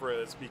prepared for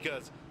this,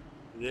 because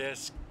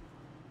this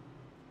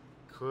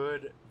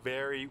could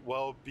very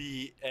well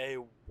be a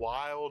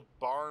wild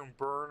barn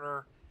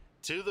burner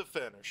to the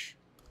finish.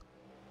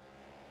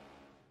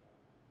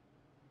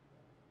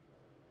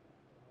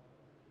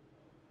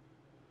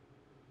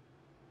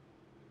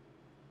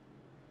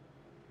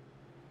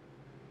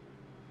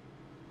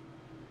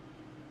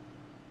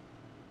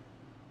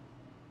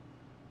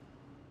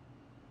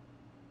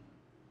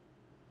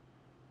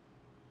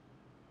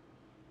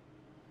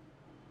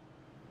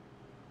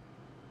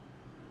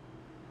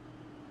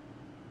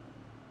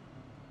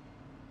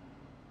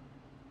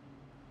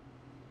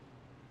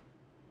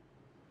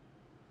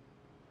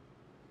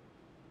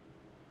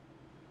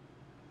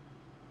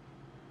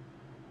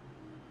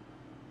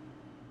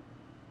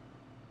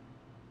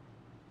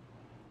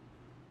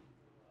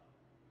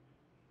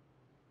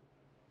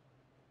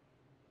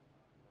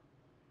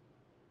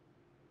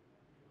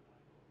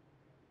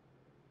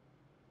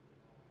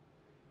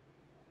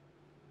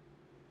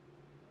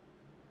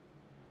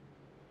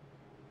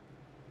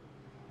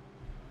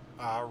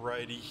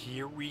 Alrighty,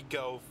 here we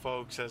go,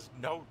 folks. As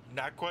no,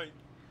 not quite.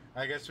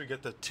 I guess we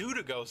get the 2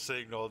 to go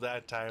signal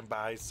that time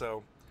by.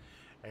 So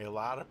a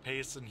lot of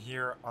pacing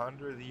here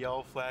under the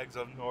yellow flags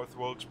of North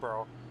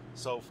Wilkesboro.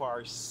 So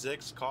far,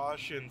 6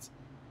 cautions.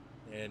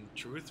 And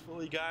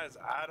truthfully, guys,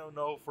 I don't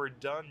know if we're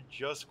done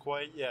just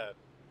quite yet.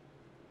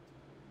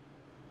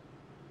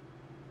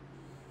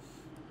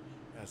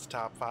 As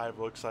top 5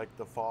 looks like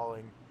the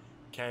following: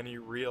 Kenny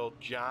Reel,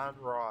 John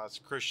Ross,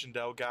 Christian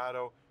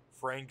Delgado,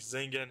 Frank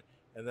Zingen,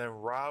 and then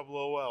Rob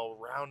Lowell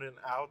rounding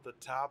out the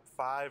top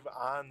 5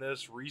 on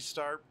this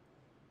restart.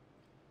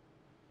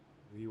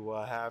 We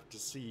will have to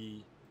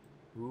see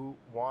who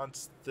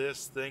wants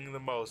this thing the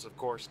most. Of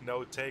course,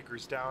 no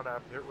takers down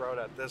on pit road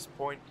at this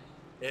point.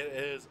 It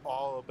is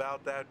all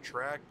about that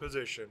track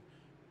position.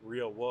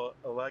 Reel will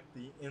elect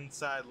the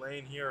inside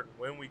lane here, and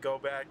when we go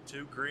back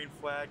to green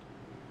flag,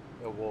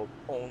 it will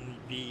only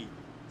be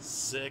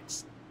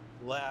 6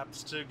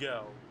 laps to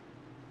go.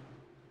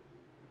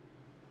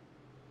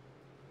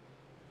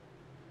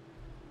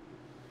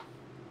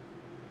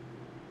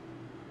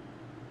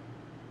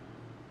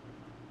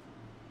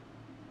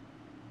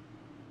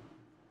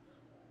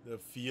 The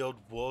field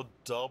will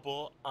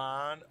double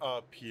on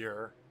up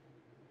here.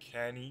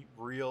 Kenny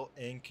Reel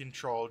in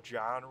control.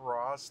 John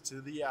Ross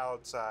to the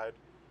outside.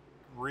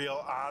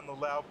 Reel on the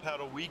loud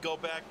pedal. We go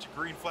back to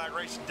green flag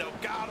racing.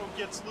 Delgado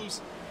gets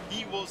loose.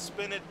 He will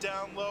spin it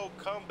down low,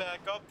 come back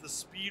up the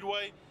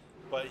speedway,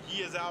 but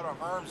he is out of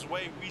harm's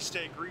way. We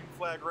stay green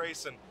flag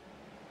racing.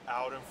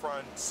 Out in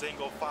front,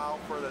 single file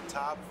for the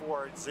top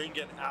 4.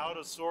 Zingen out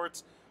of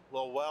sorts.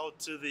 Lowell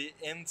to the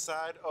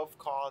inside of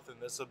Cawthon.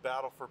 This is a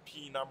battle for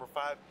P number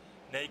 5.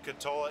 Nate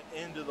Catola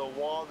into the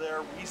wall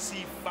there. We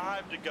see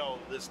 5 to go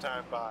this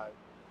time by.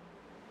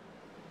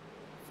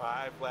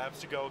 5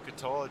 laps to go.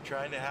 Catola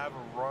trying to have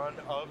a run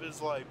of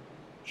his life.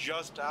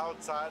 Just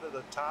outside of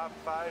the top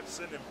 5,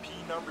 sitting in P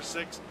number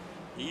 6.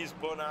 He's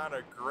put on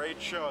a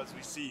great show as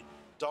we see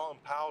Dalton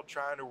Powell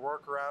trying to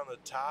work around the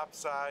top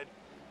side.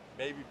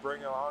 Maybe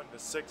bring along the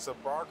 6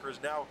 of Barker's.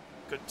 Now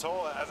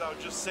Catola, as I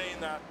was just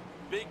saying that,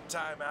 big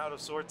time out of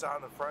sorts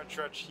on the front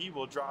stretch. He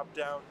will drop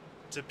down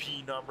to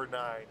P number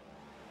 9.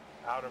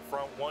 Out in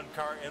front, 1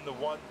 car in the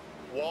 1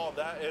 wall.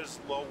 That is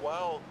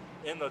Lowell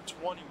in the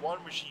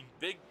 21 machine.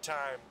 Big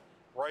time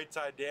right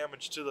side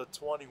damage to the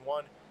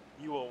 21.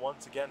 He will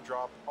once again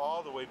drop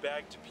all the way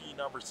back to P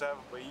number 7,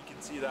 but you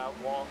can see that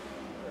wall,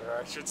 or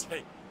I should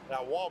say,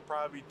 that wall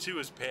probably too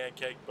is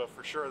pancaked, but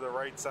for sure the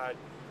right side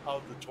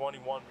of the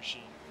 21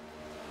 machine.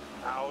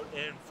 Out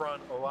in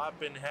front, a lot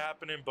been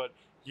happening, but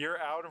here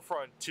out in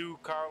front, 2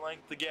 car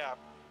length the gap.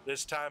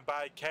 This time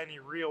by Kenny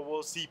Reel.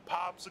 We'll see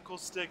popsicle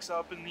sticks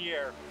up in the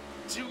air.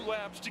 2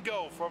 laps to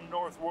go from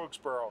North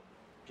Wilkesboro.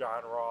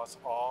 John Ross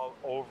all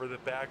over the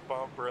back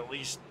bumper, at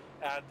least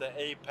at the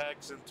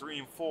apex in 3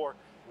 and 4.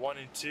 1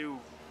 and 2,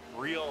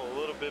 Reel a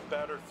little bit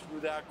better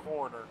through that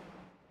corner.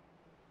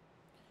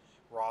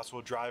 Ross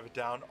will drive it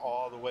down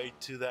all the way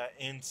to that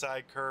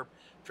inside curb,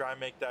 try and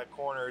make that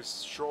corner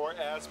as short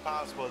as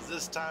possible. As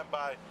this time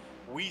by,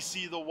 we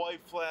see the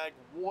white flag,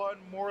 one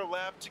more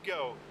lap to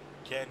go.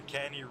 Can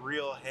Kenny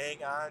Reel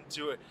hang on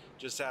to it?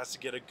 Just has to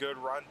get a good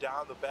run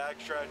down the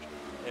backstretch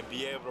and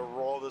be able to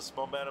roll this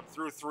momentum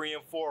through 3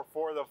 and 4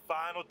 for the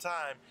final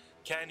time.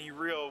 Kenny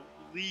Reel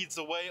leads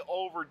the way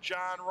over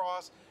John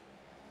Ross.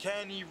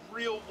 Kenny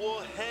Reel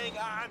will hang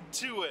on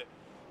to it.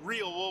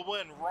 Reel will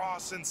win.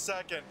 Ross in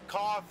second.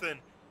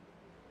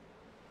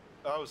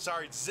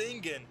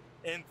 Zingen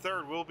in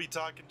third. We'll be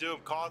talking to him.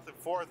 Cawthon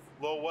fourth.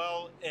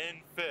 Lowell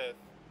in fifth.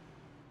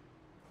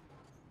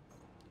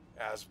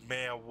 As,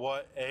 man,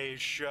 what a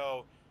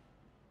show.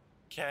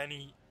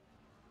 Kenny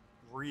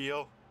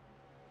Reel.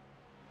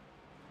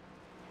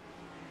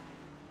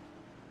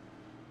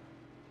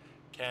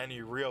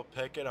 Kenny Reel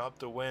picking up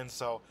the win.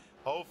 So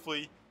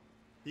hopefully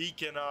he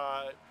can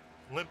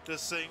limp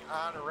this thing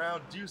on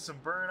around, do some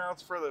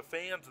burnouts for the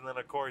fans, and then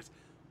of course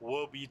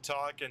we'll be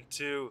talking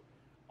to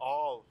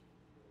all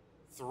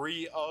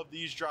 3 of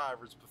these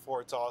drivers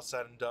before it's all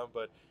said and done.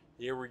 But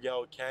here we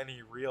go,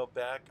 Kenny Reel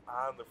back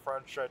on the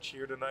front stretch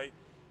here tonight,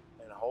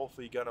 and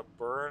hopefully gonna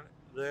burn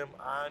them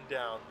on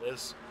down.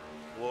 This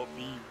will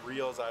be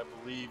Reel's, I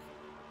believe,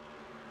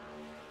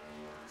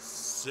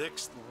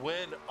 6th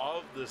win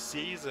of the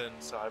season,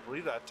 so I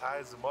believe that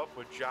ties him up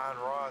with John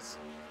Ross.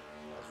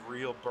 As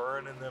Reel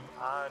burning them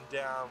on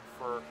down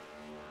for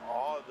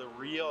all the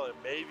Reel and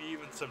maybe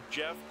even some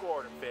Jeff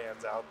Gordon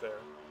fans out there,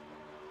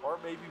 or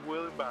maybe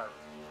William Byron.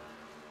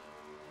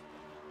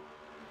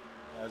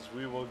 As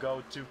we will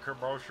go to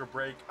commercial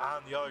break.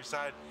 On the other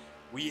side,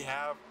 we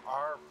have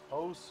our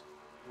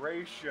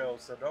post-race show,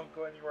 so don't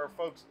go anywhere,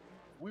 folks.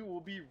 We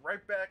will be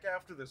right back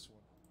after this one.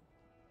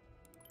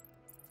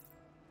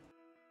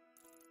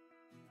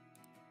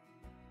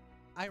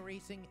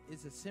 iRacing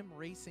is a sim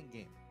racing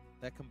game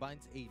that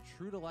combines a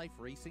true-to-life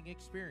racing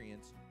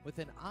experience with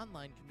an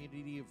online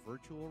community of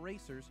virtual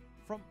racers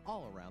from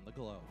all around the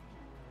globe.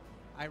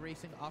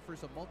 iRacing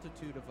offers a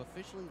multitude of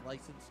officially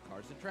licensed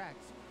cars and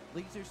tracks,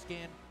 laser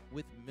scanned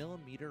with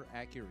millimeter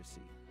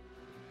accuracy.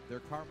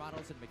 Their car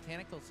models and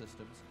mechanical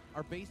systems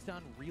are based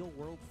on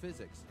real-world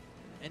physics,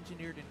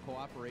 engineered in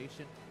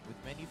cooperation with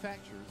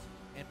manufacturers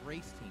and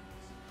race teams.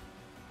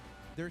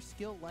 Their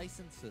skill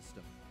license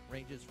system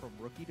ranges from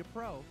rookie to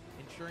pro,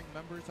 ensuring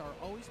members are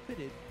always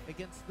pitted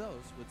against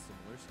those with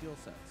similar skill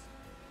sets.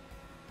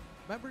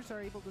 Members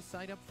are able to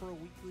sign up for a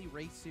weekly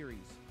race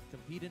series,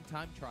 compete in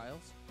time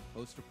trials,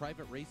 host a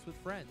private race with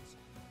friends,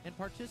 and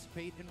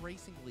participate in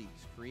racing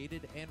leagues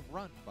created and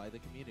run by the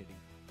community.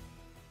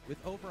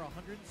 With over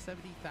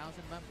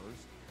 170,000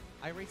 members,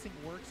 iRacing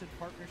works in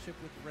partnership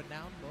with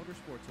renowned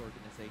motorsports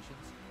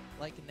organizations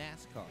like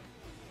NASCAR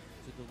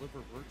to deliver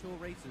virtual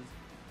races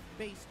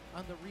based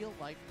on the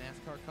real-life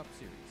NASCAR Cup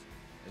Series,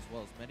 as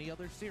well as many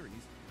other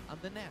series on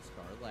the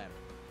NASCAR ladder.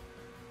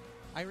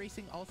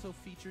 iRacing also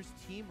features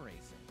team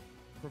racing,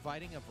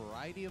 providing a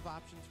variety of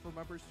options for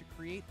members to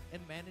create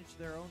and manage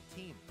their own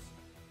teams.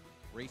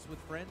 Race with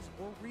friends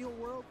or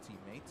real-world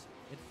teammates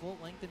in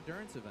full-length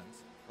endurance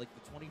events like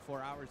the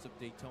 24 Hours of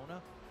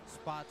Daytona,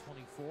 Spa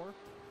 24,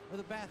 or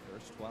the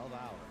Bathurst 12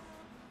 Hour.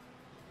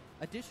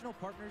 Additional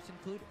partners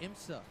include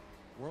IMSA,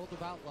 World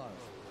of Outlaws,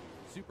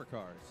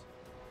 Supercars,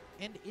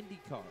 and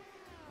IndyCar,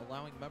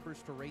 allowing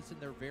members to race in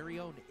their very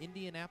own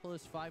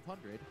Indianapolis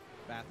 500,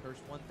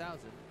 Bathurst 1000,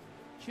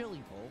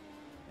 Chili Bowl,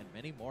 and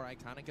many more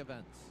iconic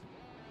events.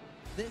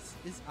 This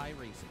is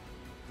iRacing,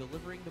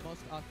 delivering the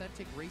most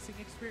authentic racing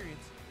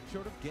experience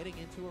short of getting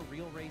into a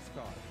real race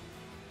car.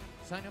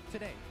 Sign up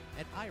today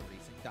at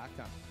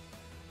iRacing.com.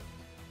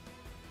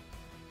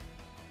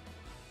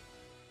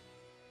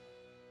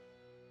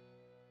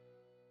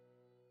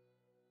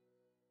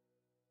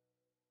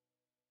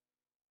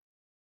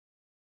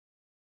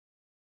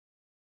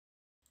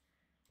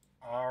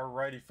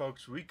 Alrighty,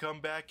 folks, we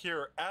come back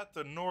here at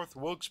the North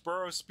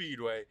Wilkesboro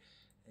Speedway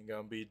and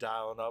gonna be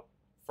dialing up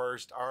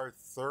first our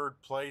 3rd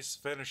place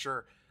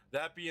finisher,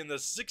 that being the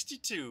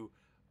 62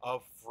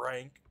 of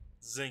Frank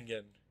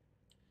Zingen.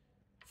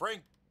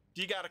 Frank,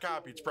 you got a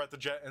copy? It's Brett the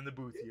Jet in the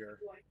booth here.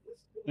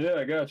 Yeah,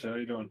 I gotcha. How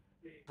you doing?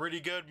 Pretty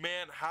good,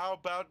 man. How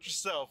about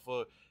yourself?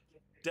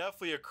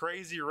 Definitely a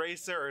crazy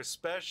race there,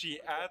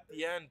 especially at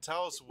the end.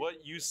 Tell us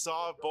what you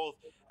saw both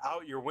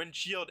out your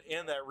windshield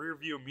and that rear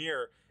view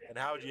mirror, and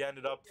how you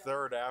ended up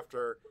 3rd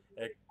after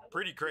a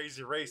pretty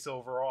crazy race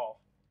overall.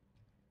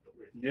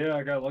 Yeah,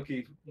 I got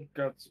lucky.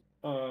 Got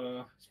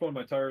spun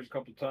my tires a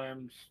couple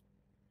times.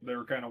 They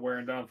were kind of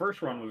wearing down.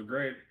 First run was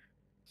great.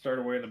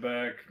 Started way in the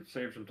back,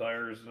 saved some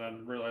tires, and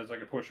then realized I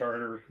could push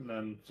harder. And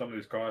then some of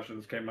these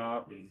cautions came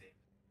out, and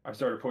I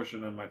started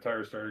pushing, and my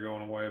tires started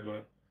going away.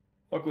 But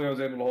luckily, I was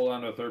able to hold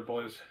on to 3rd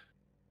place.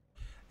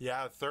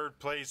 Yeah, 3rd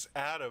place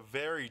at a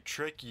very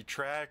tricky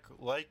track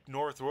like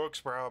North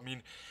Wilkesboro. I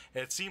mean,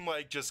 it seemed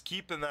like just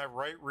keeping that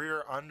right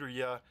rear under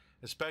you,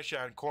 especially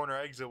on corner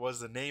exit, was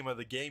the name of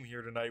the game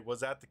here tonight.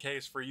 Was that the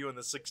case for you in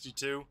the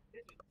 62?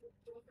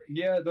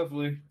 Yeah,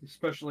 definitely.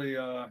 Especially,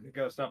 you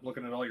gotta stop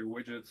looking at all your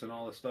widgets and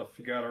all the stuff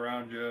you got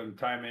around you and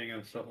timing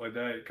and stuff like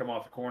that. You come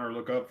off the corner,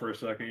 look up for a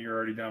second, you're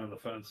already down in the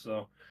fence.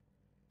 So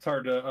it's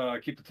hard to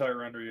keep the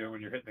tire under you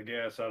when you're hitting the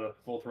gas out of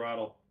full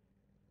throttle.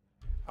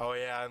 Oh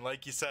yeah, and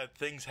like you said,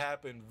 things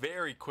happen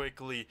very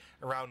quickly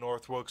around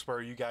North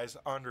Wilkesboro. You guys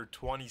under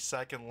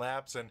 20-second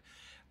laps, and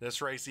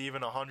this race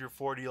even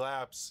 140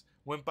 laps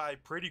went by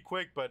pretty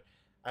quick. But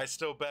I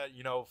still bet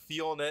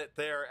feeling it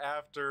there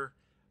after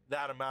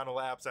that amount of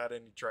laps at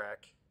any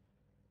track.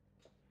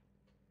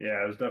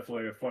 Yeah, it was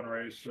definitely a fun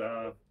race.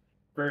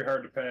 Very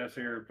hard to pass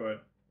here, but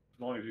as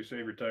long as you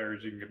save your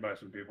tires, you can get by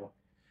some people.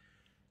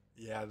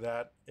 Yeah,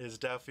 that is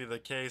definitely the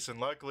case, and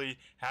luckily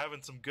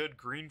having some good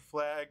green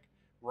flag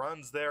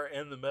runs there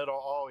in the middle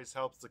always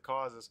helps the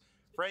causes.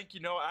 Frank,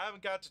 I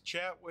haven't got to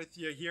chat with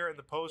you here in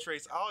the post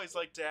race. I always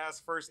like to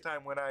ask first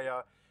time when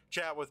I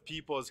chat with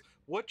people is,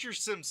 what's your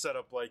sim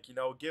setup like?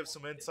 Give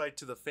some insight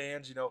to the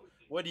fans.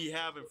 What do you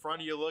have in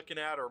front of you looking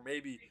at, or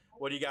maybe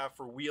what do you got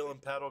for wheel and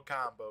pedal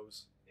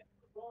combos?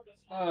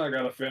 I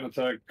got a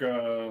Fanatec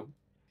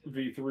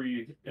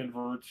V3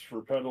 inverts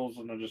for pedals,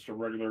 and then just a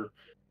regular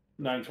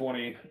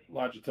 920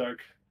 Logitech,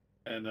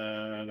 and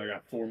then I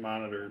got 4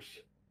 monitors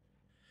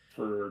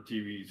for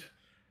TVs.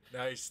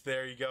 Nice,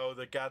 there you go.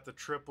 They got the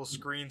triple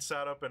screen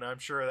setup, and I'm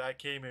sure that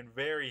came in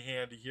very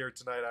handy here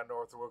tonight on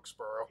North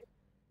Wilkesboro.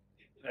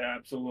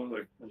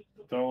 Absolutely.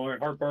 The only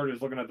hard part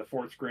is looking at the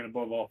 4th screen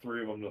above all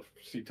 3 of them to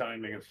see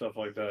timing and stuff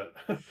like that.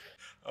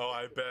 Oh,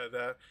 I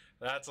bet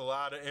that's a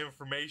lot of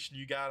information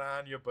you got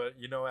on you, but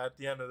at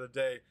the end of the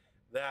day,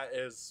 that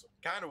is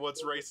kind of what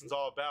racing's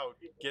all about,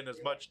 getting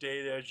as much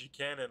data as you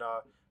can and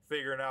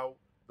figuring out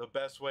the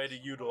best way to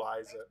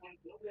utilize it.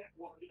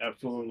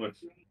 Absolutely.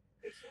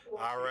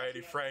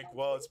 Alrighty, Frank.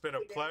 Well, it's been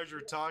a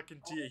pleasure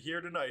talking to you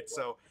here tonight.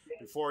 So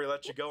before we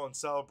let you go and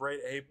celebrate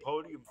a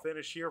podium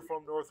finish here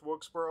from North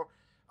Wilkesboro,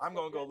 I'm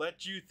going to go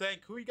let you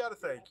thank who you got to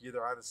thank,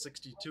 either on the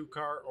 62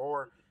 car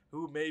or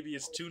who maybe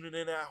is tuning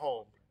in at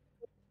home.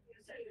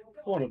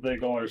 I want to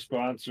thank all our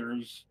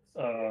sponsors,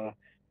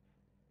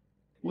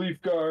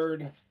 Leaf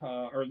Guard,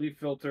 or Leaf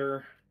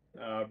Filter,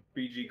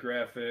 BG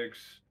Graphics,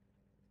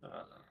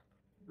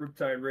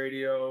 Riptide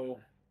Radio,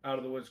 Out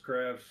of the Woods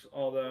Crafts,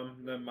 all them.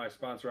 Then my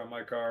sponsor on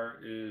my car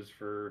is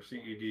for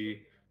CED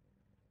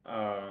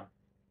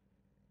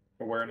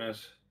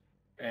awareness.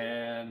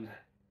 And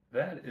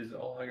that is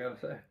all I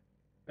got to say.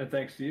 And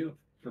thanks to you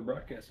for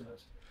broadcasting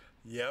this.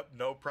 Yep,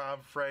 no problem,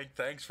 Frank.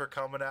 Thanks for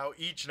coming out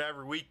each and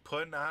every week,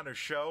 putting on a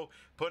show,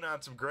 putting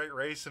on some great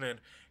racing, and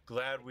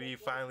glad we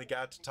finally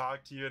got to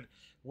talk to you. And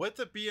with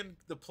it being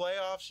the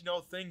playoffs,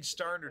 things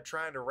starting to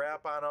trying to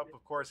wrap on up,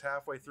 of course,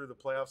 halfway through the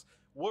playoffs.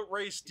 What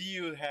race do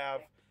you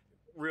have,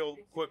 real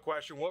quick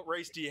question, what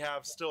race do you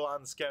have still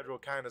on the schedule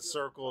kind of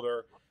circled,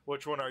 or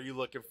which one are you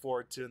looking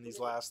forward to in these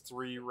last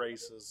 3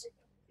 races?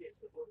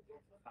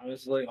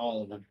 Honestly,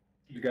 all of them.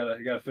 You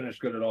gotta finish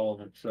good at all of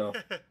them. So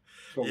that's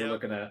what we're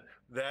looking at.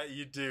 That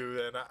you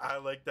do, and I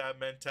like that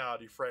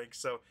mentality, Frank.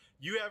 So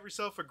you have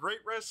yourself a great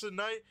rest of the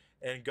night,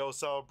 and go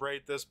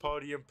celebrate this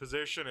podium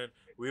position, and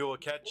we will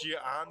catch you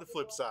on the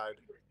flip side.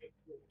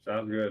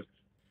 Sounds good.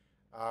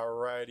 All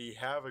righty.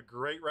 Have a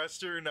great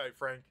rest of your night,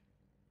 Frank.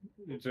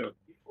 You too.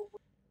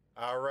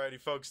 All righty,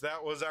 folks.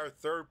 That was our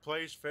 3rd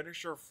place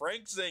finisher,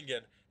 Frank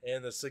Zingen,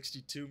 in the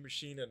 62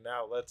 machine. And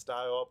now let's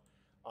dial up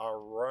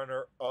our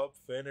runner-up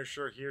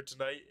finisher here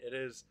tonight. It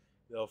is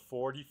the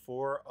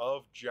 44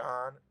 of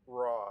John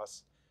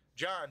Ross.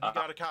 John, you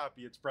got a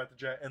copy. It's Brett the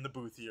Jet in the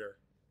booth here.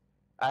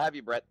 I have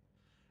you, Brett.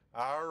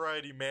 All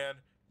righty, man.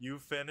 You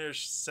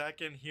finished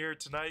 2nd here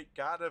tonight.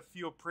 Gotta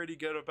feel pretty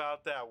good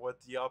about that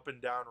with the up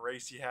and down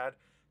race you had.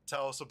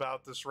 Tell us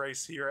about this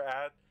race here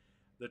at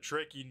the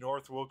tricky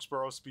North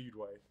Wilkesboro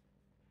Speedway.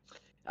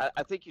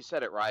 I think you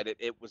said it right.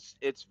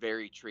 It's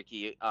very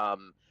tricky.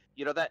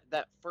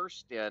 That first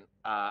stint,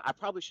 I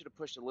probably should have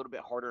pushed a little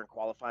bit harder in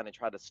qualifying and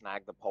tried to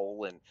snag the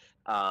pole. And,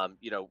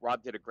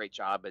 Rob did a great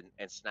job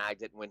and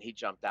snagged it. And when he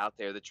jumped out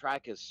there, the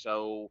track is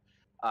so,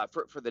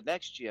 for the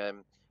next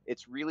gen,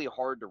 it's really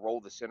hard to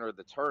roll the center of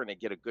the turn and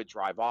get a good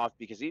drive off,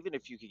 because even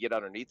if you could get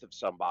underneath of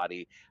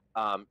somebody,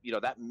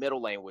 that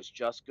middle lane was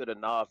just good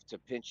enough to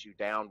pinch you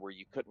down where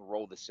you couldn't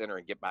roll the center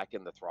and get back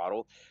in the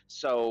throttle.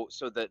 So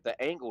the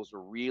angles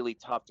were really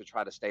tough to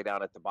try to stay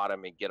down at the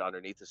bottom and get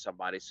underneath of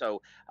somebody.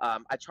 So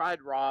I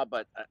tried raw,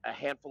 but a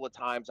handful of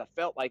times I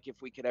felt like if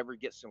we could ever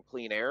get some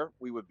clean air,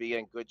 we would be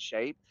in good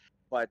shape.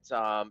 But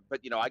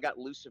I got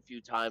loose a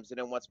few times, and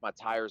then once my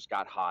tires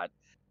got hot,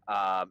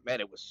 man,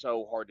 it was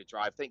so hard to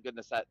drive. Thank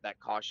goodness that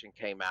caution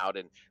came out.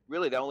 And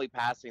really the only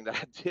passing that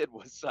I did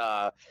was,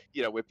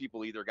 when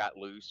people either got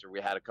loose or we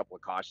had a couple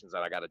of cautions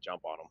that I got to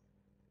jump on them.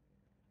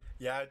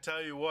 Yeah, I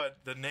tell you what,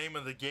 the name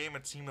of the game,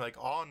 it seemed like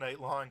all night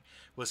long,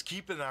 was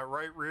keeping that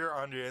right rear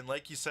under. And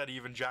like you said,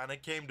 even John,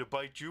 it came to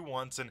bite you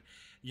once, and,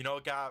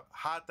 it got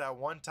hot that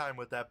one time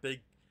with that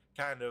big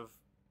kind of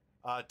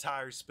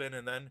tire spin.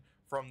 And then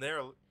from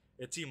there,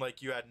 it seemed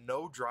like you had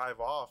no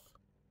drive off.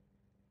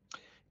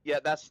 Yeah,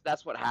 that's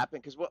what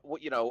happened because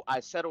what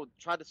I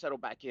tried to settle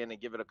back in and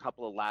give it a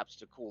couple of laps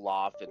to cool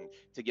off and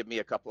to give me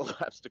a couple of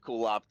laps to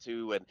cool off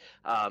too. And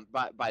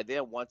by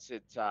then, once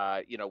it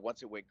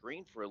went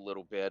green for a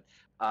little bit,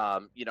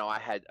 I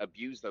had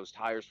abused those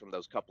tires from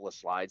those couple of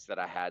slides that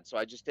I had, so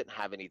I just didn't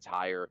have any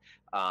tire,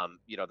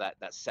 that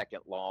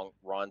second long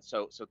run.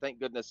 So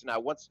thank goodness. Now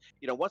once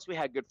we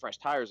had good fresh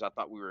tires, I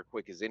thought we were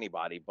quick as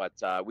anybody, but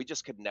we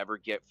just could never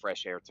get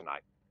fresh air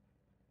tonight.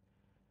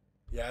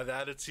 Yeah,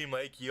 that it seemed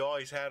like you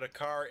always had a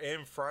car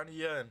in front of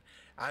you, and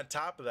on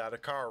top of that, a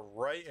car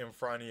right in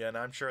front of you. And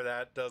I'm sure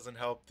that doesn't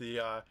help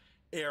the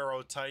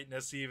aero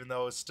tightness, even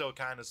though it's still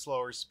kind of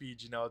slower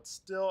speed. It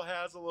still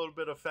has a little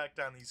bit of effect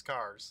on these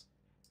cars.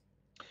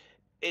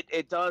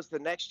 It does. The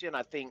next gen,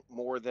 I think,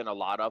 more than a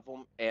lot of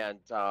them. And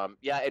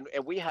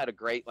and we had a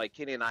great, like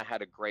Kenny and I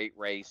had a great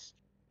race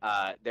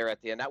there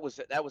at the end. That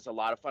was a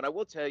lot of fun. I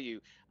will tell you,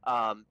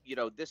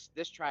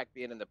 this track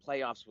being in the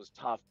playoffs was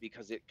tough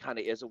because it kind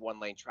of is a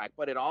one-lane track,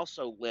 but it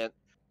also lent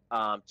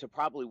to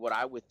probably what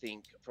I would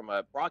think from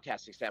a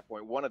broadcasting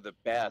standpoint, one of the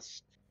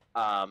best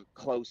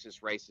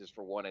closest races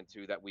for 1 and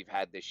 2 that we've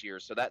had this year.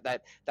 So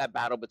that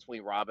battle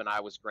between Rob and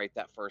I was great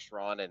that first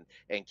run,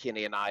 and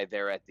Kenny and I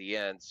there at the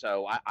end.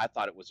 So I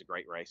thought it was a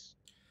great race.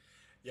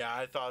 Yeah,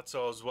 I thought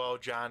so as well,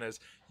 John, as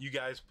you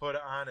guys put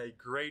on a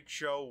great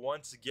show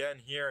once again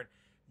here, and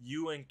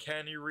you and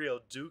Kenny Real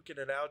duking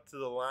it out to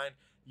the line.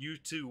 You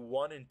two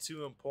 1 and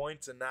 2 in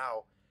points, and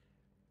now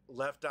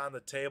left on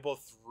the table,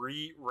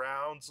 3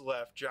 rounds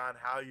left. John,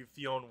 how you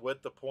feeling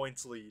with the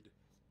points lead?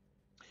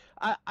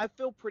 I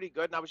feel pretty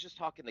good, and I was just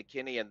talking to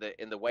Kenny in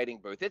the waiting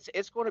booth.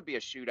 It's going to be a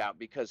shootout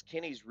because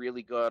Kenny's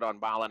really good on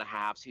mile and a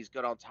halves. He's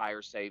good on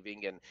tire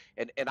saving,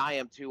 and I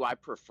am too. I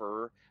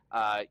prefer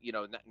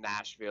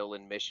Nashville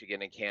and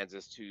Michigan and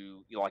Kansas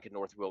to like in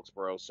North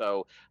Wilkesboro.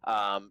 So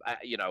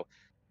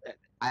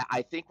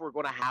I think we're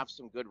going to have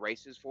some good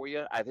races for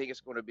you. I think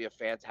it's going to be a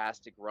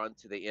fantastic run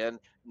to the end.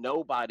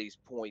 Nobody's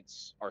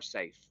points are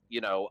safe.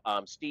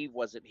 Steve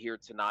wasn't here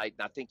tonight,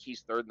 and I think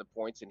he's third in the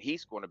points, and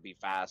he's going to be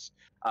fast.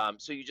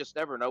 So you just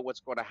never know what's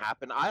going to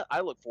happen.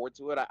 I look forward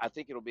to it. I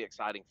think it'll be an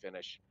exciting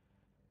finish.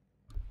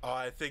 Oh,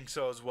 I think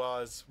so as well.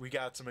 As we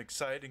got some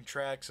exciting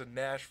tracks in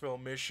Nashville,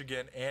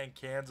 Michigan, and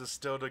Kansas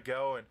still to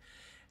go, and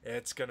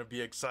it's going to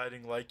be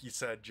exciting, like you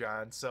said,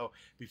 John. So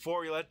before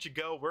we let you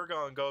go, we're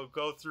going to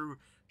go through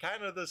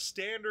kind of the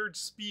standard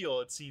spiel,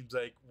 it seems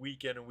like,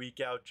 week in and week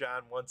out.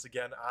 John, once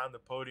again on the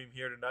podium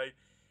here tonight.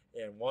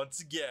 And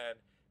once again,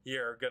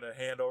 here, going to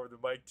hand over the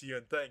mic to you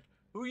and thank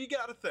who you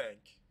got to thank.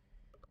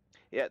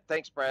 Yeah,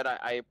 thanks, Brad.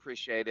 I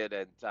appreciate it,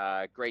 and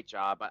great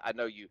job. I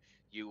know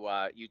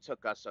you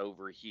took us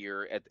over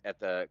here at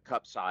the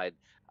Cup side,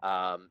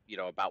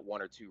 about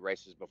 1 or 2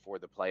 races before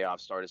the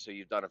playoffs started. So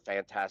you've done a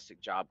fantastic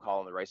job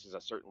calling the races. I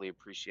certainly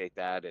appreciate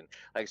that. And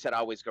like I said, I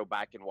always go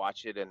back and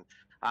watch it. And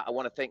I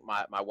want to thank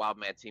my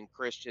Wildman team.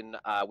 Christian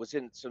was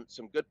in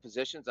some good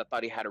positions. I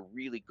thought he had a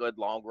really good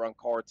long run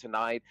car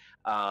tonight.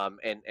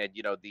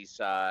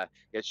 These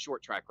it's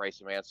short track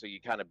racing, man. So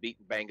you kind of beat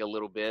and bang a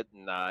little bit,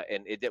 and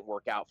it didn't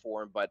work out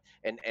for him. But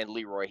and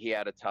Leroy, he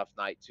had a tough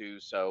night too.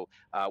 So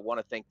I want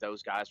to thank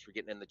those guys for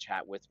getting in the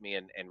chat with me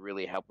and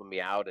really helping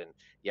me out. And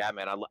yeah,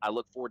 man, I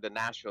look forward to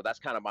Nashville. That's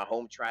kind of my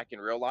home track in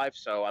real life.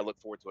 So I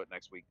look forward to it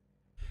next week.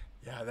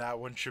 Yeah, that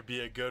one should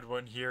be a good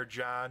one here,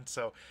 John.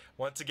 So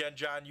once again,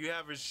 John, you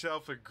have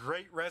yourself a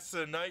great rest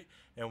of the night,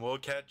 and we'll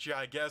catch you,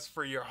 I guess,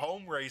 for your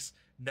home race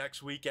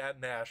next week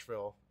at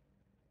Nashville.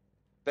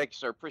 Thank you,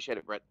 sir. Appreciate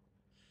it, Brett.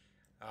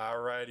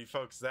 All righty,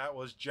 folks. That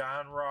was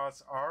John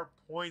Ross, our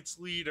points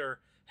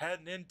leader,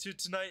 heading into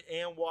tonight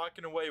and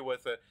walking away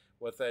with it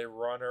with a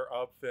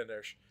runner-up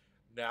finish.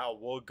 Now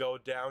we'll go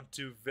down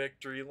to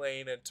victory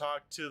lane and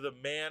talk to the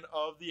man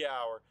of the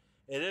hour.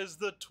 It is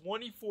the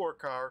 24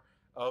 car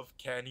of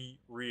Kenny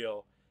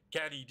Real.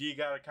 Kenny, do you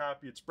got a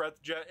copy? It's Brett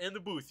the Jet in the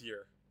booth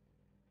here.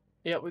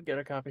 Yeah, we got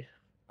a copy.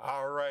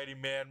 Alrighty,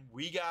 man.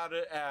 We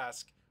gotta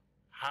ask,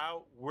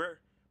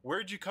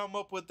 where'd you come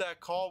up with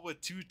that call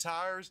with 2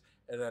 tires?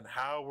 And then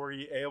how were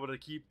you able to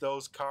keep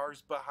those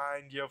cars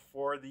behind you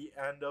for the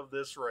end of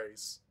this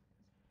race?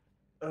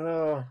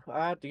 I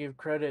have to give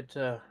credit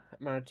to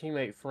my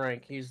teammate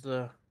Frank. He's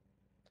the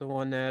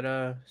one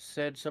that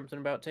said something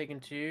about taking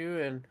 2,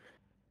 and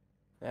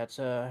that's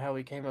how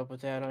we came up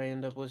with that. I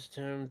end up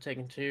listening to him,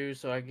 taking 2,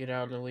 so I get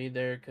out in the lead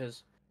there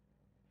because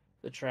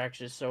the track's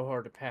just so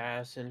hard to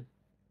pass, and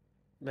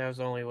that was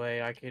the only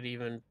way I could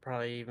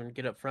probably even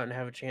get up front and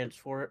have a chance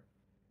for it.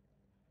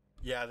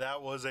 Yeah,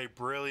 that was a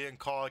brilliant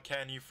call,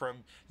 Kenny,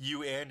 from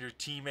you and your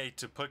teammate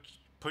to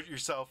put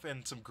yourself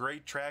in some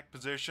great track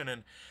position,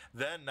 and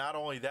then not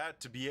only that,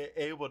 to be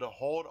able to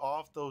hold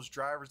off those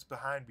drivers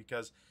behind,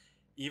 because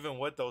even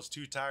with those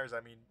 2 tires,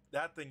 I mean,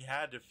 that thing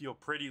had to feel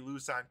pretty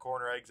loose on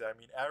corner exit. I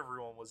mean,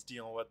 everyone was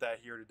dealing with that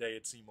here today,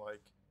 it seemed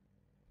like.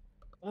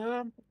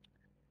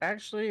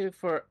 Actually,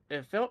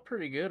 it felt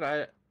pretty good.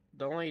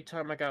 The only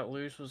time I got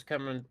loose was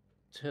coming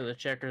to the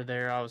checker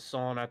there. I was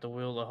sawing at the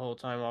wheel the whole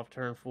time off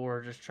turn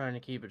 4, just trying to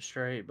keep it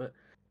straight. But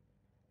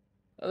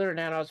other than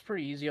that, I was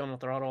pretty easy on the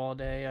throttle all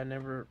day. I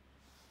never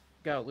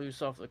got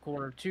loose off the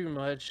corner too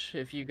much.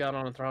 If you got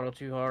on the throttle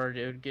too hard,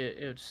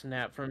 it would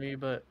snap from you.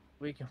 But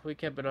we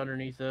kept it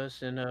underneath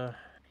us, and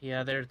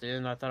yeah, there at the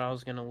end, I thought I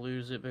was gonna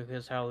lose it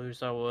because how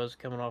loose I was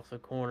coming off the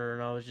corner,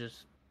 and I was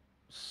just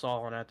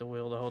sawing at the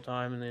wheel the whole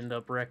time, and ended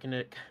up wrecking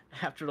it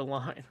after the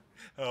line.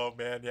 Oh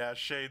man, yeah,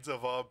 shades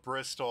of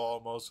Bristol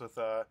almost with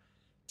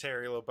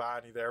Terry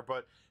Labonte there.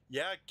 But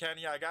yeah,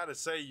 Kenny, I gotta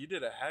say you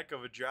did a heck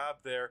of a job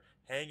there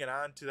hanging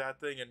on to that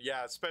thing, and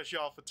yeah, especially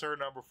off of turn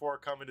number 4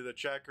 coming to the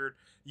checkered,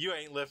 you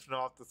ain't lifting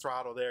off the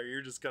throttle there.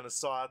 You're just gonna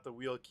saw out the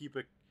wheel, keep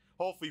it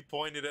hopefully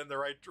pointed in the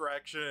right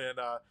direction, and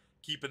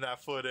keeping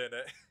that foot in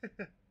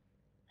it.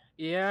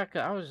 Yeah,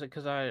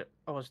 because I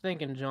was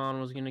thinking John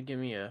was gonna give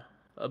me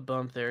a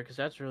bump there, because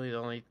that's really the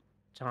only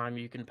time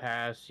you can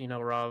pass. You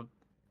know, Rob,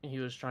 he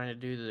was trying to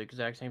do the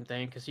exact same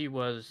thing because he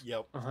was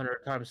Yep.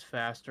 100 times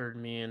faster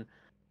than me, and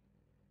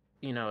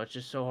you know it's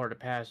just so hard to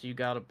pass. You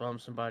got to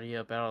bump somebody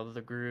up out of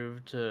the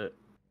groove to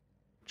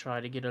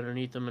try to get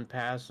underneath them and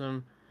pass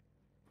them.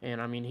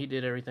 And I mean, he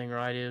did everything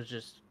right. It was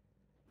just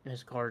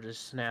his car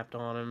just snapped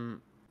on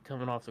him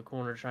coming off the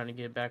corner trying to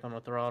get back on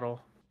the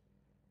throttle.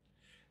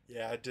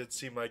 Yeah, it did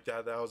seem like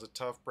that. That was a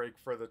tough break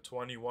for the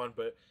 21,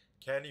 but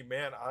Kenny,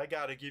 man, I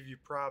got to give you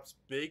props.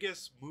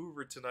 Biggest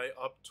mover tonight,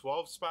 up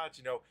 12 spots.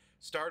 You know,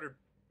 started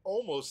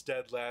almost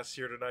dead last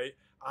year tonight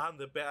on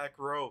the back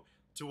row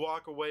to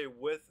walk away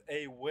with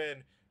a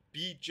win,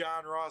 beat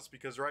John Ross,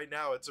 because right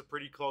now it's a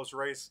pretty close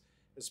race,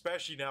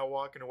 especially now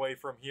walking away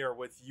from here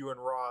with you and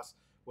Ross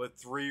with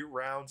 3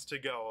 rounds to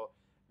go.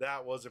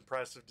 That was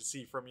impressive to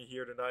see from you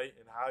here tonight.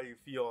 And how you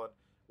feeling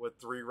with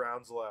 3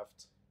 rounds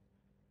left?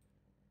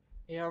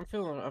 Yeah,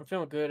 I'm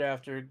feeling good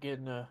after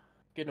getting a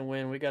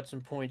win. We got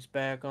some points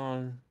back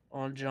on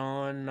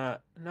John.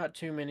 Not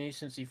too many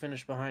since he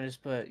finished behind us,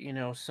 but you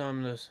know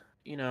some this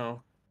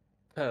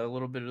cut a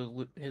little bit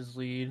of his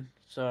lead.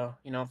 So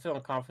you know I'm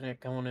feeling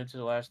confident going into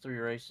the last 3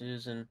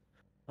 races, and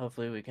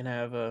hopefully we can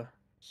have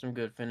some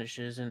good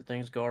finishes and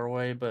things go our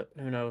way. But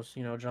who knows?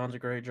 You know John's a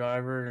great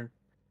driver, and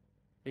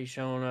he's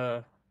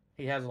shown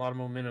he has a lot of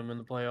momentum in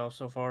the playoffs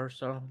so far.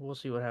 So we'll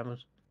see what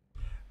happens.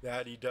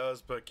 That he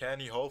does, but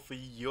Kenny, hopefully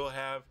you'll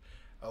have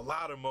a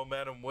lot of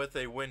momentum with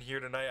a win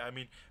here tonight. I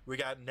mean, we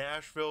got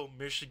Nashville,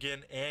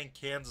 Michigan, and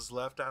Kansas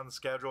left on the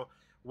schedule.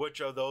 Which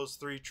of those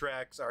 3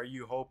 tracks are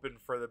you hoping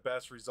for the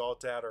best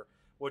result at, or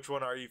which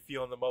one are you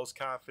feeling the most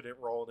confident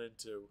rolling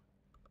into?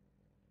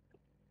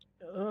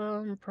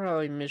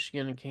 Probably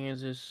Michigan and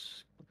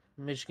Kansas.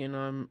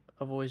 Michigan,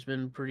 I've always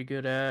been pretty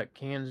good at.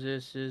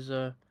 Kansas is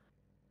a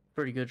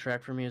pretty good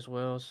track for me as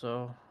well.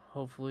 So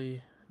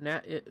hopefully,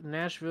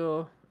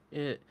 Nashville,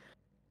 it's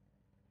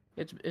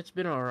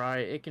been all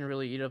right. It can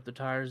really eat up the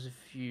tires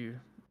if you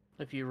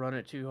run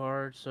it too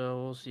hard.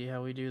 So we'll see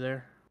how we do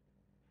there.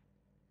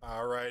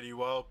 Alrighty,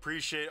 well,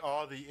 appreciate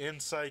all the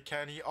insight,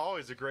 Kenny.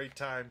 Always a great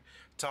time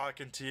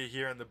talking to you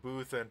here in the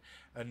booth, and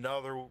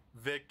another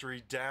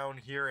victory down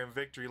here in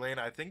Victory Lane.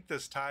 I think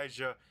this ties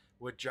you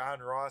with John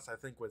Ross, I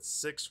think with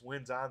 6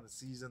 wins on the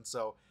season,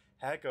 so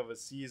heck of a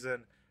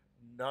season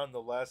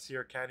nonetheless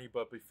here, Kenny.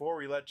 But before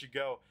we let you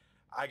go,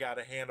 I got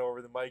to hand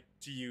over the mic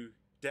to you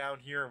down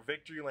here in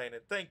Victory Lane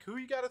and thank who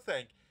you got to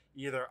thank,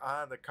 either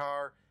on the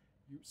car,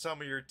 some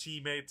of your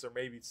teammates, or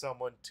maybe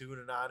someone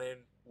tuning on in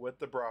with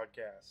the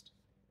broadcast.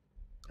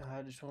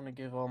 I just want to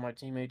give all my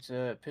teammates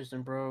at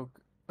Piston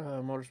Broke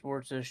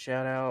Motorsports a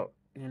shout out.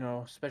 You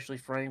know, especially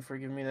Frank for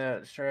giving me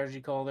that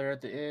strategy call there at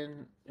the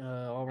end.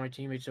 All my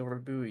teammates over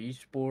at Bowie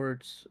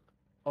Esports,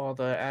 all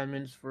the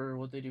admins for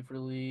what they do for the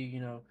league. You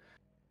know,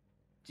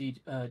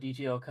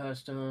 DTL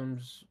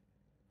Customs,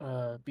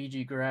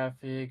 BG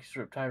Graphics,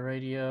 Riptide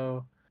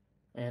Radio,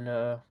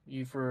 and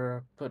you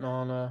for putting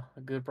on a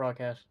good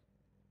broadcast.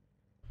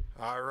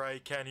 All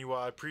right, Kenny.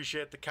 Well, I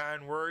appreciate the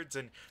kind words,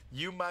 and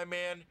you, my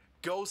man,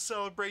 go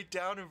celebrate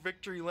down in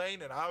Victory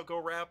Lane, and I'll go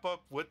wrap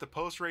up with the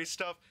post-race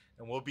stuff,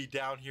 and we'll be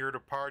down here to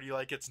party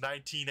like it's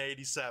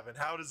 1987.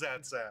 How does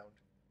that sound?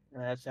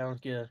 That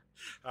sounds good.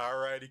 All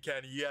righty,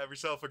 Kenny. You have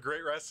yourself a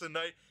great rest of the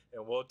night,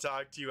 and we'll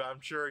talk to you,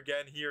 I'm sure,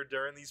 again here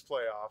during these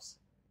playoffs.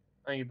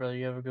 Thank you, brother.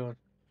 You have a good one.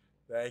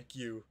 Thank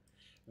you.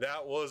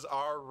 That was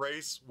our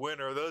race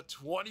winner, the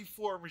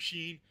 24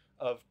 machine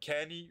of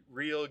Kenny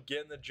Reel,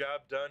 getting the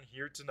job done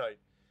here tonight.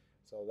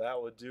 So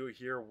that will do it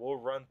here. We'll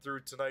run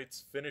through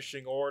tonight's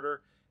finishing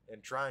order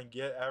and try and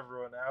get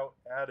everyone out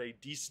at a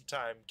decent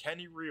time.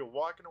 Kenny Reel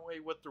walking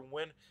away with the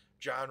win.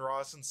 John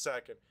Ross in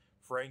second.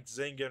 Frank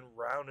Zingen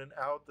rounding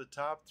out the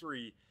top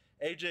 3.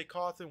 AJ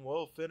Cawthon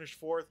will finish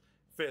 4th.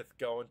 5th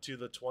going to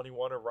the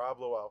 21 of Rob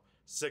Lowell.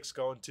 6th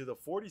going to the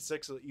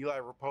 46 of Eli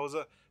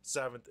Raposa.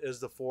 7th is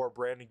the 4 of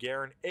Brandon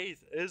Guerin.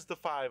 8th is the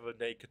 5 of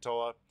Nate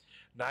Catola.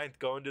 9th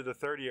going to the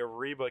 30 of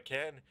Reba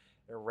Canton.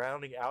 And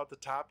rounding out the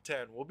top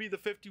 10 will be the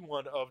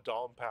 51 of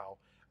Dalton Powell.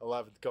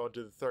 11th going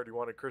to the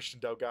 31 of Christian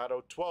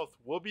Delgado. 12th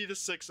will be the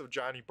 6 of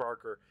Johnny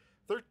Barker.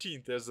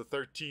 13th is the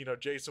 13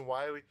 of Jason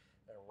Wiley.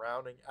 And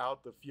rounding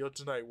out the field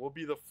tonight will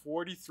be the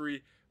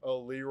 43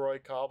 of Leroy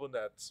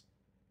Colbinets.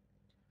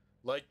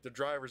 Like the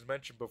drivers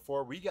mentioned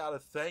before, we got to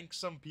thank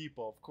some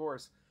people. Of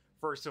course,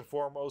 first and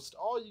foremost,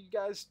 all you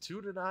guys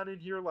tuning on in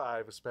here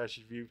live,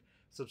 especially if you've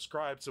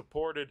subscribed,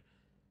 supported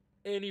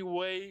any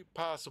way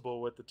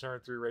possible with the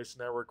Turn 3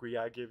 Racing Network, we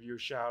gotta give you a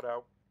shout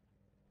out.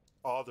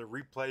 All the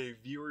replay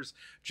viewers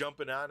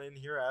jumping on in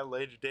here at a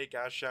later date,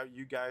 gotta shout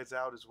you guys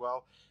out as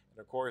well.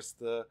 And of course,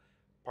 the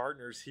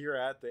partners here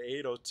at the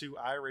 802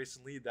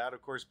 iRacing Lead, that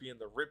of course being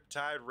the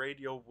Riptide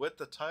Radio with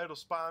the title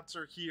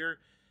sponsor here.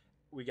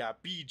 We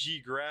got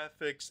BG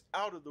Graphics,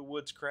 Out of the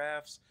Woods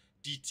Crafts,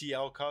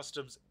 DTL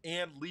Customs,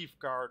 and Leaf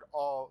Guard,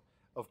 all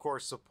of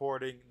course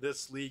supporting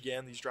this league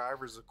and these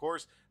drivers. Of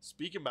course,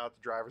 speaking about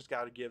the drivers,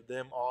 got to give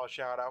them all a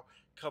shout out,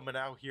 coming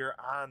out here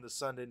on the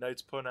Sunday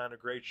nights, putting on a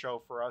great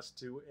show for us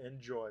to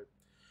enjoy.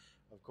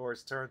 Of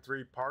course, Turn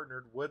 3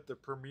 partnered with the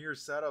Premier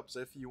Setups.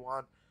 If you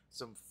want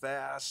some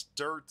fast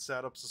dirt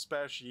setups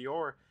especially,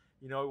 or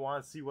you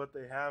want to see what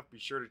they have, be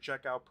sure to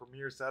check out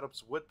Premier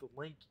Setups with the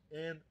link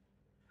in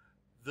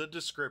the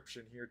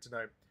description here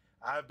tonight.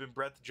 I've been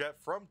Brett the Jet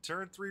from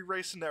Turn 3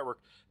 Racing Network.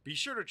 Be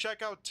sure to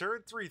check out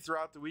Turn 3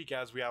 throughout the week,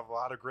 as we have a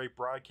lot of great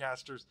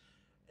broadcasters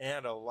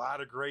and a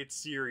lot of great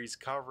series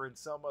covering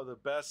some of the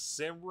best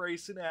sim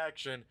racing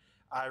action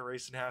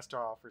iRacing has to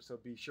offer. So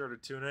be sure to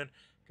tune in,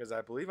 because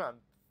I believe I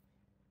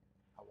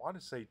want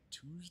to say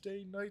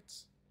Tuesday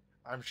nights.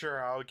 I'm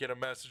sure I'll get a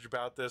message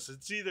about this.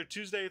 It's either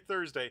Tuesday or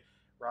Thursday.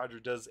 Roger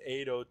does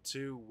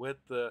 802 with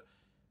the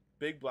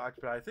big blocks,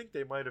 but I think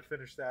they might have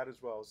finished that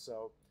as well.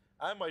 So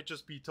I might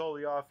just be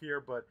totally off here,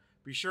 but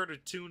be sure to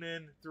tune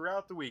in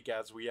throughout the week,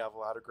 as we have a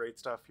lot of great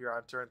stuff here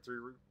on Turn 3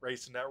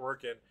 Racing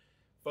Network. And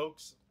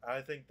folks,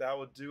 I think that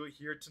will do it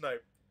here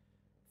tonight.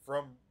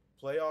 From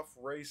playoff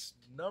race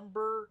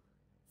number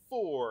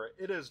 4,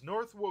 it is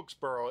North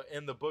Wilkesboro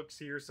in the books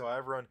here. So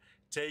everyone,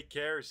 take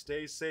care,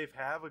 stay safe,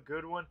 have a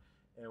good one,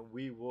 and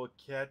we will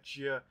catch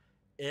you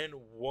in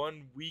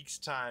 1 week's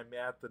time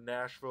at the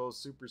Nashville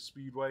Super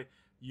Speedway.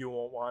 You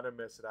won't want to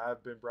miss it.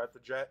 I've been Brett the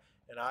Jet,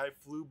 and I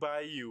flew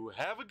by you.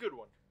 Have a good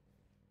one.